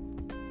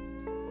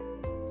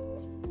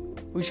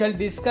 We shall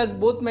discuss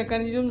both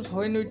mechanisms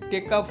when we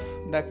take up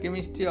the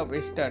chemistry of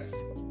esters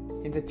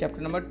in the chapter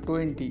number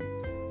 20,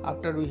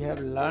 after we have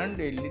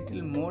learned a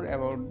little more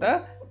about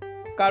the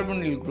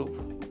carbonyl group.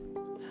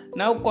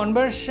 Now,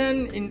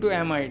 conversion into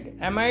amide.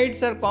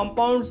 Amides are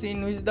compounds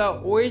in which the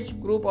OH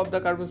group of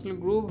the carboxylic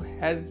group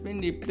has been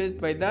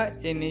replaced by the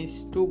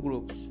NH2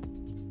 groups.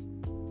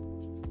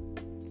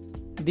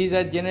 These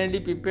are generally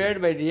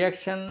prepared by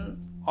reaction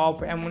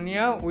of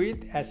ammonia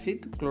with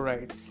acid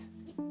chlorides,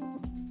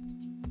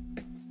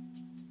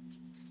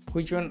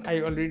 which one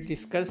I already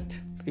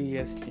discussed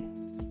previously.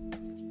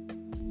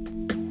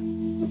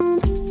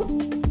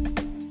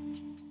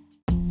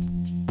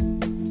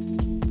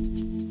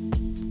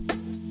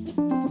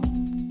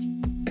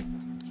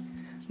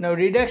 Now,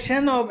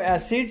 reduction of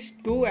acids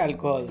to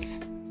alcohols.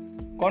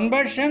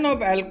 Conversion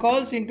of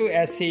alcohols into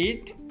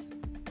acid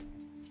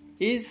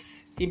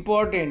is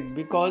important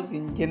because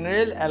in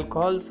general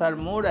alcohols are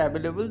more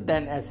available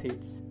than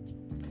acids.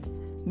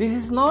 This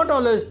is not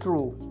always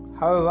true.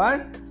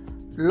 However,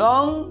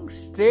 long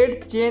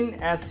straight chain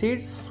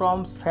acids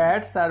from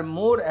fats are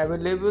more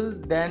available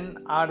than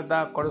are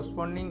the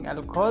corresponding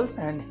alcohols,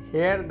 and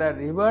here the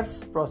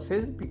reverse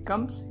process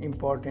becomes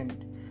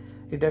important.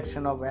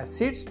 Reduction of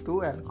acids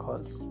to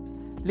alcohols.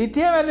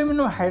 Lithium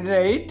aluminum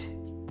hydride,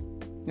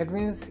 that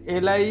means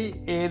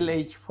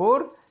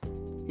LiAlH4,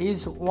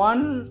 is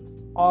one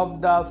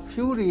of the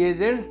few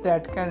reagents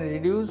that can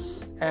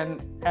reduce an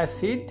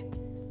acid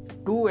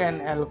to an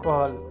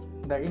alcohol.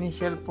 The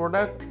initial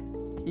product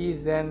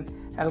is an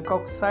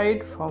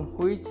alkoxide from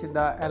which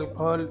the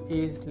alcohol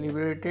is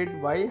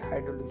liberated by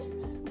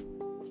hydrolysis.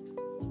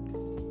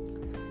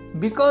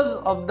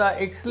 Because of the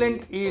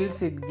excellent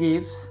yields it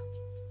gives,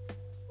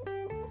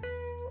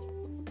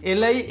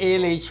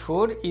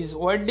 LiAlH4 is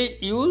widely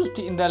used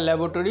in the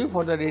laboratory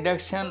for the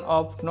reduction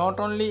of not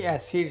only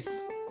acids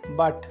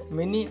but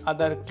many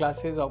other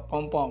classes of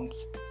compounds.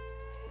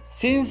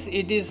 Since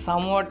it is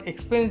somewhat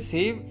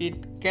expensive,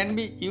 it can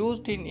be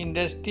used in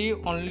industry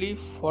only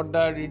for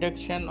the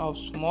reduction of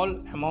small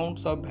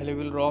amounts of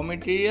valuable raw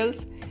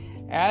materials,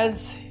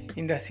 as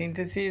in the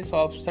synthesis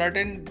of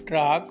certain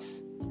drugs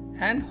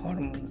and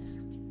hormones.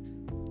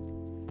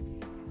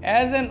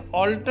 As an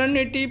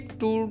alternative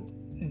to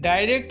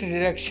direct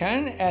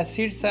reduction,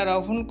 acids are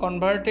often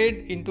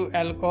converted into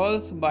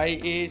alcohols by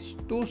a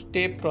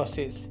two-step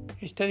process: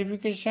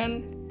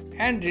 esterification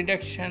and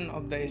reduction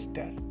of the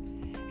ester.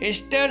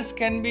 Esters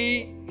can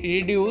be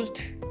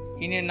reduced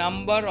in a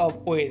number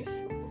of ways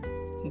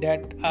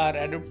that are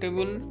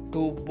adaptable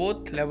to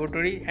both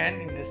laboratory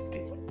and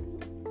industry.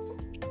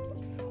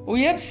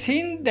 We have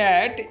seen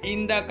that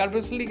in the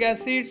carboxylic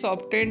acids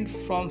obtained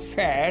from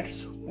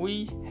fats,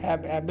 we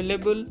have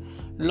available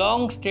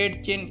long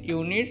straight chain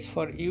units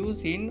for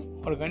use in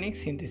organic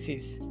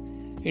synthesis.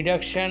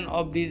 Reduction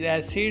of these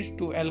acids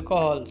to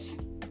alcohols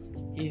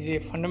is a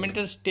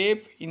fundamental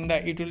step in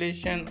the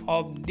utilization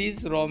of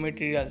these raw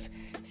materials,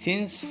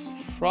 since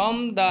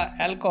from the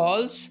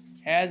alcohols,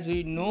 as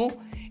we know,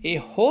 a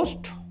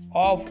host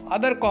of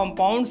other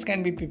compounds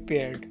can be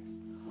prepared.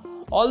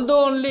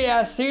 Although only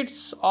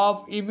acids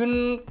of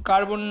even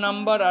carbon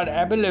number are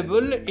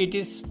available, it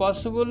is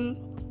possible,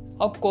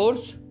 of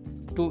course,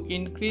 to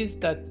increase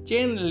the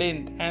chain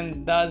length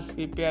and thus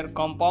prepare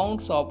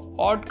compounds of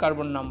odd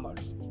carbon numbers.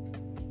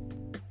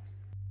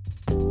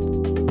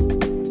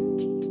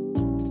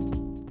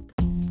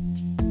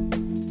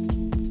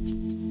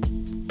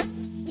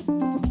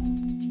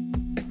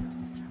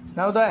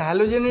 Now, the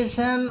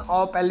halogenation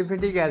of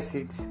aliphatic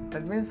acids,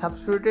 that means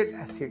substituted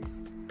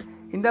acids.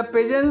 In the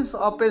presence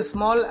of a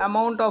small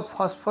amount of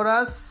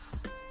phosphorus,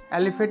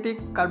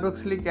 aliphatic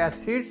carboxylic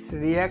acids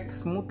react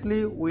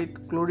smoothly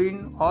with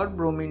chlorine or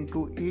bromine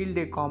to yield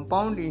a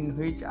compound in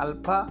which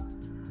alpha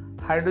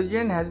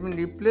hydrogen has been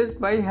replaced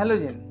by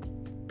halogen.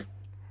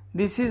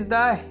 This is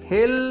the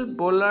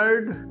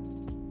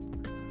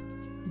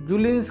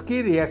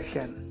Hale-Bollard-Julinsky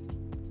reaction.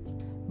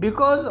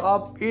 Because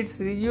of its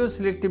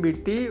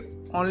regioselectivity,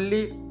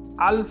 only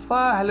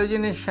alpha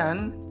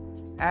halogenation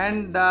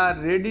and the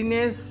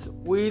readiness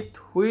with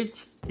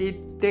which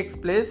it takes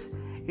place,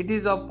 it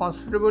is of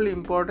considerable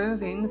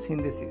importance in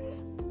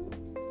synthesis.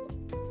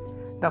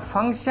 The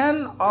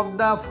function of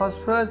the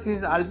phosphorus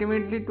is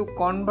ultimately to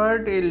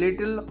convert a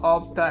little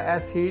of the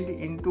acid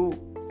into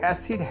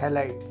acid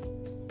halides.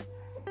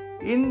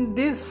 In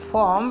this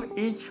form,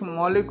 each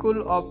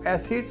molecule of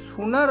acid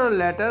sooner or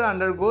later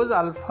undergoes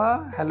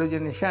alpha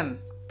halogenation.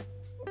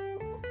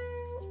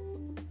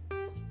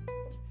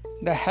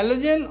 The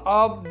halogen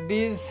of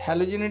these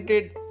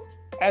halogenated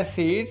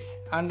acids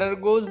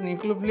undergoes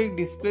nucleophilic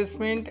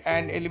displacement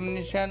and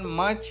elimination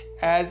much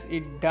as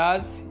it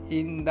does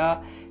in the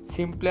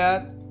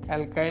simpler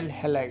alkyl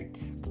halides.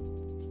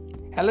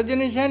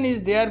 Halogenation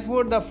is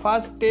therefore the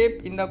first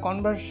step in the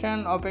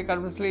conversion of a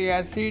carboxylic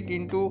acid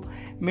into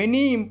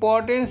many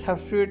important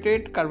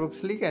substituted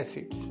carboxylic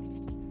acids.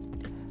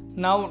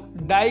 Now,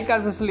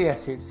 dicarboxylic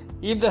acids.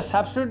 If the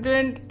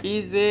substituent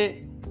is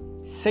a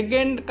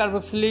second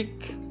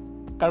carboxylic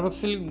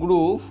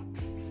group,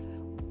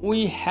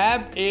 we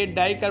have a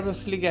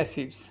dicarboxylic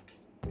acids.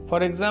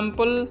 For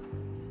example,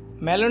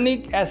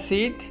 malonic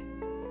acid,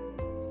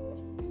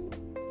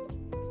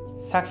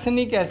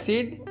 succinic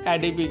acid,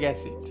 adipic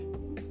acid.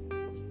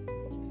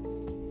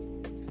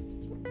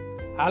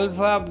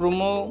 Alpha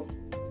bromo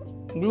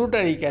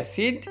glutaric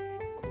acid,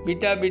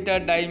 beta beta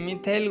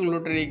dimethyl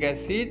glutaric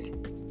acid,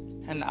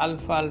 and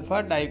alpha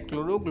alpha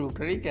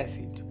dichloroglutaric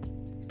acid.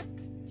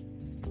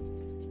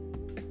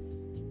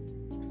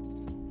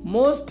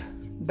 Most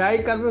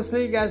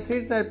dicarboxylic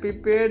acids are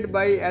prepared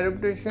by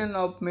adaptation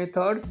of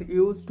methods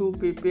used to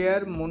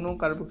prepare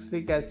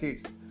monocarboxylic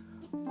acids.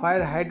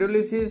 Where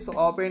hydrolysis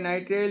of a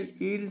nitrile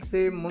yields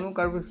a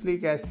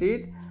monocarboxylic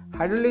acid,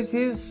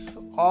 hydrolysis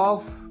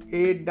of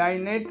a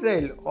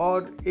dinitrile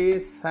or a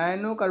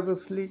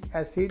cyanocarboxylic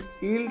acid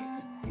yields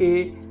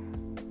a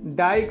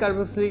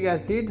dicarboxylic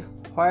acid,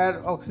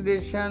 where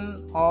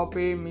oxidation of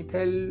a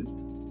methyl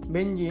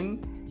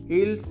benzene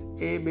yields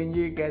a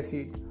benzoic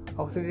acid.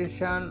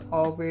 Oxidation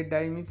of a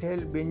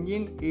dimethyl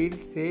benzene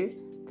yields a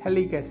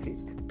phthalic acid.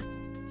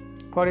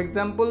 For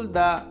example,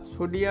 the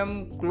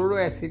sodium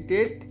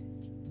chloroacetate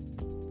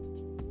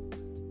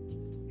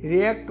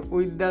react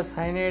with the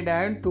cyanide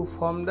ion to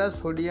form the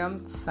sodium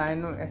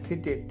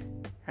cyanoacetate,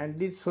 and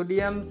this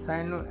sodium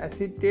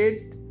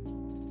cyanoacetate,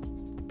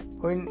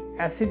 when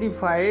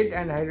acidified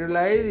and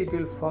hydrolyzed, it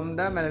will form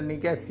the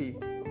malonic acid.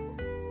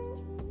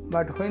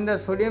 But when the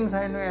sodium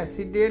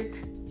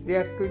cyanoacetate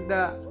react with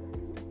the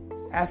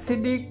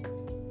acidic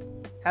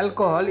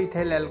alcohol,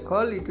 ethyl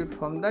alcohol, it will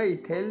form the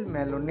ethyl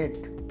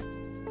malonate.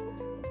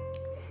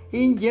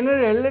 In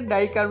general,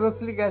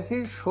 dicarboxylic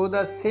acids show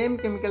the same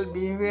chemical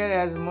behavior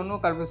as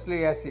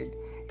monocarboxylic acid.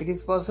 It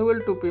is possible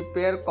to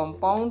prepare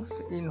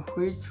compounds in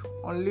which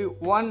only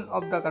one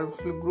of the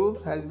carboxylic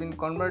groups has been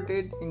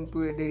converted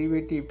into a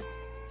derivative.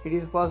 It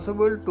is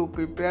possible to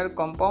prepare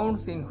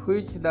compounds in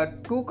which the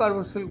two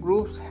carboxyl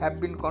groups have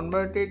been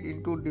converted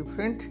into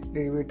different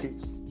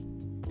derivatives.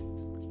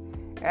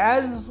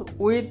 As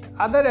with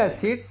other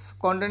acids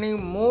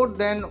containing more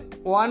than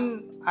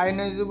one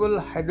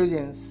ionizable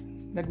hydrogens,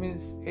 that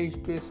means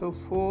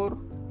H2SO4,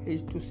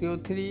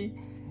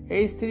 H2CO3,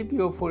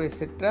 H3PO4,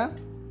 etc.,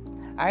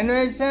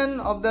 ionization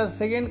of the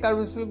second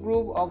carboxyl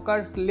group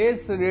occurs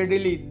less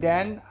readily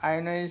than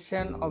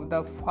ionization of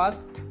the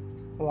first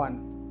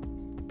one.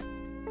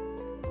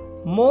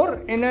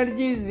 More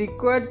energy is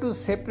required to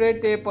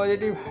separate a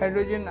positive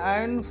hydrogen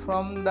ion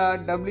from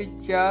the doubly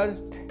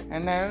charged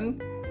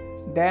anion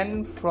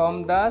than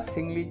from the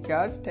singly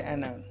charged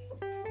anion.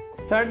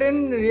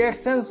 Certain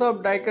reactions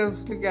of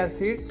dicarboxylic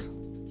acids,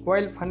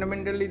 while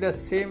fundamentally the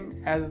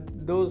same as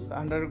those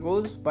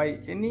undergoes by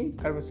any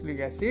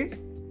carboxylic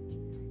acids,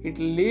 it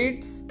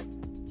leads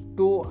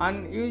to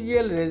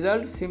unusual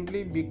results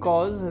simply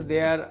because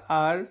there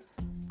are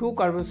two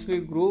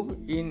carboxylic groups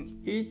in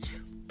each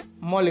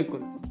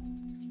molecule.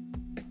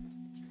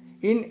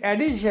 In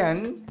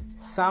addition,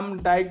 some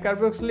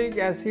dicarboxylic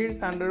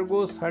acids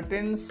undergo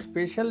certain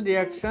special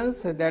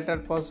reactions that are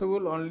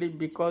possible only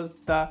because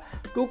the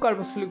two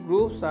carboxylic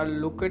groups are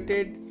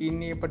located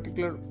in a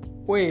particular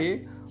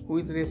way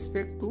with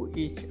respect to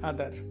each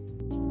other.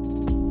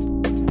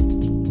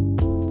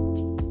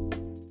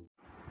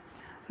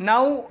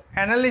 Now,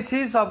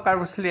 analysis of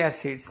carboxylic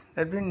acids,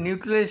 that means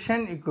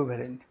neutralization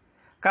equivalent.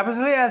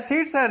 Carboxylic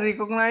acids are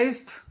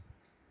recognized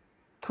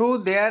through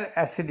their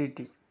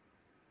acidity.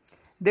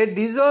 They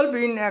dissolve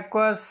in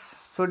aqueous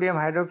sodium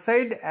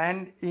hydroxide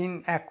and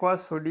in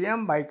aqueous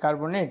sodium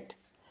bicarbonate.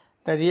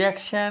 The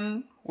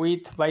reaction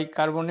with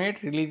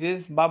bicarbonate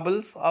releases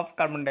bubbles of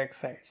carbon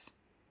dioxide.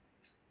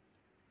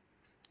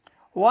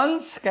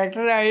 Once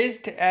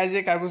characterized as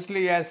a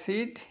carboxylic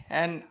acid,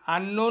 an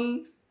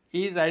unknown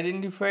is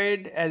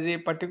identified as a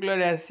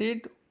particular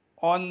acid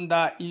on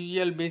the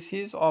usual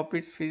basis of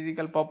its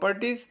physical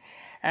properties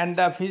and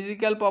the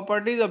physical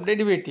properties of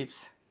derivatives.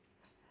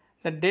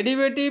 The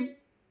derivatives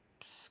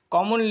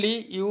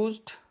commonly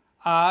used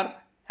are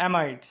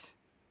amides.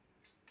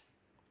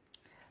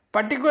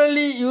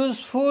 Particularly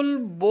useful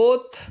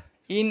both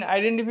in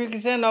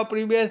identification of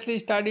previously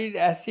studied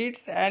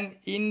acids and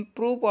in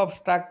proof of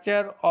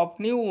structure of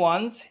new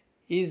ones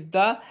is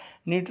the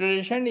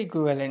neutralization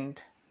equivalent.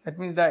 That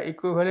means the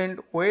equivalent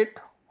weight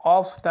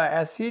of the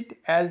acid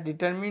as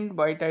determined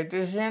by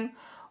titration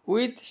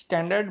with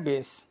standard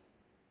base.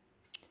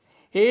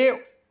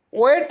 A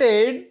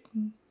weighted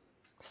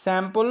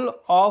sample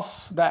of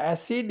the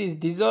acid is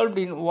dissolved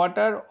in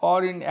water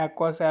or in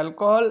aqueous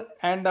alcohol,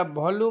 and the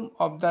volume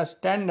of the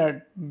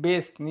standard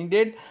base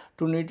needed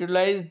to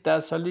neutralize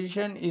the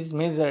solution is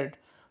measured.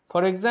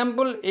 For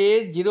example,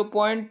 a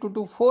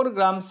 0.224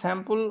 gram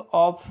sample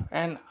of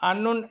an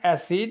unknown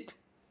acid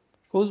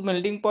whose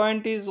melting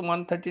point is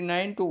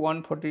 139 to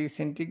 140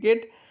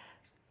 centigrade.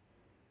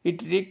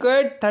 It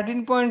required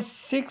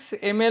 13.6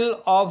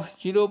 ml of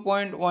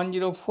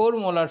 0.104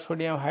 molar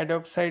sodium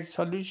hydroxide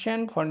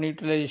solution for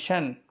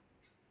neutralization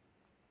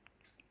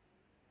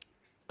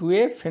to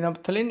a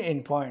phenolphthalein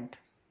endpoint.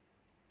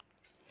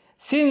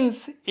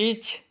 Since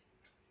each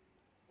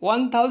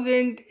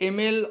 1000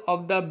 ml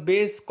of the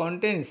base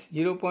contains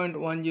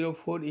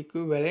 0.104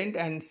 equivalent,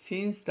 and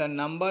since the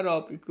number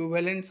of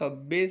equivalents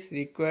of base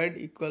required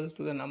equals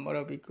to the number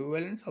of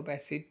equivalents of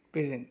acid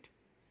present.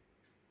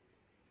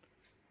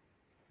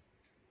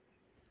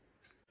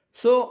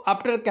 So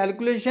after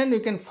calculation, you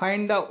can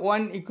find the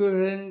one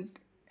equivalent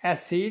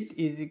acid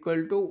is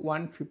equal to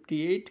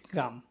 158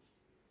 gram.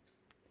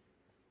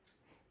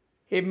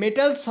 A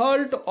metal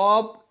salt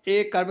of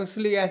a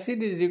carboxylic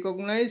acid is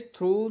recognized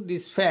through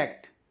this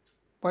fact.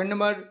 Point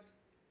number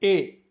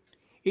A.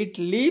 It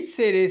leaves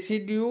a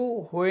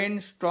residue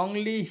when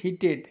strongly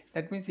heated,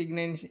 that means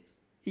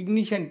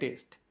ignition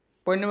test.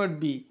 Point number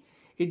B.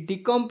 It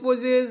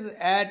decomposes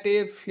at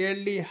a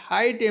fairly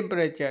high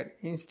temperature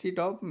instead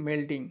of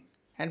melting.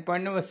 And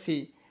point number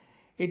C.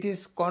 It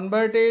is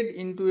converted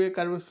into a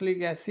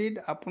carboxylic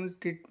acid upon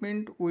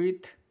treatment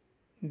with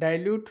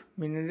dilute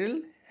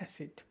mineral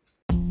acid.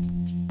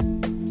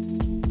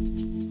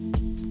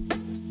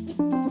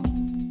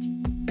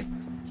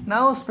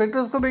 Now,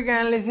 spectroscopic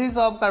analysis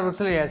of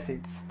carboxylic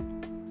acids.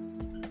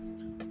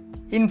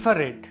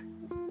 Infrared.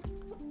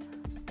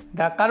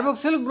 The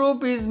carboxyl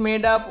group is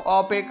made up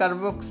of a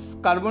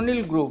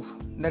carbonyl group,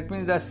 that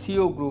means the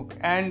CO group,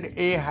 and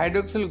a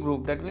hydroxyl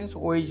group, that means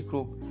OH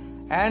group.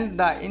 And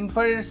the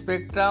infrared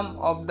spectrum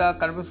of the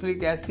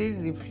carboxylic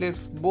acid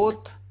reflects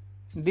both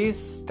these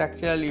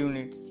structural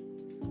units.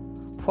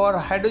 For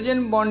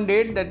hydrogen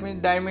bonded, that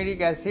means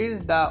dimeric acids,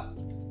 the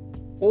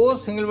O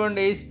single bond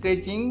H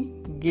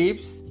stretching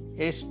gives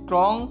a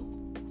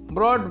strong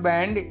broad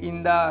band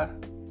in the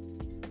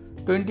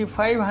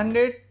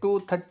 2500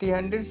 to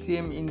 3000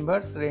 cm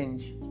inverse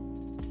range.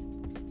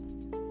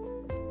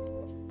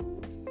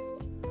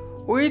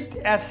 With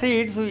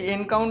acids, we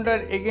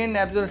encounter again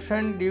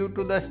absorption due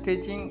to the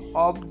stretching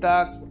of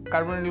the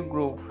carbonyl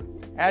group.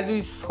 As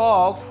we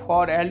saw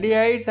for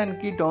aldehydes and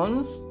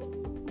ketones,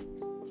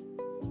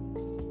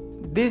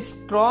 this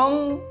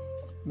strong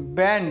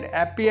band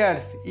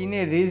appears in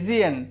a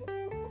region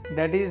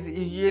that is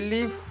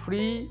usually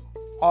free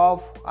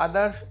of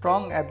other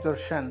strong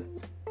absorption.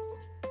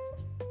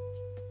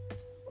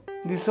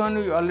 This one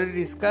we already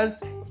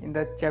discussed in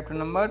the chapter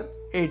number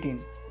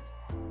 18.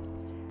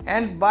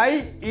 And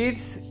by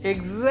its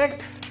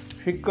exact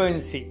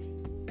frequency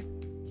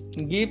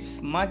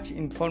gives much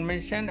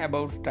information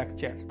about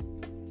structure.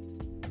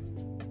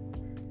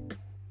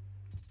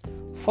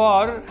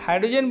 For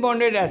hydrogen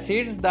bonded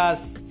acids, the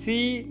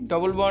C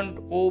double bond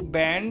O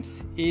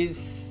bands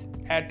is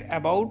at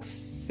about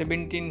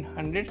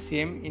 1700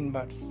 cm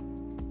inverse.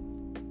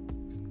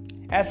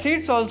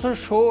 Acids also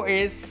show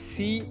a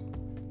C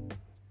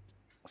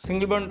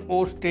single bond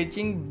O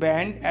stretching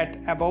band at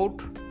about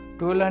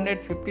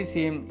 1250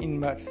 cm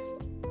inverse,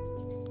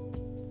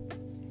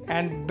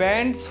 and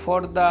bands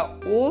for the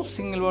O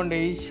single bond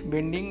H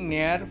bending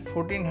near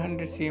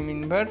 1400 cm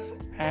inverse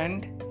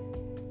and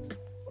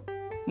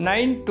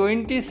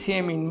 920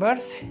 cm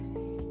inverse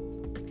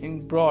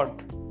in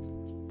broad.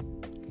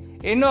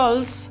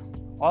 Enols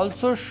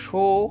also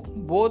show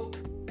both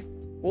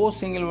O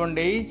single bond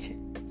H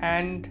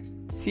and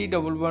C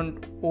double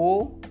bond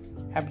O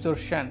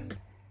absorption.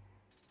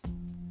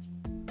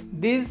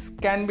 This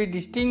can be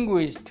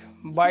distinguished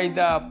by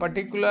the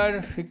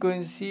particular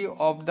frequency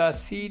of the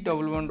C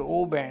double bond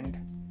O band.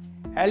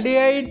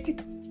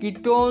 Aldehyde,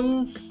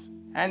 ketones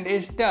and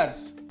esters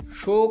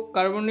show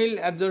carbonyl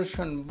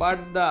absorption,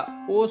 but the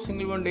O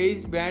single bond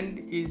H band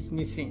is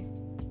missing.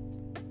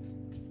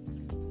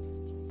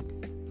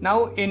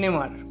 Now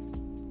NMR.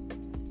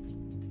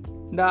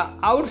 The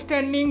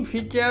outstanding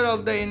feature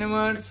of the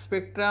NMR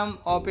spectrum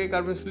of a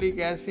carboxylic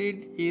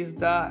acid is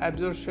the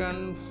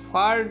absorption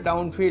far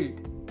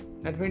downfield.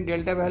 That means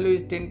delta value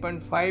is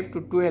 10.5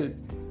 to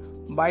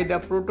 12 by the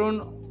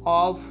proton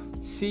of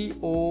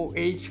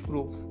COH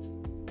group.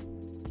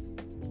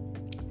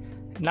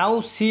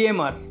 Now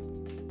CMR.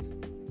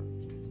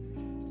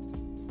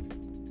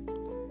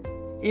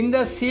 In the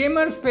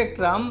CMR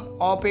spectrum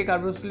of a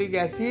carboxylic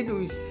acid,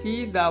 we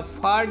see the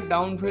far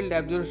downfield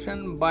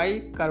absorption by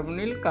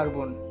carbonyl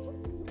carbon.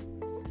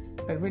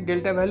 That means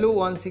delta value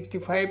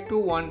 165 to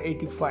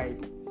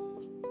 185.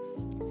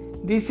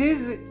 This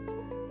is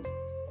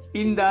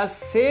in the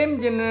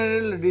same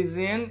general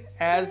region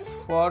as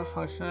for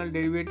functional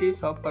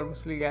derivatives of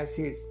carboxylic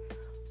acids,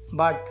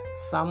 but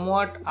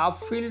somewhat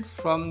upfield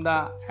from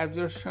the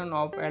absorption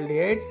of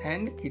aldehydes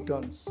and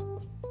ketones.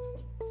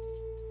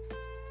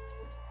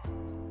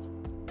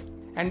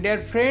 And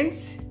dear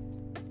friends,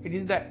 it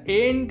is the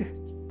end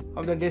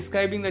of the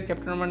describing the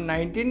chapter number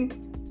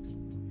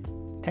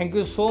 19. Thank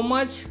you so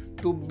much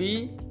to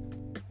be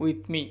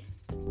with me.